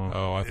know.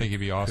 Oh, I think he'd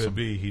be awesome. Could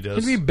be. He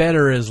does. He'd be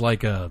better as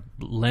like a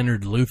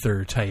Leonard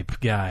Luthor type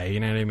guy. You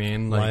know what I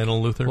mean? Like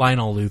Lionel Luthor?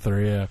 Lionel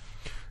Luthor, yeah.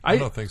 I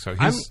don't think so.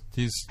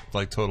 He's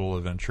like total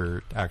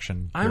adventure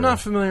action. I'm hero. not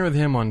familiar with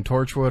him on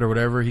Torchwood or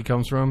whatever he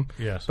comes from.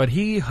 Yes. But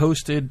he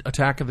hosted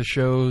Attack of the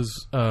Show's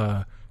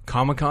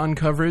Comic-Con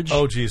coverage.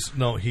 Oh, geez.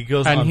 No, he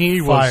goes And on he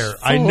was fire.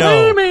 I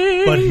know,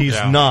 flaming. but he's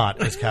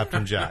not as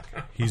Captain Jack.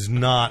 He's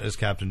not as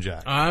Captain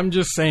Jack. I'm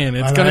just saying,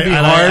 it's And going to be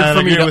I hard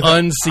for me agree to with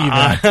that. unsee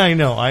that. I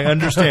know. I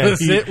understand.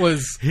 It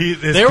was.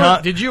 Did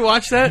Did you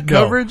watch that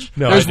No. coverage?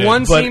 No, There's I didn't,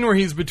 one but- scene where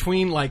he's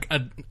between like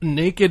a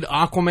naked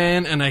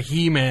Aquaman and a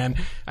He-Man,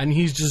 and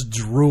he's just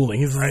drooling.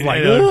 He's just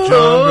like, John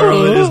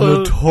Garland is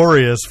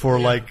notorious for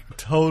like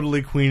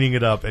totally queening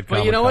it up at Comic-Con.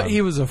 But you know what?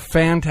 He was a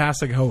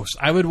fantastic host.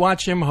 I would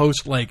watch him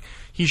host like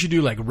he should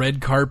do like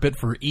red carpet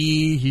for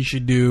E. He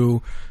should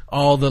do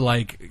all the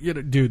like,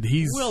 dude.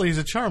 He's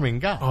a charming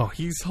guy. oh,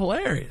 he's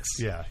hilarious.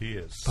 Yeah, he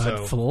is.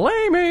 But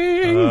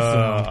flaming.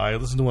 I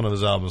listened to one of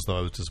his albums, though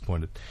I was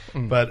disappointed.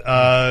 But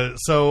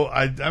so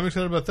I'm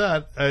excited about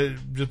that,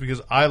 just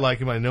because I like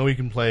him. I know he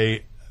can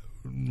play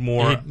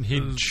more.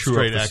 He'd chew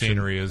straight up the action.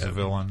 scenery as a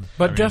villain.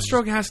 But I mean,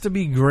 Deathstroke has to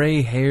be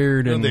gray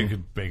haired and They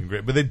could make him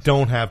great, but they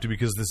don't have to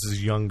because this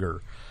is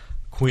younger.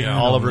 Queen Yeah, I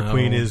don't Oliver know.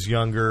 Queen is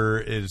younger,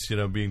 is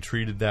being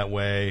treated that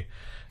way,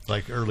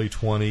 like early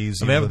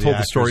 20s. And they haven't told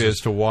the story actress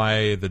as to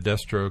why the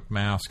Deathstroke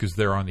mask is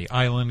there on the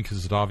island,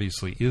 because it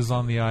obviously is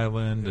on the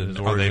island. His And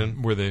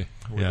origin. were they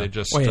Yeah.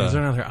 just? wait, is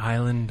there another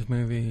island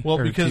movie? Well,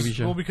 or because TV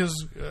show?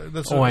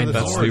 that's Oh, I know.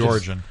 that's the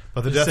origin.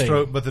 But the Just saying.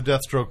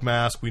 Deathstroke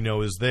mask we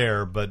know is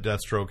there. But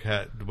Deathstroke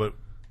but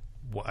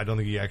I don't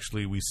think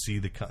we see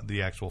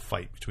the actual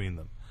fight between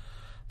them.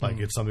 Like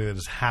it's something that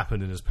has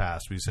happened in his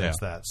past. We sense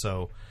that,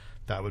 so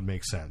that would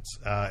make sense.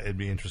 It'd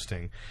be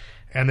interesting.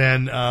 And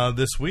then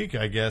this week,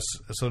 I guess,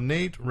 so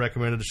Nate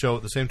recommended a show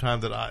at the same time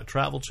that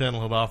Travel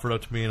Channel had offered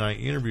up to me, and I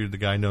interviewed the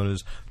guy known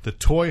as the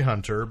Toy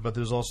Hunter, but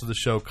there's also the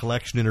show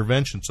Collection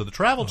Intervention. So the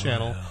Travel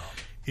Channel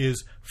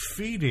is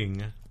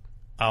feeding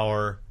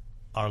our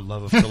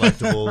love of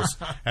collectibles,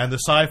 and the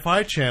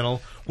Sci-Fi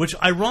Channel, which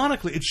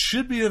ironically, it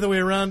should be the other way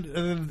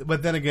around,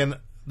 but then again,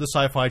 the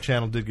Sci-Fi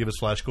Channel did give us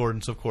Flash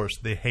Gordon, so of course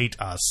they hate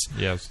us.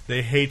 Yes.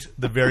 They hate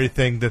the very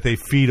thing that they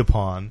feed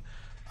upon.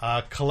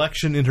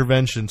 Collection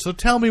Intervention. So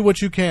tell me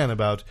what you can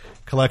about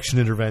Collection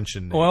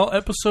Intervention. Nate. Well,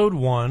 episode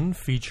 1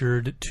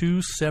 featured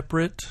 2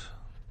 separate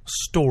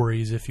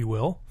stories, if you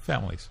will.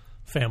 families.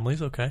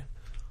 Families, okay.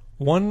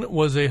 One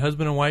was a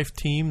husband and wife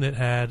team that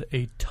had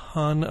a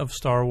ton of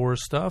Star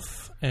Wars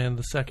stuff, and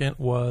the second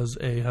was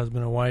a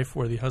husband and wife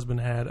where the husband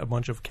had a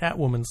bunch of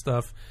Catwoman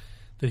stuff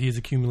that he's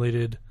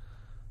accumulated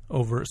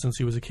over since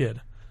he was a kid.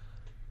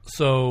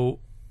 So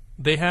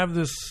they have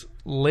this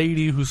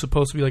lady who's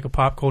supposed to be like a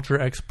pop culture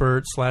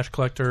expert /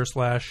 collector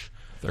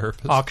 /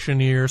 Therapist.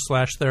 auctioneer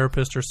 /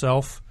 therapist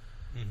herself.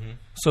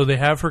 So they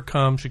have her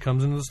come. She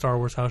comes into the Star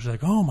Wars house. She's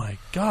like, "Oh my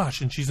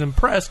gosh!" And she's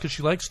impressed because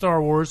she likes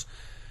Star Wars.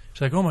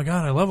 She's like, "Oh my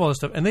god, I love all this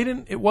stuff." And they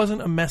didn't. It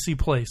wasn't a messy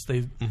place.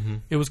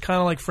 It was kind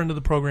of like friend of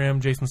the program,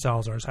 Jason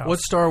Salazar's house. What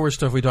Star Wars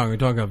stuff are we talking? Are we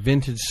talking about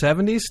vintage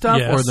 70s stuff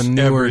Yes. or the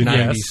newer Everything.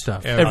 90s Yes.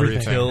 stuff? Everything.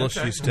 Until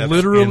she steps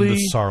Literally, in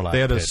the Sarlacc They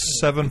had a pit.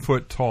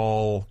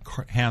 7-foot-tall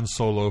Han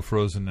Solo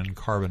frozen in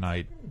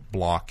carbonite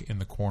block in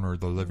the corner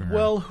of the living room.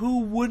 Well, who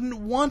wouldn't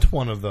want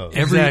one of those?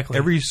 Exactly.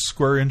 Every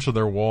square inch of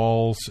their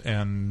walls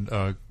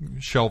and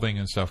shelving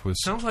and stuff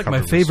was Sounds like covered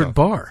my with favorite stuff.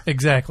 bar.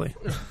 Exactly.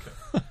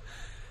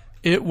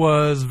 It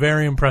was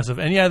very impressive.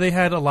 And yeah, they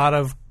had a lot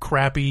of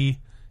crappy,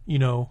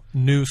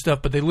 new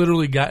stuff, but they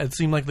literally it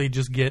seemed like they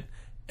just get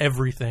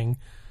everything.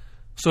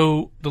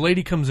 So the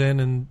lady comes in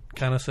and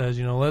kind of says,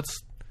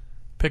 let's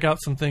pick out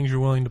some things you're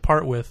willing to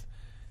part with.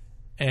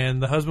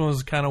 And the husband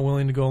was kind of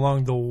willing to go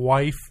along. The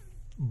wife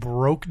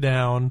broke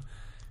down,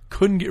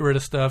 couldn't get rid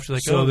of stuff. She's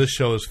like, So this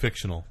show is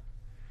fictional.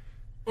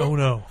 oh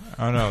no.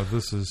 Oh no,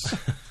 this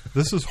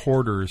is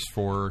hoarders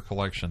for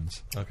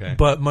collections. Okay.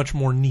 But much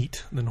more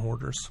neat than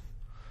hoarders.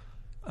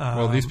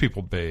 Well, these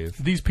people bathe.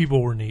 These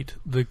people were neat.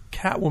 The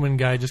Catwoman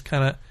guy just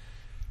kind of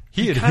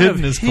He had hidden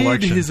his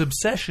collection. his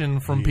obsession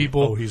from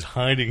people. Oh, he's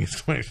hiding his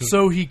collection.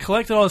 So he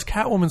collected all his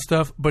Catwoman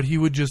stuff, but he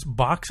would just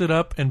box it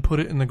up and put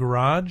it in the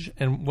garage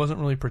and wasn't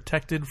really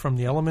protected from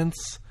the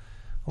elements.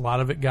 A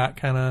lot of it got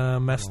kind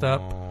of messed up.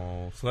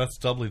 Oh, so that's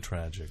doubly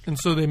tragic. And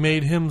so they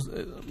made him,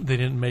 they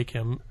didn't make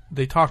him,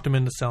 they talked him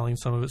into selling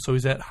some of it. So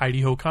he's at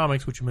Heidi Ho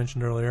Comics, which you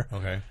mentioned earlier,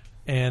 Okay.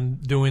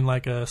 and doing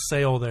like a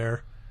sale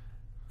there.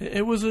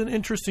 It was an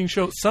interesting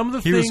show. Some of the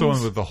He things... was the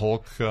one with the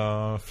Hulk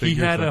figure. He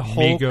had the a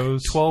Hulk Migos,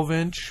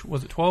 12-inch,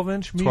 was it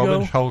 12-inch Mego?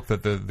 12-inch Hulk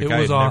that the It guy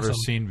was had never awesome.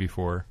 seen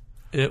before.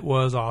 It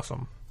was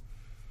awesome.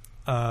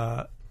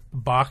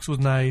 Box was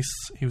nice.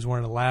 He was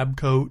wearing a lab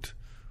coat.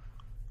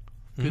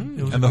 It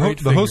was And a the great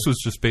host figure. was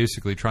just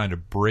basically trying to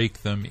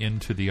break them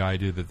into the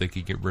idea that they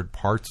could get rid of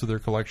parts of their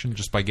collection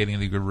just by getting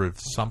rid of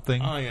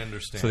something. I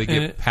understand. So they And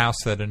get it- past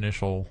that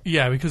initial...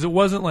 Yeah, because it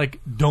wasn't like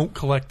don't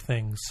collect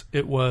things.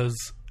 It was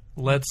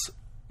let's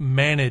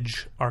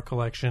manage our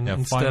collection Yeah,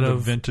 instead find the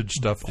of vintage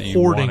stuff that you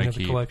hoarding want to of the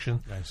keep.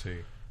 collection. I see.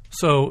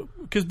 So,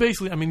 because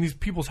basically, I mean, these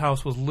people's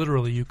house was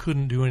literally, you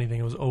couldn't do anything.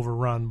 It was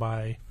overrun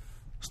by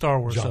Star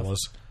Wars stuff.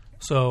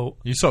 So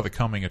You saw the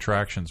coming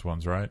attractions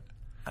ones, right?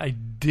 I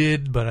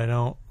did, but I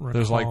don't recall.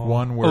 There's like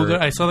one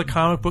where I saw the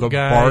comic book the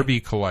guy.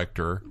 Barbie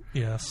collector,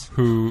 Yes.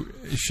 who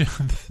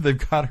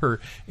they've got her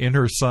in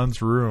her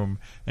son's room,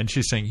 and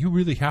she's saying, "You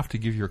really have to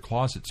give your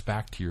closets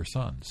back to your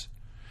sons."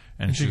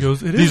 And she she's,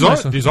 goes, "It is these my are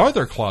son." these are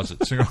their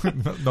closets."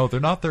 No,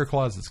 they're not their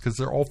closets because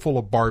they're all full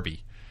of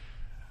Barbie.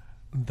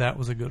 That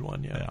was a good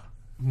one, yeah. Yeah.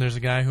 And there's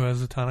a guy who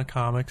has a ton of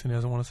comics and he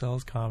doesn't want to sell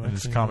his comics.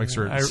 And his comics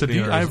are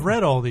sitting there. I've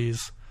read all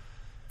these.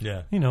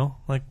 Yeah. You know,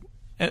 like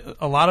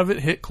a lot of it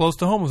hit close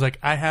to home. It was like,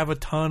 I have a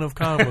ton of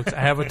comic books. I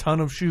have a ton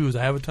of shoes.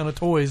 I have a ton of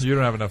toys. You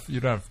don't have enough. You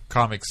don't have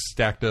comics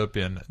stacked up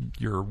in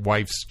your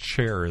wife's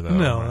chair, though.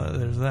 No,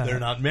 there's that. They're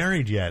not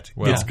married yet.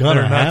 Well, it's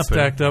gonna They're happen. not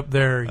stacked up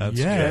there That's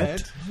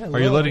yet. good. Are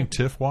you letting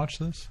Tiff watch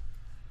this?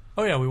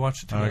 Oh yeah, we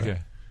watched it together. Okay.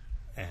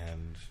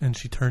 And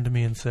she turned to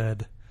me and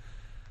said,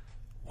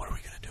 "What are we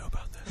going to do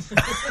about this?"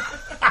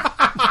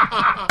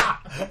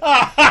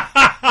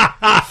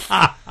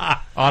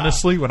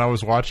 Honestly, when I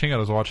was watching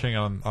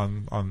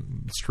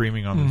on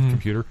streaming on the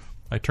computer,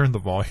 I turned the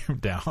volume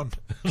down.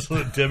 so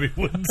that Debbie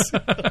wouldn't.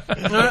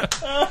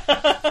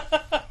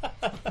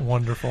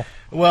 Wonderful.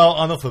 Well,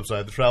 on the flip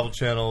side, the Travel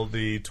Channel,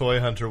 the Toy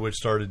Hunter, which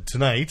started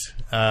tonight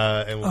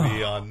and will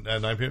be on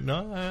 9 p.m.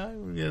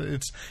 No,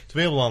 it's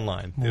available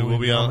online. It will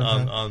be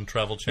on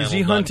Travel Channel. Is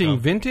he hunting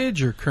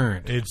vintage or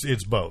current?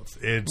 It's both.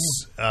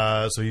 It's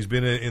so he's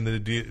been in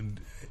the.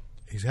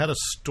 He's had a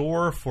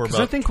store for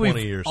about I think 20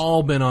 we've years.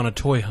 all been on a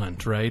toy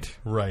hunt, right?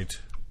 Right.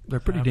 They're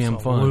pretty damn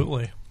fun.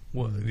 Absolutely.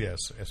 Well, yes,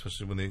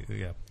 especially when they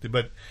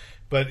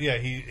but yeah,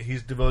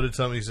 he's devoted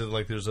something. He said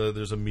like there's a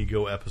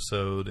Mego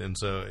episode, and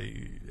so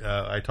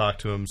I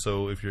talked to him.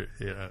 So if you're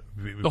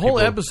The whole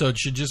episode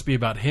should just be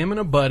about him and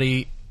a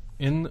buddy.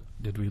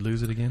 Did we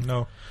lose it again?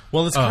 No.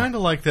 Well, it's kind of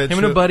like that. Him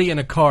and a buddy in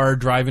a car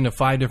driving to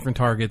 5 different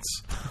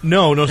Targets.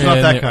 No, it's not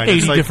that kind. 80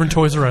 It's like, different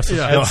Toys R Us.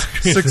 At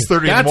 6:30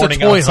 in the That's a morning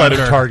toy outside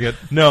hunter. of Target.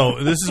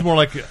 No, this is more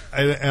like,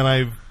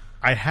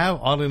 I have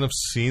oddly enough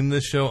seen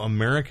this show,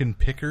 American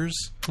Pickers.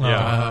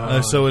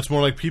 Yeah. So it's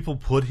more like people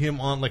put him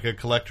on, like a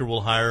collector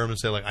will hire him and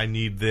say like, I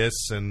need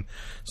this, and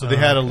so they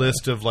had a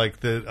list of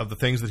like the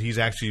things that he's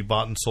actually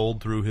bought and sold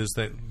through his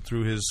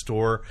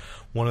store.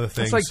 One of the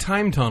things, It's like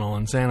Time Tunnel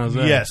in San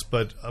Jose. yes,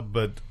 but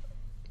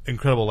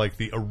incredible, like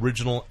the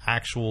original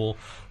actual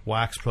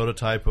wax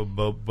prototype of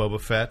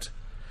Boba Fett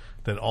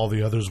that all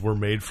the others were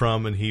made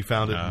from, and he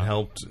found it and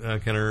helped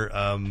Kenner.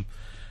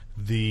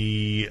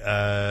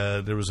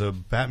 There was a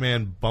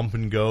Batman bump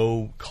and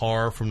go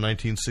car from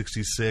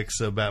 1966,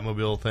 a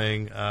Batmobile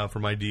thing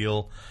from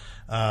Ideal,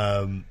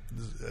 an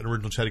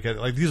original Chatty Cat.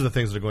 Like these are the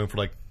things that are going for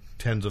like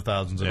tens of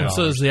thousands of dollars.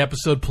 So does the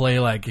episode play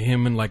like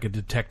him in like a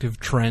detective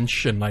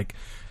trench and like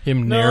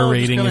him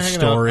narrating just his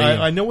kinda hanging story? out.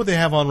 I know what they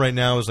have on right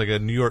now is like a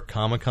New York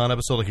Comic Con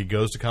episode. Like he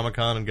goes to Comic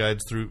Con and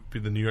guides through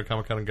the New York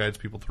Comic Con and guides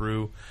people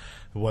through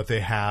what they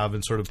have,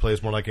 and sort of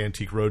plays more like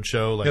Antique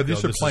Roadshow. Like, Yeah,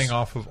 these are playing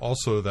off of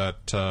also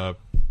that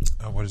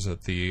what is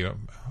it, the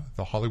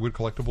Hollywood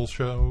Collectibles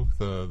show,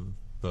 the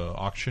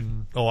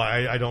auction. Oh,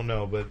 I don't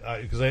know, but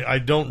because I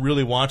don't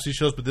really watch these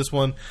shows, but this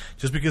one,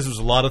 just because there's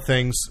a lot of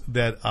things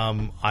that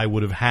I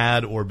would have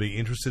had or be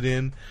interested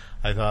in,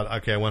 I thought,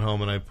 okay, I went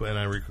home and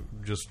I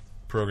just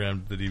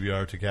programmed the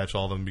DVR to catch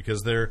all of them,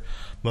 because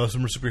most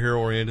of them are superhero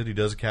oriented. He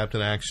does a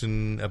Captain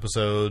Action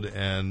episode,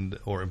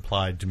 or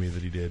implied to me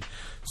that he did.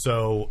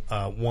 So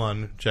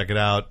one, check it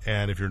out,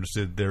 and if you're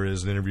interested, there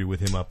is an interview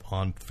with him up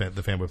on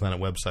the Fanboy Planet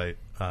website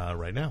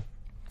right now.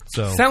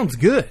 So Sounds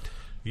good.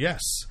 yes.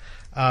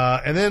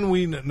 And then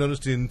we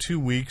noticed in 2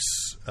 weeks,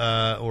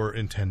 or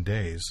in 10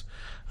 days,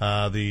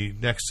 the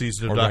next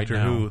season of Or right Doctor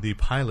now. Who, the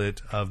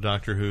pilot of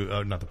Doctor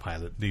Who, not the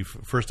pilot, the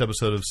first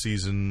episode of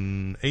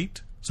season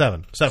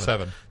 7.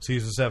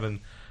 Season 7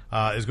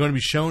 is going to be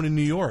shown in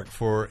New York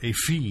for a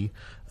fee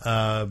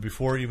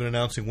before even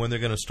announcing when they're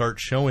going to start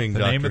showing The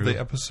Doctor name of Who. the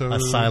episode?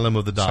 Asylum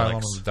of the Daleks. Asylum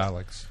of the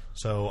Daleks.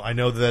 So I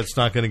know that's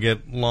not going to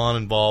get Lon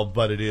involved,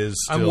 but it is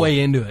still. I'm way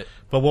into it.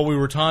 But what we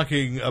were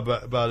talking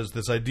about is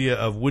this idea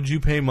of, would you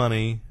pay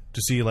money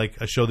to see like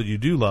a show that you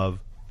do love,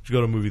 to go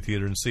to a movie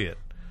theater and see it?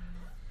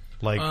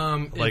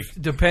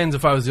 It depends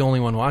if I was the only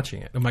one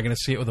watching it. Am I going to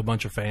see it with a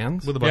bunch of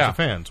fans? With a bunch Yeah. of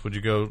fans, would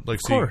you go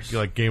like course. see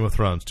like Game of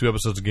Thrones, 2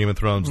 episodes of Game of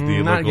Thrones, the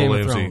not local Game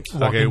of AMC? Thrones.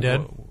 Walking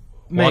Dead?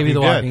 Maybe The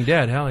Dead. Walking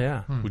Dead. Hell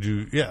yeah. Would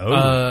you?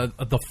 Yeah.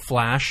 The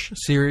Flash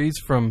series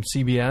from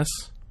CBS.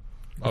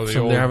 Oh, the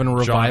So old they're having a John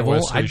revival.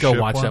 Wesley I'd go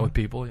Shipp watch that one? with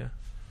people. Yeah.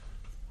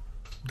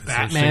 interesting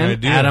Batman.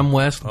 idea. Adam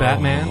West.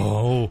 Batman.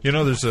 Oh, You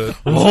know, there's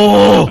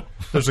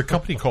a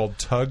company called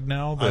Tug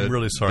now. That, I'm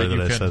really sorry that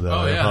you I can- said that. Oh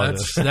I yeah,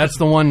 apologize. that's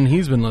the one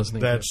he's been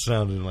listening That to.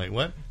 sounded like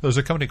what? There's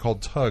a company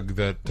called Tug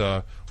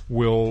that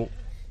will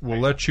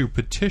let you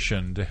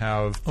petition to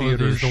have Oh,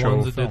 theaters these the show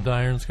ones that film. did the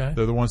Iron Sky?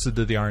 They're the ones that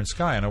did the Iron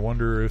Sky, and I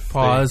wonder if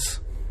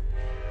Pause.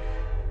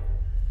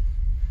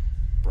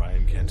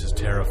 Brian Kent is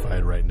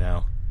terrified right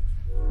now.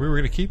 We were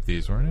going to keep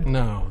these, weren't we?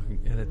 No,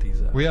 edit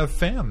these out. We have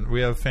fan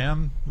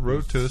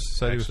wrote to us.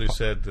 Said Actually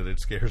said that it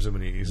scares him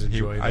and he's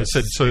enjoying it. I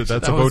said, so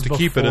that's a vote to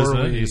keep it, isn't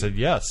it? He said,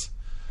 yes.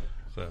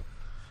 So,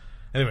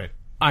 anyway.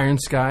 Iron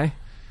Sky.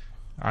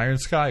 Iron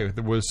Sky.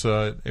 It was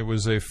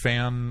a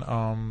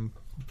fan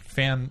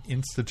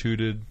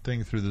instituted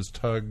thing through this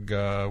Tug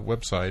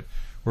website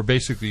where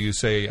basically you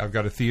say, I've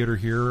got a theater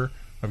here,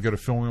 I've got a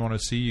film we want to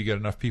see. You get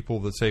enough people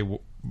that say,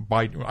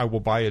 I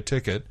will buy a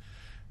ticket,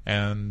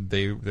 and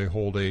they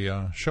hold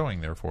a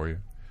showing there for you.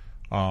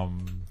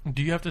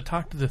 Do you have to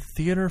talk to the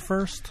theater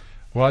first?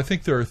 Well, I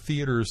think there are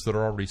theaters that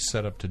are already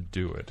set up to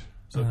do it.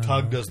 So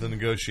Tug does the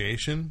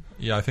negotiation?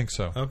 Yeah, I think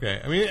so. Okay.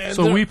 I mean,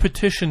 so we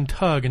petition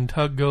Tug, and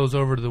Tug goes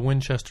over to the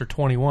Winchester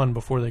 21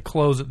 before they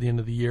close at the end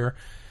of the year,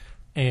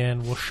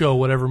 and we'll show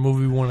whatever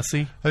movie we want to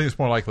see. I think it's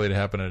more likely to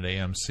happen at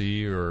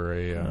AMC or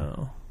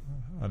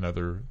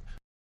another.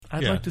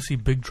 I'd like to see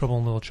Big Trouble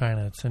in Little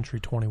China at Century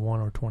 21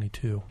 or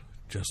 22.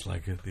 Just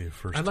like at the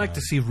first I'd like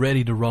to see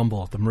Ready to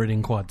Rumble at the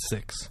Meridian Quad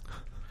 6.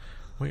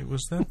 Wait,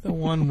 was that the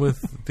one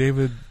with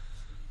David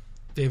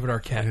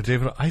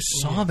Arquette? I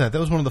saw that. That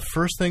was one of the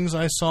first things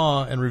I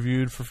saw and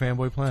reviewed for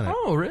Fanboy Planet.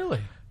 Oh, really?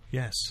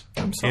 Yes.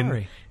 I'm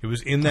sorry. It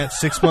was in that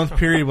 6-month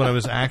period when I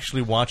was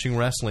actually watching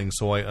wrestling,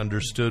 so I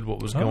understood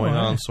what was going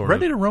on.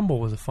 Ready to Rumble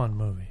was a fun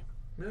movie.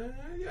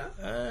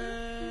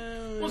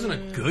 It wasn't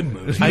a good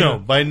movie. No,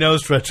 by no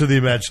stretch of the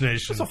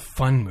imagination. It was a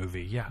fun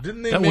movie, yeah.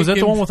 Didn't they Was that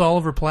the one with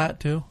Oliver Platt,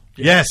 too?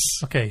 Yes.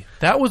 Okay.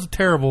 That was a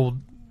terrible,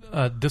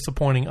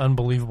 disappointing,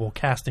 unbelievable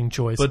casting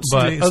choice. But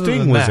other Sting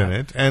than was that, in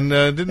it.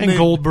 And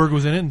Goldberg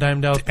was in it, and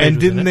Dime Dallas Page And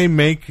was didn't in they it.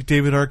 make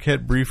David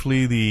Arquette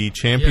briefly the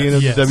champion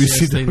of the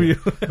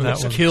WCW?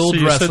 That was killed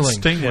So wrestling.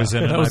 Said Sting was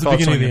in it. That was I the thought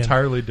beginning something of the end.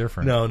 entirely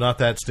different. No, not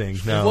that Sting.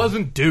 No. It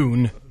wasn't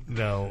Dune.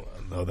 No,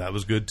 that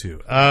was good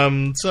too.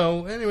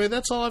 So anyway,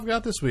 that's all I've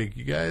got this week.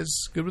 You guys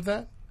good with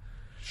that?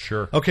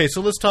 Sure. Okay,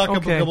 so let's talk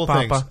about a couple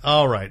Papa. things.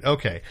 All right,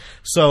 okay.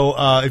 So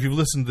if you've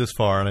listened this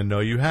far, and I know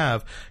you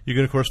have, you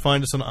can, of course,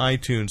 find us on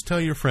iTunes. Tell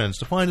your friends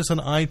to find us on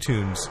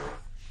iTunes.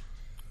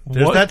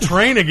 There's What? that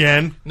train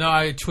again. No,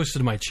 I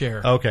twisted my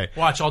chair. Okay.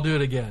 Watch, I'll do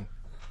it again.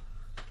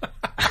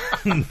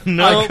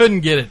 No. I couldn't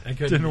get it.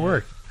 Didn't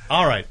work.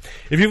 All right.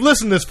 If you've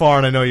listened this far,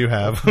 and I know you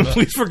have,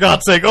 please, for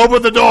God's sake,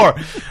 open the door.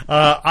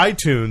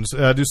 iTunes.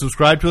 Do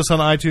subscribe to us on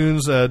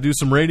iTunes. Do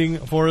some rating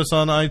for us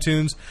on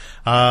iTunes.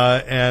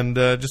 And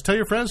just tell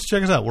your friends to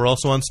check us out. We're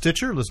also on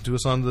Stitcher. Listen to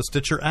us on the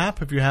Stitcher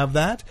app if you have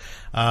that.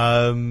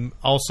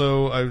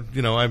 Also,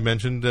 I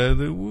mentioned that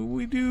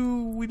we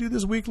do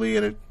this weekly,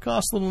 and it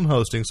costs a little in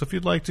hosting. So if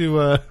you'd like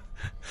to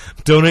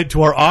donate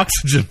to our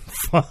oxygen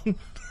fund,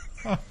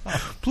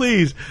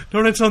 please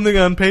donate something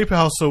on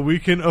PayPal so we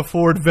can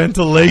afford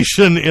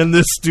ventilation in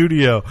this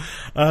studio.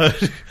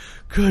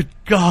 Good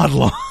God,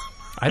 Lon.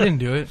 I didn't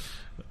do it.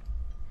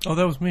 Oh,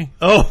 that was me.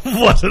 Oh,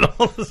 was it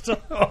all this time?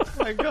 Oh,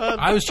 my God.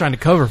 I was trying to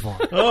cover for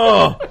him.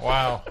 Oh,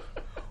 Wow.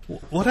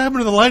 what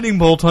happened to the lightning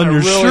bolt on your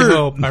really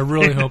shirt? I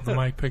really hope the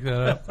mic picked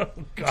that up.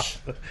 God.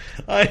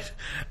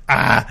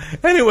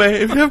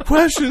 Anyway, if you have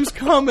questions,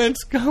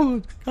 comments,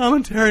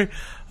 commentary,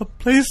 a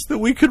place that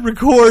we could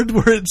record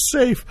where it's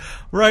safe,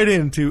 write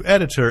into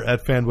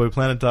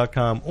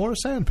editor@fanboyplanet.com or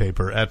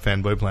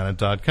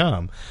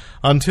sandpaper@fanboyplanet.com.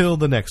 Until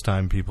the next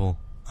time, people,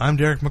 I'm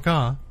Derek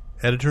McCaw,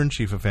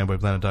 editor-in-chief of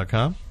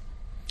fanboyplanet.com.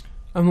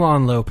 I'm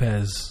Lon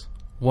Lopez,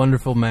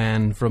 wonderful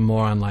man from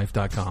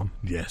moreonlife.com.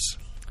 Yes.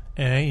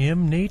 I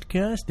am Nate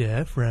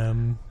Costa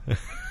from,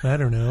 I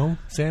don't know,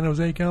 San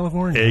Jose,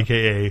 California.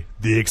 A.K.A.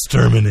 The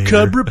Exterminator.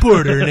 Cub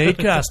reporter Nate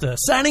Costa,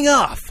 signing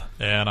off.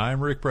 And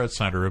I'm Rick Brett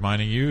Snyder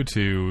reminding you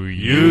to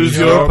Use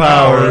your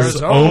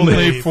powers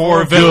only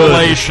for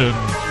ventilation.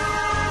 I'll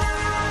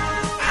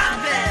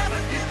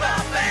never give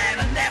up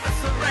and I'll never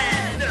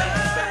surrender.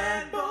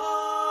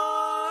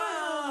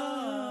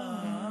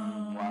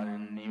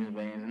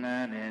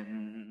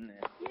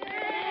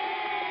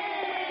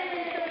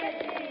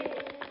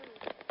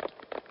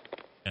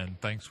 And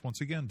thanks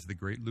once again to the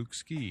great Luke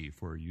Ski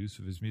for use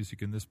of his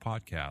music in this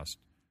podcast.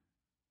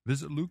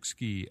 Visit Luke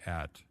Ski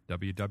at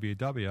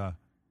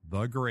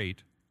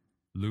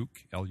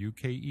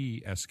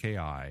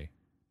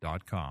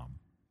www.thegreatlukeski.com.